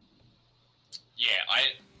 Yeah,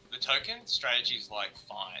 the token strategy is like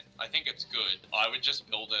fine. I think it's good. I would just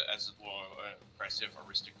build it as more aggressive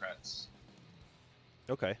aristocrats.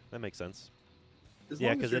 Okay, that makes sense. As Yeah,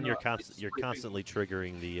 long as because then you're not, like, you're scraping- constantly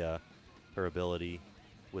triggering the her ability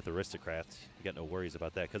with aristocrats. You got no worries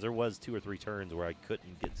about that because there was 2 or 3 turns where I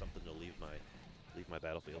couldn't get something to leave my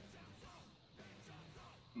battlefield.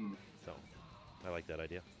 Hmm. So I like that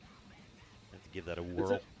idea. I have to give that a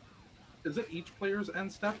whirl. Is it each player's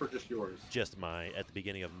end step or just yours? Just at the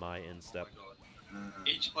beginning of my end step. Oh my god.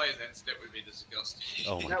 Each player's end step would be disgusting.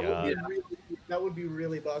 Oh my That god. would be that would be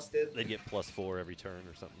really busted. They'd get +4 every turn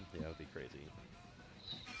or something. Yeah, that would be crazy.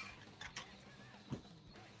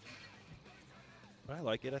 But I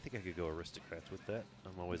like it. I think I could go aristocrats with that.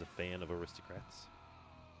 I'm always a fan of aristocrats.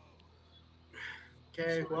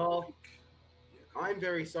 Okay, well, I'm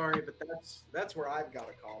very sorry, but that's where I've got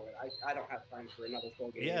to call it. I don't have time for another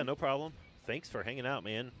full game. Yeah, no problem. Thanks for hanging out,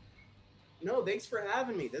 man. No, thanks for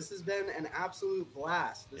having me. This has been an absolute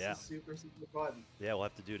blast. This Yeah. is super, super fun. Yeah, we'll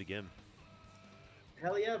have to do it again.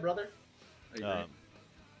 Hell yeah, brother.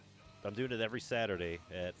 I'm doing it every Saturday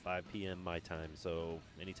at 5 p.m. my time, so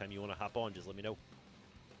anytime you want to hop on, just let me know.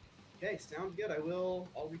 Okay, sounds good.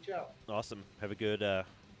 I'll reach out. Awesome. Have a good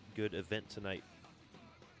good event tonight.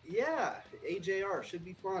 Yeah, AJR should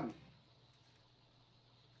be fun.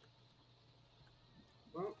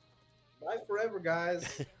 Well, bye forever,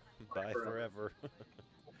 guys. Bye forever.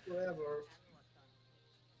 Forever.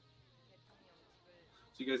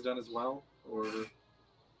 So you guys done as well, or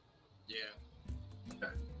Yeah.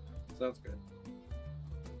 sounds good.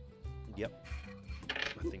 Yep.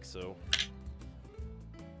 I think so.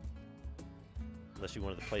 Unless you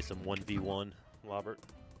wanted to play some 1v1, Robert.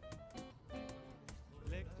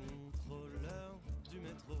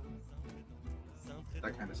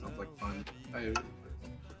 That kind of sounds like fun. I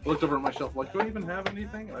looked over at my shelf, like, do I even have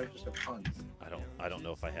anything? And I just have tons. I don't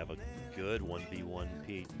know if I have a good 1v1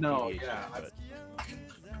 No, PDH, yeah, but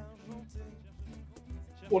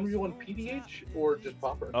 1v1 PDH or just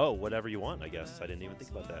Pauper? oh, whatever you want, I guess. I didn't even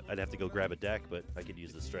think about that. I'd have to go grab a deck, but I could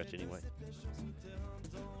use the stretch anyway.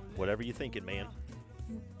 Whatever you thinking, man.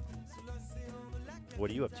 What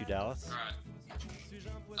are you up to, Dallas?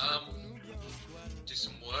 Alright. Do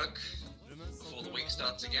some work before the week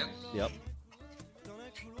starts again. Yep.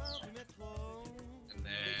 And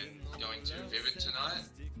then going to Vivid tonight,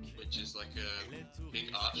 which is like a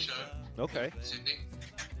big art show Okay. in Sydney.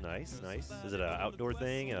 Nice, nice. Is it an outdoor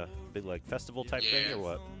thing, a big like festival type thing, Yeah. or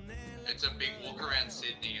what? It's a big walk around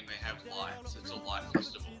Sydney and they have lights. It's a light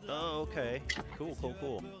festival. Oh, okay. Cool, cool,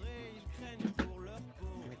 cool.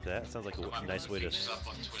 Like that. Sounds like I might a nice way to put pictures up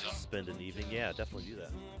on Twitter. spend an evening. Yeah, definitely do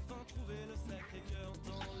that.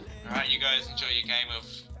 Alright, you guys enjoy your game of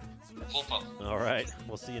Pauper. All right.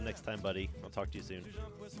 We'll see you next time, buddy. I'll talk to you soon.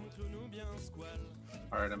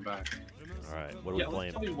 Alright, I'm back. All right. What are Yeah, we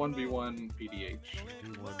playing? let's play 1v1 PDH.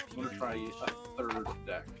 I'm gonna try a third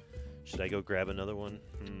deck. Should I go grab another one?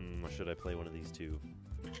 Or should I play one of these two?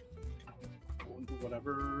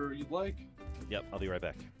 Whatever you'd like. Yep, I'll be right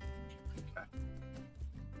back. Okay.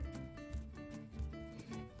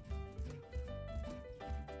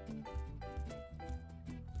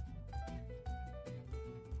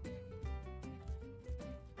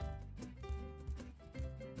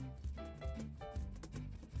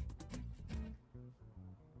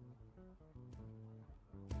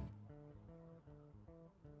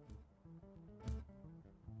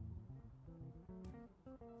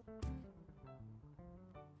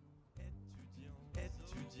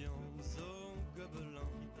 Étudiants aux gobelins,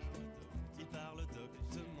 ils parlent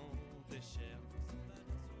doctement des chairs.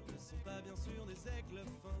 Ne sont pas bien sûr des aigles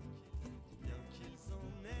fins, bien qu'ils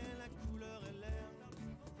en aient la couleur et l'air.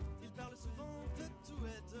 Ils parlent souvent de tout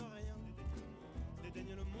et de rien,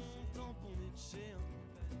 dédaignent le monde tampon nietzschéen.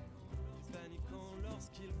 Ils paniquant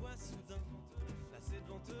lorsqu'ils voient soudain passer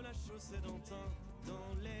devant eux la chaussée d'Antin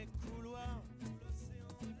dans les couloirs,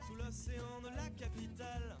 sous l'océan de la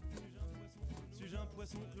capitale. Suis-je un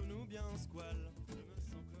poisson clown ou bien un squale?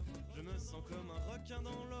 Je me sens comme un requin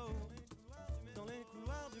dans l'eau, dans les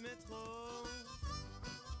couloirs du métro.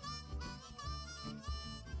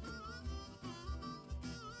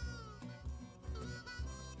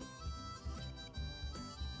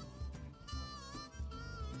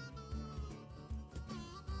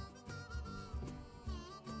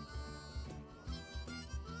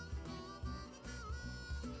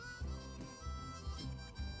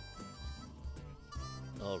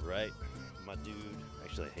 All right. My dude.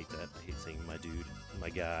 Actually, I hate that. I hate saying my dude. My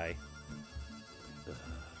guy.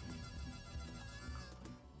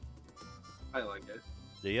 I like it.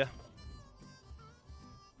 Do ya?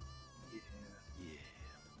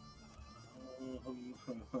 I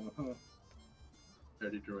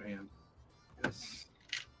already drew a hand. Yes.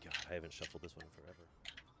 God, I haven't shuffled this one in forever.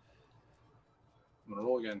 I'm gonna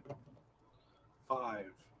roll again. 5.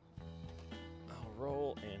 I'll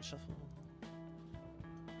roll and shuffle.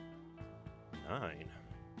 9.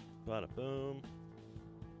 Bada boom.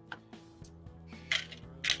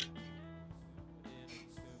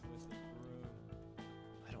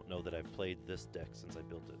 I don't know that I've played this deck since I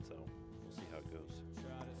built it, so we'll see how it goes.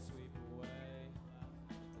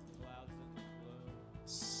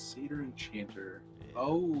 Cedar Enchanter. Yeah.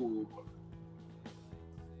 Oh.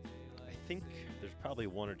 I think there's probably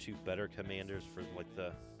one or two better commanders for like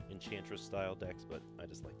the Enchantress style decks, but I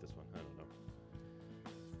just like this one. I don't know.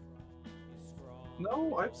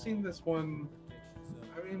 No, I've seen this one.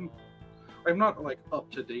 I mean, I'm not like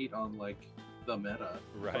up to date on like the meta,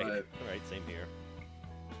 Right. but Right. Same here.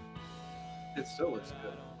 it still looks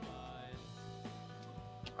good.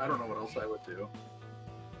 I don't know what else I would do.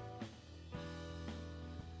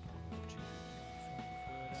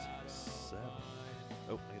 7.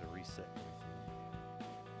 Oh, I gotta reset everything.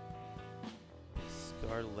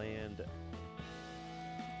 Scarland. Nice.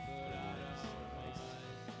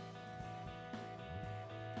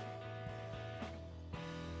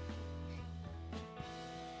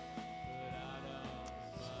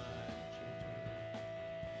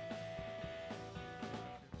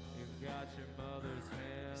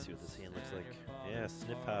 See what this hand looks like. Yeah,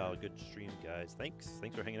 Sniff Howl. Good stream, guys. Thanks.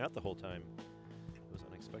 Thanks for hanging out the whole time. It was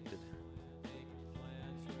unexpected.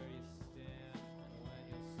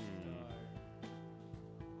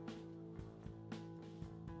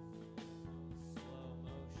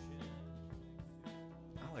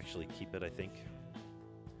 I'll actually keep it, I think.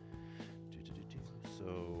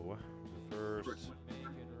 So, first.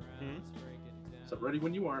 So ready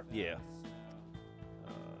when you are. Yeah.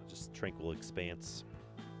 Just Tranquil Expanse.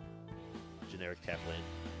 Generic tap land.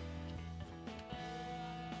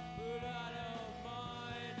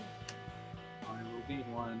 I will need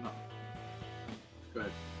one.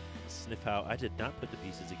 Good. Sniff Howl. I did not put the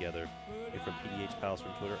pieces together. You're from PDH Pals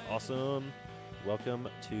from Twitter. Awesome. Welcome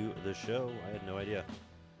to the show. I had no idea.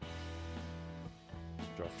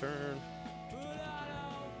 Draw turn.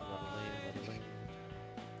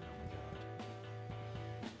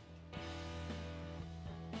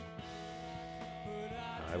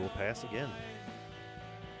 I will pass again.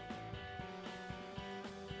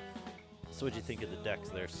 So what'd you think of the decks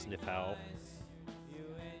there, Sniff Howl?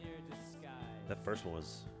 That first one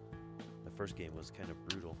was... The first game was kind of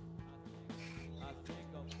brutal.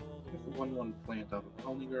 1/1 plant out of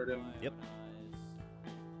Colony Garden. Yep.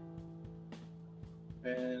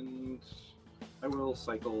 And I will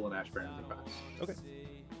cycle an Ash Barrens and pass. Okay.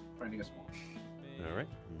 Finding a small. All right.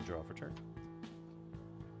 And draw for turn.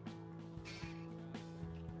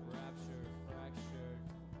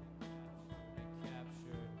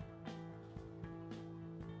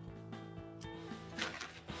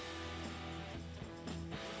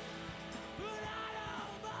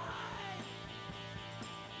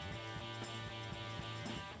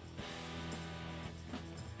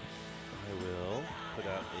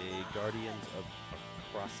 Guardians of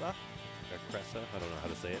Cressa. I don't know how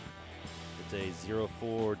to say it. It's a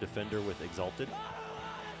 0/4 defender with Exalted.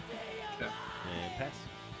 Okay. And pass.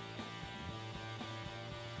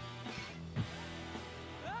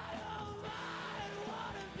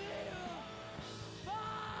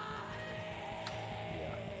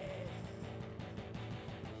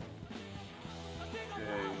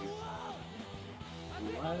 Okay.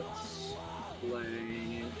 Let's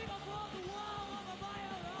play.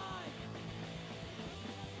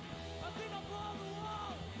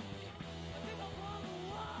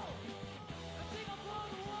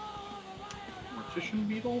 Mortician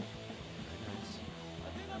Beetle.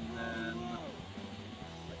 And then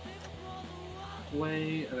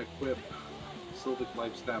play and equip Sylvic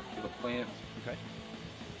Life Staff to the plant. Okay.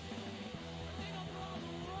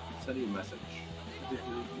 Send you a message.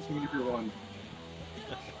 Just me if you're one.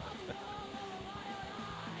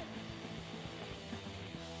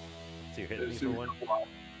 So you're hitting me for one?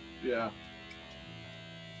 Yeah.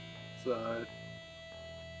 It's block.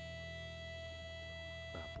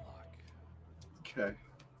 okay.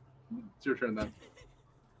 It's your turn then.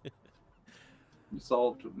 You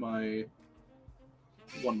solved my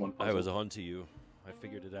 1/1 puzzle. I was on to you. I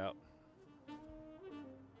figured it out.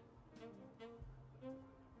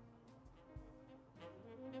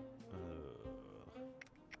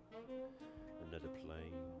 Another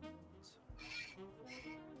planes.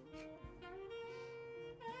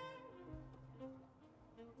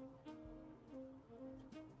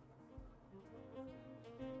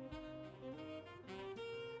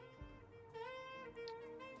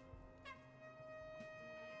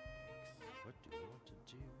 What do I want to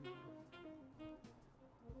do?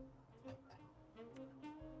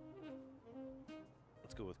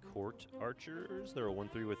 Let's go with Court Archers. They're a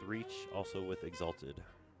 1/3 with Reach, also with Exalted.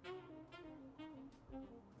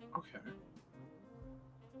 Okay.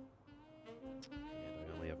 And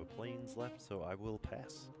I only have a Plains left, so I will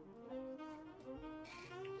pass.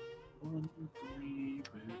 1, 3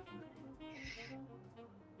 with Reach.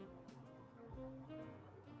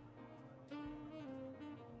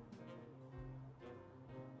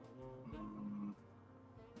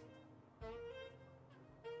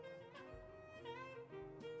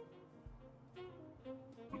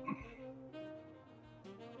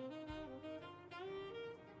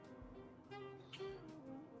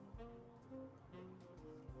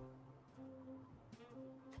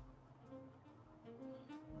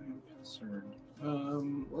 I'm concerned.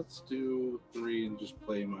 Let's do 3 and just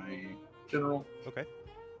play my general, Okay.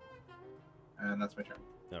 and that's my turn.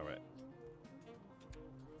 All right.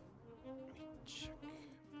 Let me check.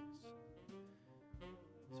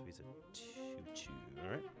 So he's a 2/2. All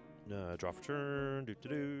right. Draw for turn.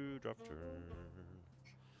 Do. Draw for turn.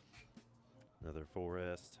 Another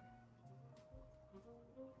forest.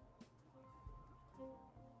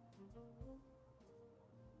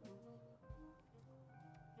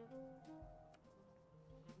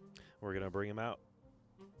 We're gonna bring him out,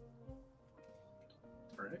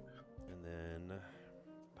 All right. and then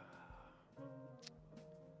I'm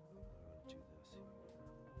gonna do this here.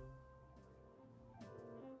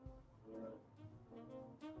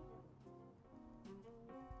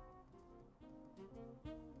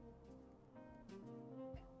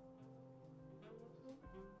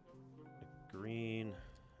 A green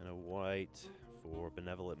and a white for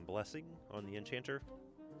Benevolent Blessing on the Enchanter.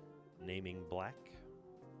 Naming Black.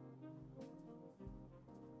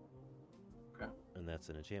 Okay. And that's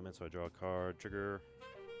an enchantment, so I draw a card, trigger.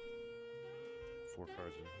 4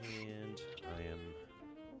 cards in hand. I am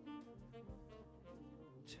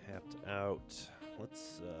tapped out.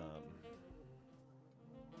 Let's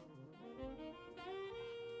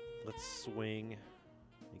swing.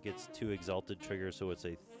 It gets 2 exalted triggers, so it's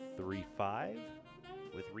a 3/5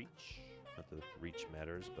 with reach. Not that reach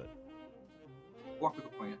matters, but Block with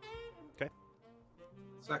the plant. Okay.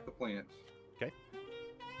 Sack the plant. Okay.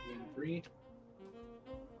 Win 3.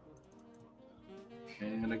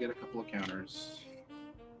 And I get a couple of counters.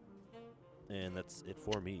 and that's it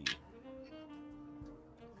for me.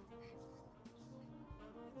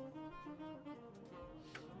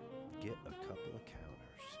 Get a couple of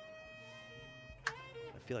counters.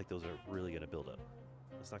 I feel like those are really going to build up.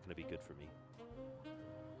 It's not going to be good for me.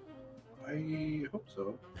 I hope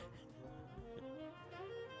so.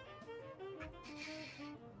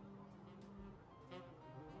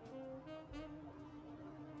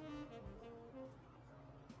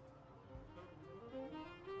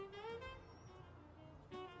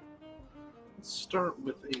 Let's start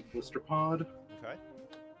with a blister pod. Okay.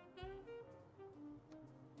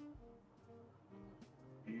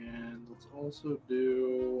 And let's also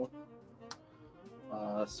do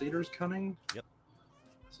Satyr's Cunning. Yep.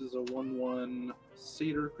 This is a 1/1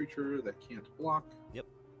 Satyr creature that can't block. Yep.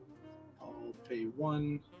 I'll pay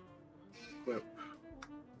 1. Equip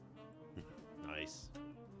Nice.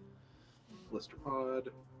 Blister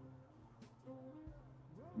Pod.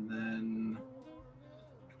 And then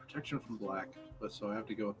protection from black. But so I have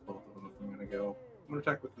to go with both of them if I'm going to go. I'm going to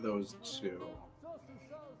attack with those two.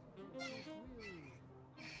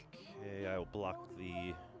 Okay, I will block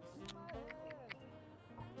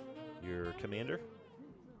your commander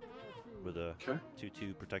with a Okay.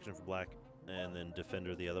 2/2 protection for black, and then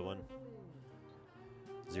defender the other one.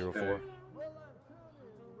 0/4. Okay.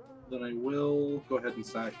 Then I will go ahead and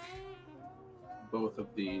sack both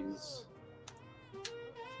of these.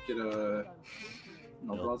 Get a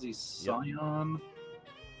Eldrazi Scion.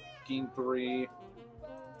 Gain 3.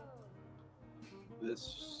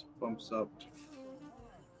 This bumps up to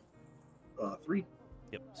 3.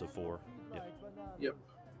 Yep, so 4. Yep. Yep.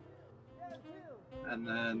 And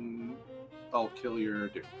then I'll kill your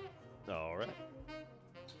dude. All right.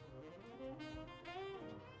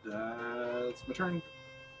 That's my turn.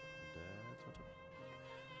 That's my turn.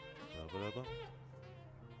 Ba-ba-da-ba.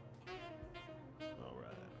 All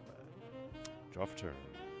right. Draw for turn.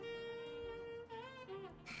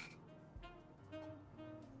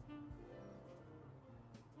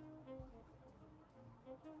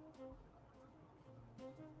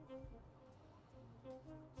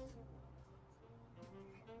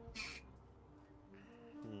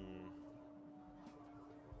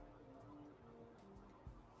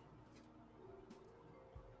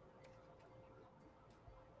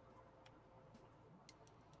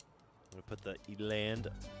 I'm going to put the Eland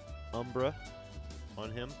Umbra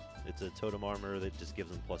on him. It's a totem armor that just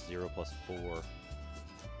gives him +0/+4.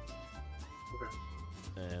 Okay.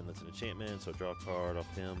 And that's an enchantment, so draw a card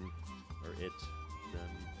off him, or it, them.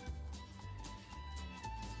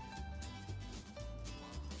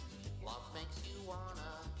 Love makes you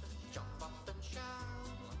wanna jump up and shout.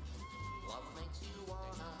 Love makes you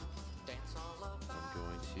wanna dance all about. I'm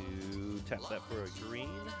going to tap that for a green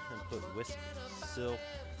and put Wisp Silk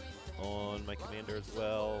on my commander as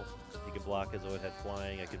well. He can block as though it had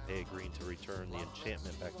flying. I can pay a green to return the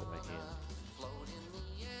enchantment back to my hand.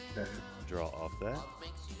 Okay. Draw off that. Love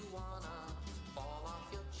makes you wanna fall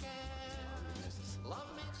off your chairs. Love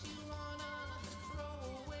makes you wanna throw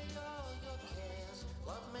away all your cares.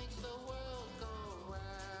 Love makes the world go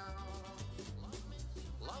round.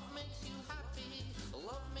 Love makes you happy.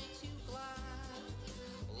 Love makes you glad.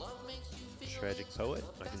 Love makes you feel Tragic Poet.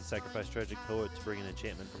 I can sacrifice Tragic Poet to bring an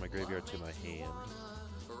enchantment from my graveyard to my hand.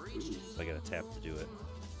 So I gotta tap to do it.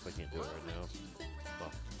 So I can't do it right now.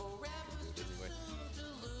 Well, do it anyway.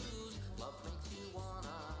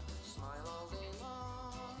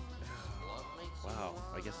 Wow,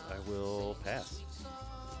 I guess I will pass.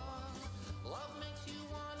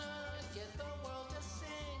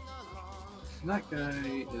 And that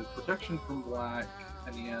guy is protection from black,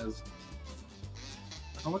 and he has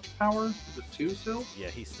how much power? Is it 2 still? Yeah,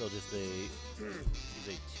 he's still just a he's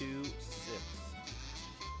a 2/6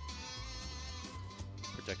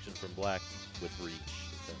 protection from black with reach,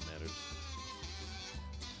 if that matters.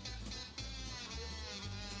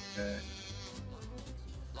 Okay.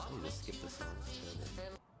 I need to skip this song. It's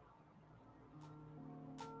terrible.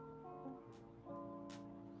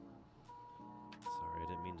 Sorry, I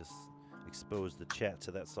didn't mean to expose the chat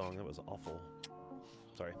to that song. That was awful.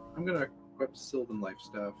 Sorry. I'm gonna equip Sylvan Life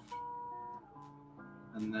stuff,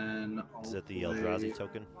 and then I'll Is that the play... Eldrazi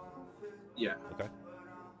token? Yeah. Okay.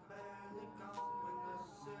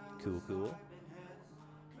 Cool, cool.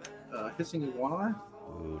 Hissing Iguana.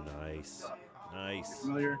 Ooh, nice. Nice.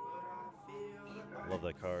 Familiar? Love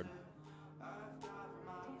that card.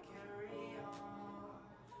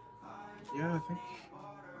 Yeah, I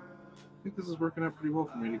think this is working out pretty well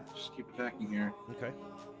for me to just keep attacking here. Okay.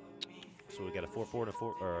 So we got a 4/4 and a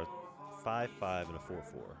 4, or a 5/5 and a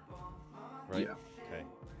 4/4. Right? Yeah. Okay.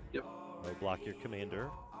 Yep. I'll block your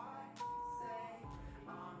commander.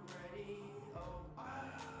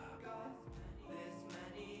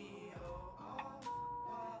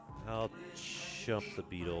 I'll jump the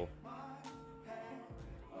beetle.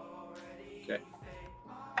 Okay.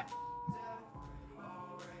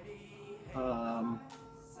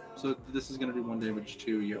 So this is gonna do 1 damage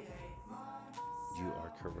to you. You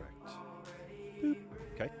are correct. Boop.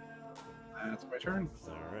 Okay. That's my turn.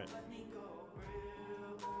 All right.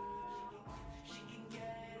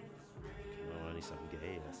 Come on, I need some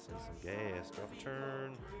gas. I need some gas. Draw for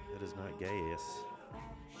turn. That is not gas.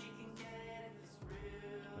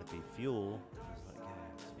 Might be fuel. It's not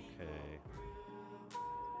gas. Okay.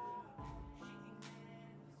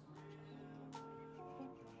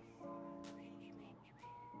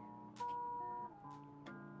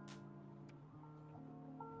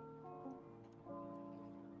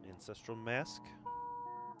 Ancestral Mask.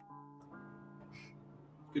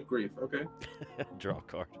 Good grief. Okay. Draw a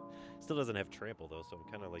card. Still doesn't have trample though, so I'm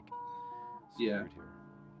kind of like screwed Yeah. here.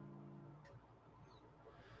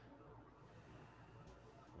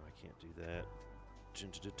 Oh, I can't do that.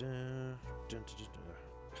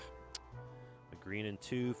 A green and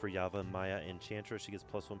 2 for Yava Maya Enchantress. She gets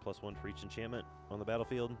 +1/+1 for each enchantment on the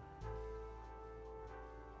battlefield.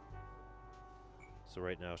 So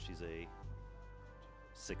right now she's a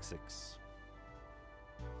 6/6.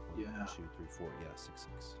 Yeah. 1, 2, 3, 4. Yeah,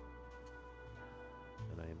 6/6.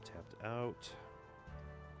 And I am tapped out.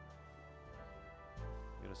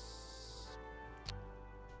 I'm gonna.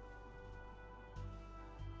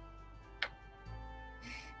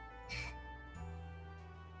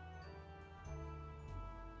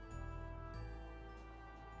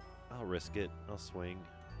 I'll risk it. I'll swing.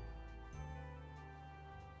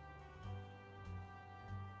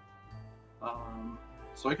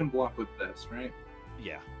 So I can block with this, right?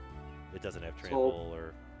 Yeah. It doesn't have trample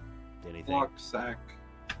or anything. Block, sack,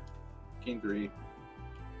 gain 3.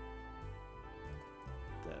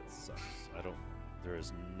 That sucks. I don't. There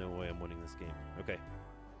is no way I'm winning this game. Okay.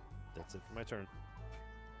 That's it for my turn.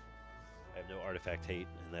 I have no artifact hate,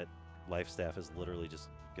 and that life staff is literally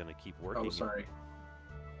just gonna keep working. Oh, sorry.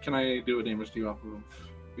 Can I do a damage to you off of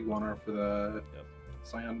Iguana for the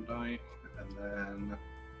Scion die? And then...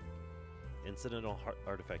 Incidental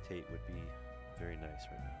artifact hate would be very nice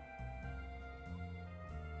right now.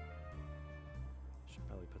 Should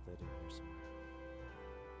probably put that in here somewhere.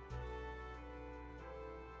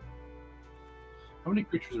 How many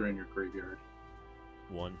creatures are in your graveyard?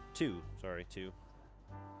 Two.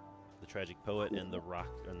 The Tragic Poet and the Rock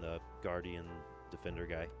and the Guardian Defender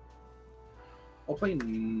guy. I'll play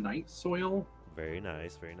Night Soil, Very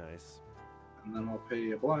nice, very nice. and then I'll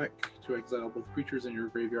pay a black to exile both creatures in your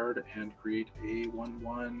graveyard and create a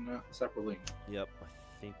 1/1 Sapperling. Yep,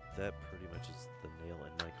 I think that pretty much is the nail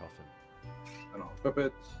in my coffin. And I'll equip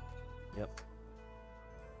it. Yep.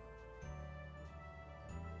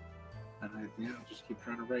 And I'll just keep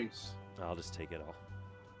trying to race. I'll just take it all.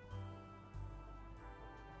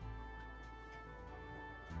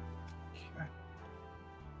 Okay.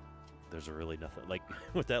 There's really nothing like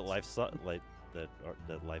with that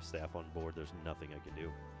that life staff on board. There's nothing I can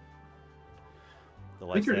do. The I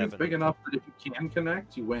life think your staff name's big enough that if you can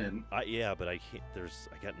connect, you win. Yeah, but I can't.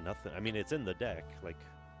 I got nothing. I mean, it's in the deck, like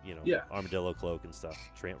Yeah. Armadillo Cloak and stuff,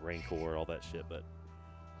 Trant Rancor, all that shit. But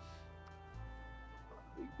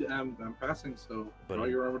I'm passing, so But draw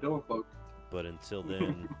in- your Armadillo Cloak. But until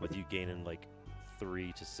then, with you gaining like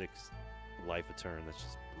 3 to 6 life a turn, that's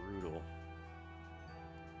just brutal.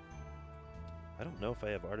 I don't know if I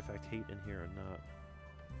have Artifact Hate in here or not.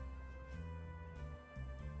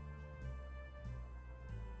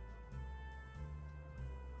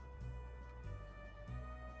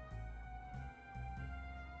 God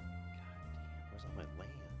damn, where's all my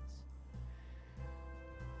lands?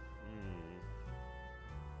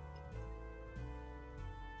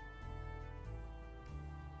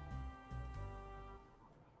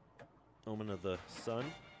 Omen of the Sun.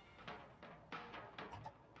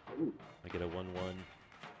 Ooh. I get a 1/1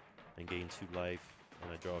 and gain 2 life,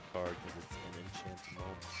 and I draw a card because it's an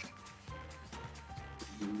enchantment.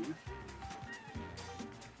 Ooh.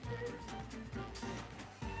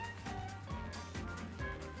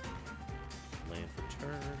 Land for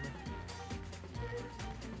turn.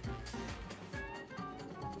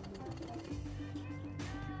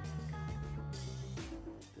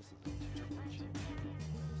 This is a terrible enchantment.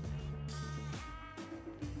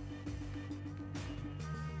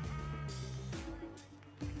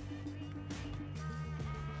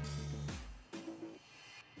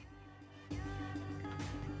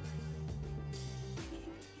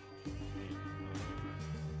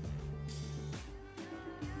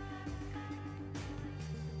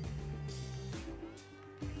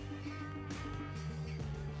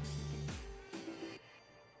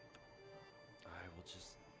 I will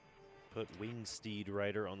just put Wingsteed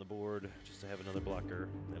Rider on the board just to have another blocker,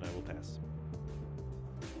 and I will pass.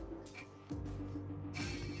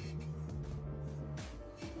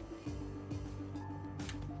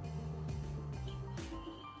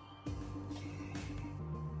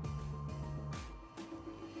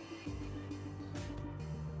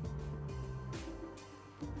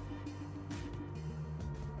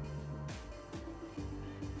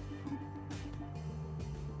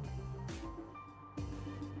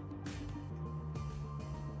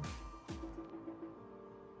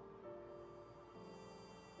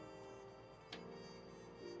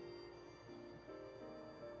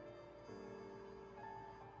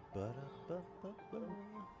 Ba-da-ba-ba-ba.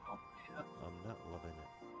 Oh, man. I'm not loving it.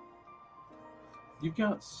 You've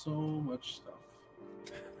got so much stuff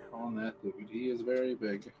on that dude. He is very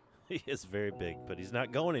big. He is very big, but he's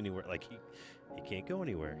not going anywhere. Like he can't go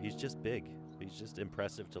anywhere. He's just big. He's just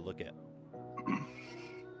impressive to look at.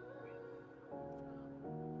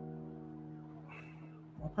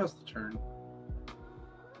 I'll pass the turn.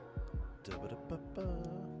 Da-ba-da-ba-ba.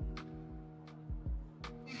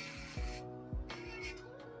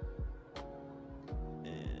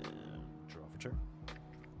 And draw for turn.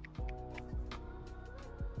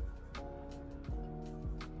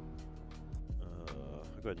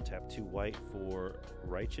 I'll go ahead and tap 2 white for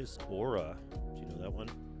Righteous Aura. Do you know that one?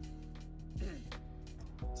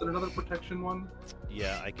 Is it another protection one?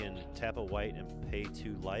 Yeah, I can tap a white and pay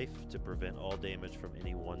 2 life to prevent all damage from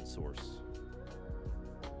any one source.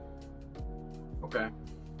 Okay.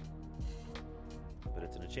 But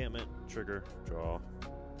it's an enchantment. Trigger, draw,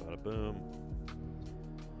 bada boom.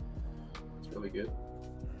 It's really good.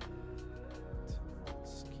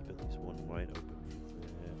 Let's keep at least 1 white open for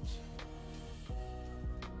that.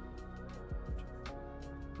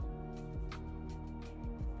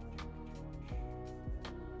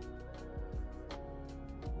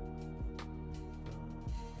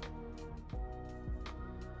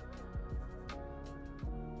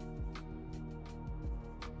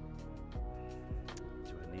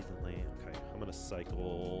 Do I need the land? Okay, I'm gonna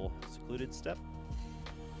cycle Secluded Step.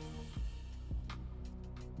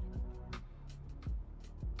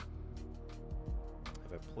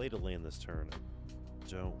 If I played a land this turn, I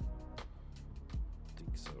don't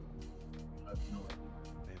think so. I have no idea.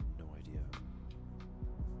 I have no idea.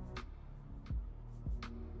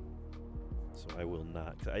 So I will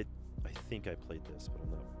not. 'Cause I think I played this, but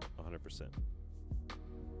I'm not 100%.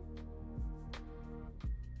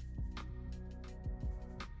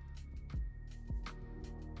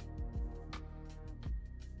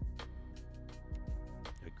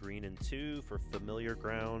 A green and 2 for familiar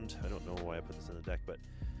ground. I don't know why I put this in the deck, but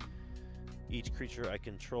each creature I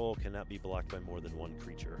control cannot be blocked by more than one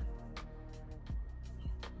creature.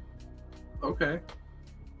 Okay.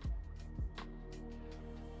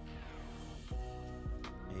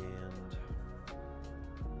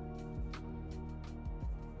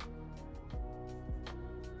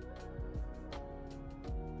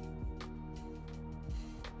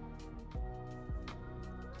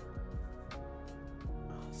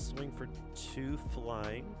 And I'll swing for 2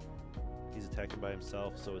 flying. He's attacking by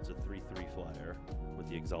himself, so it's a 3/3 flyer with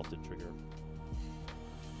the exalted trigger.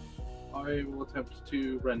 I will attempt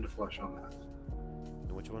to rend flesh on that.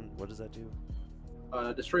 And which one? What does that do?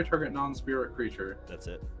 Destroy target non-spirit creature. That's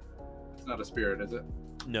it. It's not a spirit, is it?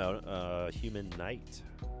 No, human knight.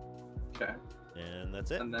 Okay. And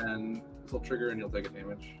that's it. And then it'll trigger and you'll take a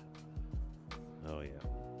damage. Oh, yeah.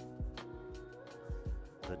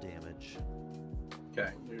 The damage.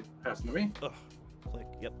 Okay, you're passing to me. Ugh. Click.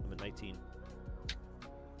 Yep, I'm at 19.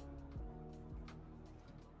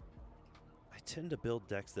 I tend to build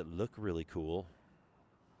decks that look really cool.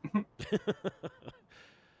 They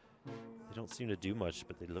don't seem to do much,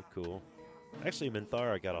 but they look cool. Actually,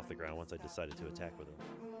 Minthara got off the ground once I decided to attack with him.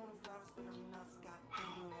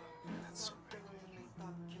 That's so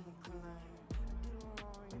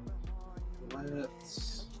bad.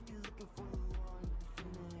 Let's...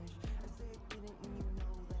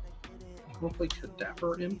 I'm gonna play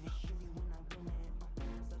Cadaver Imp.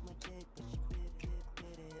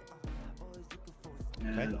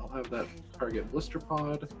 And Okay. I'll have that target Blister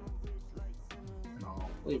Pod. And I'll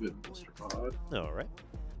leave it Blister Pod. All right.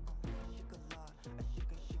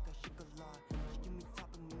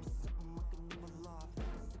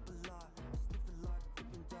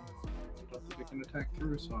 I don't think I can attack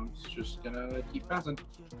through, so I'm just gonna keep passing.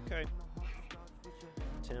 Okay.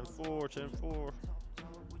 10-4, 10-4.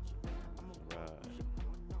 Right.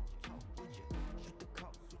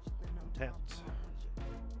 Tapped.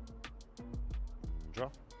 Draw.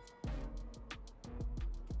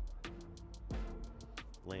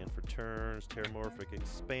 Land for turns, Terramorphic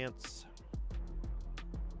Expanse.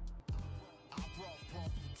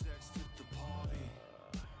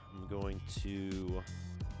 I'm going to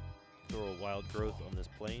throw a Wild Growth on this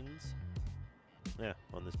Plains. Yeah,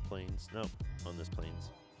 on this Plains. No, on this Plains.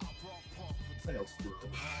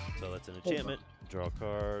 So that's an enchantment. Draw a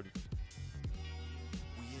card.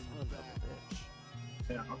 Son of a bitch.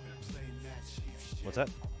 Yeah, okay. What's that?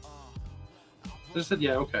 Just said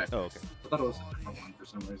yeah, okay. Oh, okay. I thought it was a different one for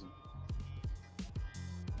some reason.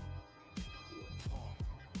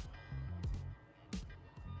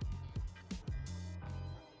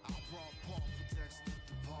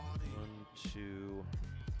 One, two,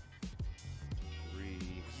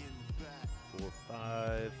 three, 4,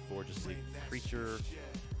 5. 4, just a creature.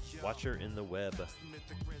 Watcher in the Web.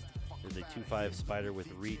 Is a 2/5 spider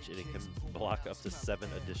with reach, and it can block up to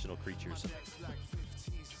 7 additional creatures. Okay.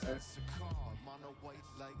 Sure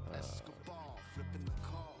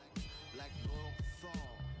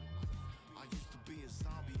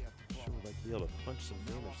would like to be able to punch some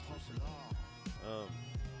damage.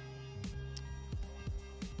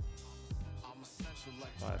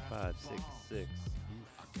 Five, 5, 6, 6.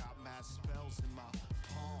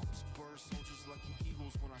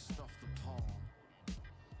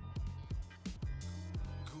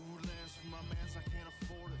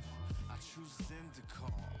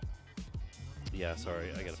 Yeah,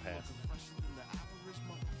 sorry, I gotta pass.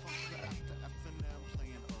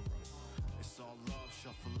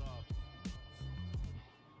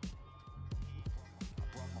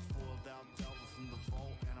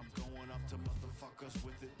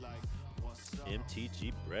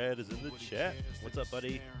 MTG Brad is in the chat. What's up,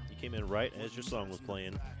 buddy? You came in right as your song was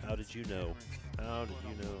playing. How did you know? How did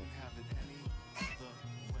you know?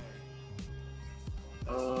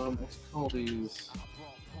 Let's call these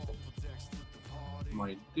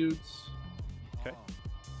my dudes. Okay.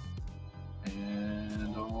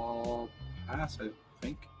 And I'll pass, I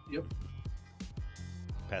think. Yep.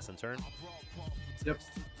 Pass and turn. Yep.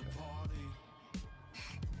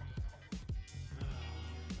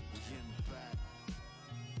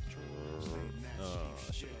 Oh,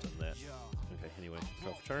 I should have done that. Okay, anyway,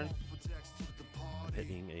 draw for turn. I'm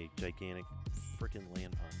hitting a gigantic freaking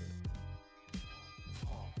land pocket.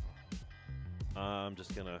 I'm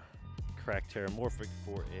just gonna crack Terramorphic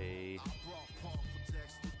for a,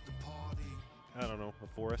 I don't know, a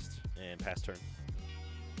forest and pass turn.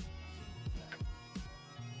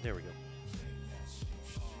 There we go.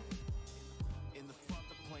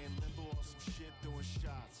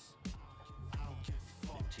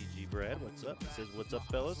 MTG Brad, what's up? He says, "What's up,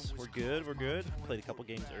 fellas? We're good. We're good. Played a couple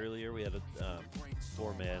games earlier. We had a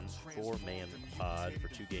four-man pod for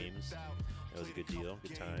 2 games. That was a good deal.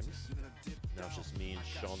 Good times. Now it's just me and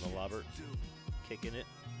Sean the Lobbert kicking it.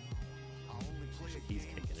 Actually, he's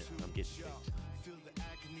kicking it. I'm getting kicked.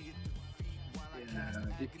 Yeah,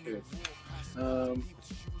 get kicked.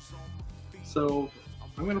 So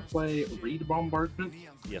I'm gonna play Reed Bombardment.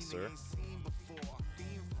 Yes, sir.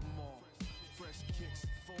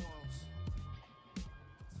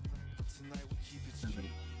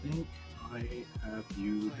 And I think I have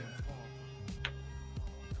you dead.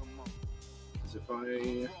 Because if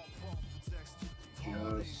I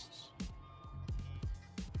just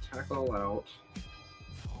attack all out,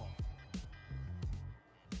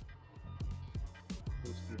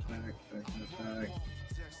 this can attack, that can attack.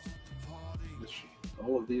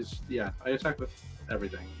 All of these, yeah, I attack with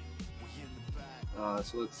everything.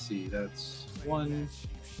 So let's see, that's 1,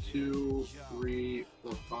 2, 3,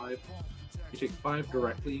 4, 5. You take 5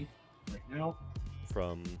 directly right now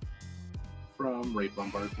From, Raid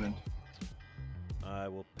Bombardment. I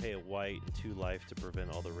will pay a white and 2 life to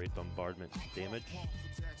prevent all the raid bombardment damage.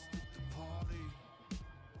 So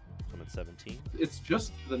I'm at 17. It's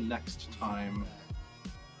just the next time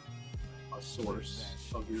a source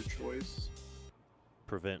of your choice.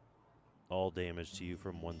 Prevent all damage to you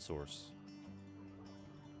from 1 source.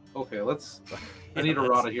 Okay, let's. I Yeah, need a that's-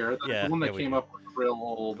 rata here. The yeah, one that yeah, we came do. up with real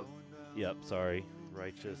old. Yep, sorry.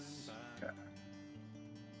 Righteous. Okay.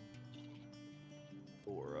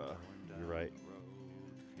 Or, you're right.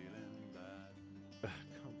 Come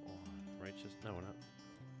on. Righteous. No, we're not.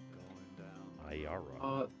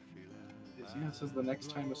 Ayara. Yeah, it says the next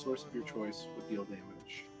time a source of your choice would deal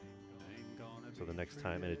damage. So the next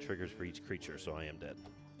time, and it triggers for each creature, so I am dead.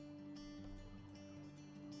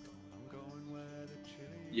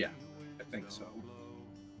 Yeah, I think so.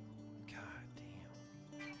 God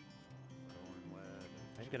damn.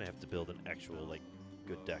 I'm gonna have to build an actual, like,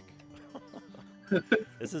 good deck.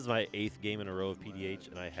 This is my 8th game in a row of PDH,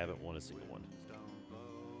 and I haven't won a single one.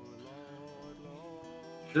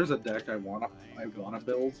 There's a deck I wanna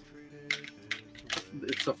build.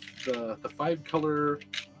 It's the 5-color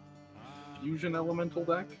fusion elemental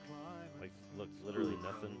deck. Like, look, literally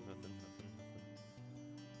nothing.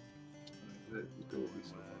 It will be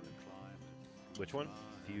so fun. Which one?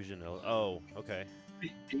 Fusion. Oh, okay.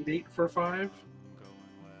 8 for 5.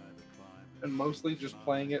 And mostly just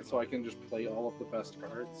playing it so I can just play all of the best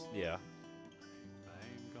cards. Yeah.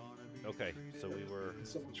 Okay, so we were.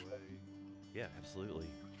 It's so much fun. Yeah, absolutely.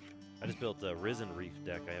 I just built a Risen Reef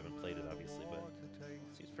deck. I haven't played it, obviously, but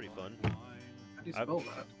it seems pretty fun. How do you spell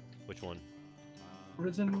that? Which one?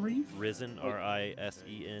 Risen Reef? Risen,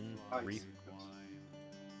 R-I-S-E-N, Reef.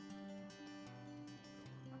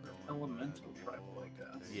 Elemental tribal, I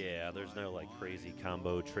guess. Yeah, there's no like crazy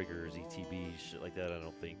combo triggers, ETB, shit like that. I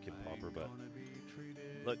don't think in Pauper, but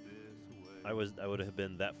look, I would have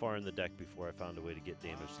been that far in the deck before I found a way to get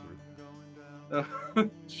damage through.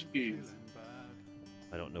 Jeez.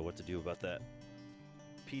 I don't know what to do about that.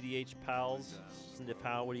 PDH pals,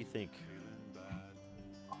 Snipow, what do you think?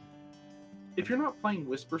 If you're not playing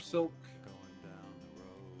Whisper Silk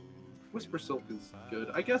is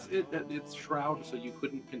good. I guess it's Shroud, so you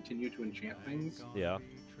couldn't continue to enchant things. Yeah.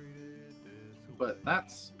 But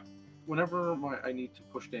that's whenever I need to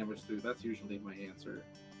push damage through. That's usually my answer.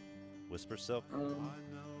 Whisper Silk.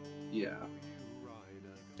 Yeah.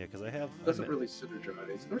 Yeah, because I have. Doesn't really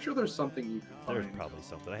synergize. I'm sure there's something you can find. There's probably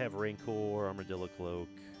something. I have Rancor, Armadillo Cloak.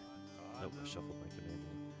 Nope, I shuffled my command.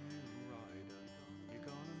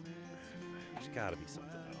 There's got to be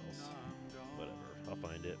something else. Whatever, I'll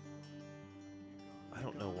find it. I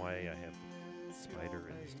don't know why I have Spider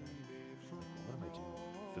in this deck. Like, what am I doing?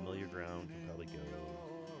 Familiar Ground can probably go.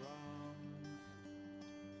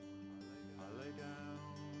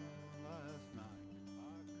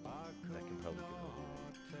 That can probably go.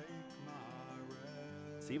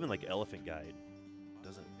 See, even like Elephant Guide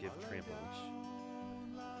doesn't give trample, which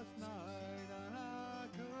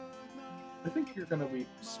I think you're going to be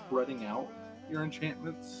spreading out your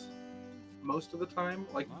enchantments most of the time.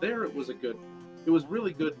 Like there, it was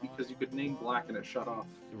really good because you could name black and it shut off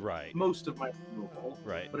right. most of my removal.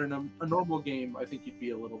 Right. But in a normal game, I think you'd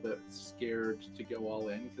be a little bit scared to go all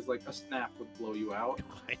in because like a snap would blow you out.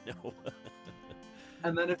 I know.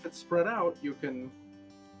 And then if it's spread out, you can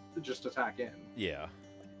just attack in. Yeah.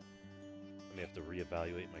 I may have to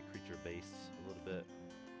reevaluate my creature base a little bit.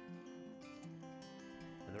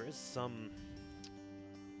 And there is some...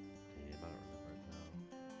 Damn, I don't remember it now.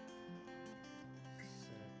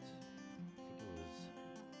 Set... I think it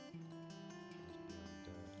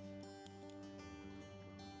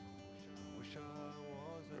was...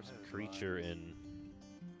 There's a creature in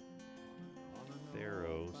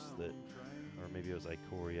Theros that... Or maybe it was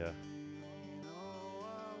Ikoria.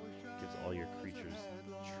 Gives all your creatures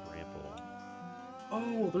trample.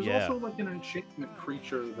 Oh, there's Yeah. also like an enchantment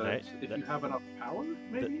creature that if you have enough power,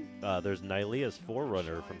 maybe? There's Nylea's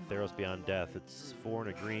Forerunner from Theros Beyond Death. It's 4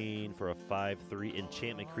 and a green for a 5/3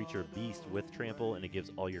 enchantment creature beast with trample, and it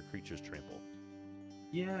gives all your creatures trample.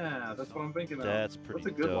 Yeah, that's what I'm thinking of. That's pretty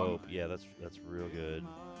That's a good dope. one. Yeah, that's real good.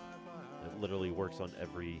 It literally works on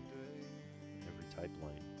every type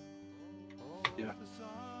line. Yeah.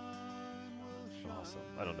 Awesome.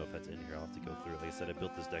 I don't know if that's in here. I'll have to go through it. Like I said, I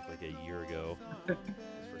built this deck like a year ago. That's the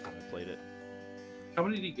first time I played it. How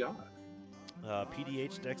many do you got?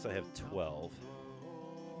 PDH decks, I have 12.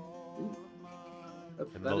 Ooh.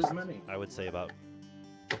 And That most, is many. I would say about...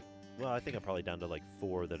 Well, I think I'm probably down to like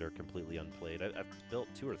 4 that are completely unplayed. I've built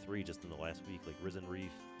 2 or 3 just in the last week, like Risen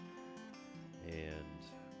Reef and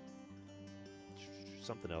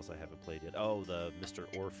something else I haven't played yet. Oh, the Mr.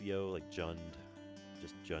 Orfeo, like Jund,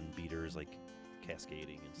 just Jund beaters, like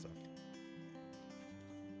cascading and stuff.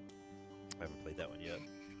 I haven't played that one yet.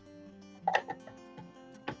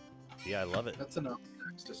 Yeah, I love it. That's enough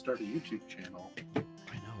decks to start a YouTube channel. I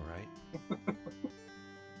know, right?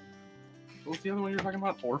 What was the other one you were talking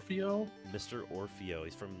about? Orfeo? Mr. Orfeo.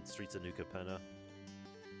 He's from Streets of New Capenna.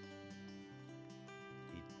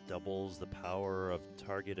 He doubles the power of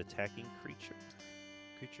target attacking creature,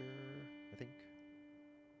 I think.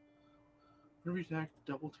 Whenever you attack,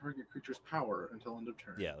 double target creature's power until end of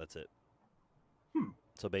turn. Yeah, that's it. Hmm.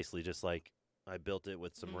 So basically, just like I built it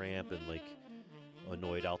with some ramp and like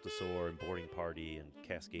annoyed Altasaur and boarding party and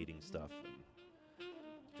cascading stuff, and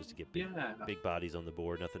just to get big bodies on the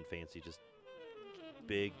board. Nothing fancy, just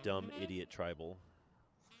big dumb idiot tribal.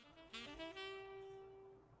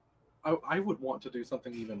 I would want to do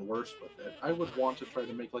something even worse with it. I would want to try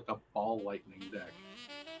to make like a ball lightning deck.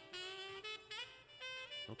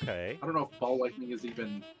 Okay. I don't know if ball lightning is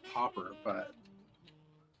even Pauper, but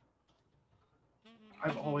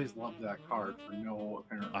I've always loved that card for no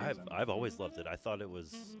apparent reason. I've always loved it. I thought it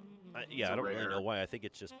was, I don't really know why. I think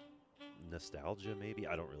it's just nostalgia, maybe.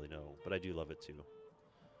 I don't really know, but I do love it too.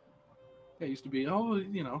 Yeah, it used to be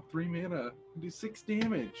 3 mana, do 6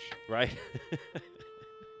 damage. Right.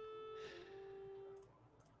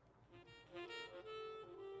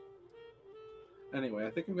 Anyway, I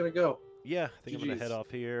think I'm gonna go. Yeah, I think I'm gonna GGs. head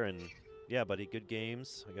off here, and yeah, buddy, good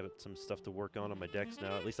games. I got some stuff to work on my decks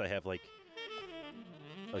now. At least I have like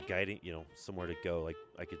a guiding, somewhere to go. Like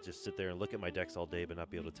I could just sit there and look at my decks all day, but not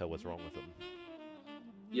be able to tell what's wrong with them.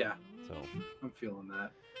 Yeah, So, I'm feeling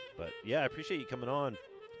that. but yeah, I appreciate you coming on.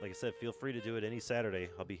 Like I said, feel free to do it any Saturday.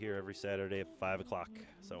 I'll be here every Saturday at 5 o'clock.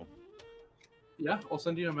 So Yeah, I'll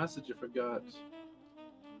send you a message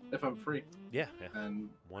if I'm free. yeah, And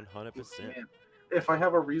 100%. man, if I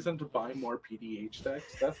have a reason to buy more PDH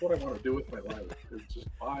decks, that's what I want to do with my life, is just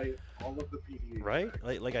buy all of the PDH Right? decks.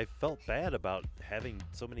 Like I felt bad about having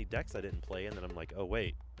so many decks I didn't play, and then I'm like, oh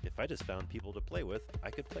wait, if I just found people to play with, I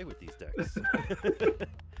could play with these decks.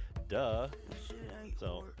 Duh.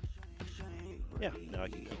 So yeah, now I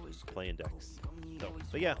can keep playing decks. So,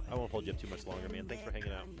 but yeah, I won't hold you up too much longer, man. Thanks for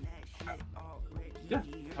hanging out. Yeah,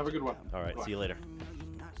 have a good one. All right, Bye. see you later.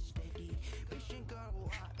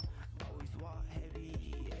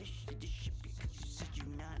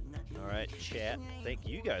 All right, chat. Thank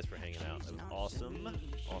you guys for hanging out. That was awesome.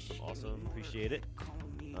 Awesome. Appreciate it.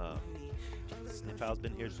 Snifow's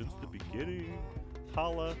been here since the beginning.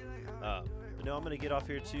 Holla. I'm going to get off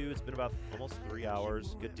here too. It's been about almost 3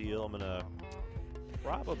 hours. Good deal. I'm going to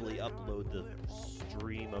probably upload the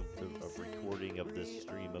stream of recording of this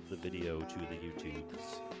stream of the video to the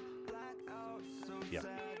YouTubes. Yeah,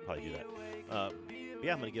 probably do that.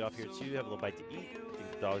 Yeah, I'm going to get off here too. Have a little bite to eat. I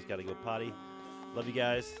think the dog's got to go potty. Love you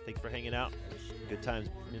guys. Thanks for hanging out. Good times,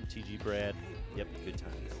 TG Brad. Yep, good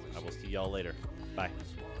times. I will see y'all later. Bye.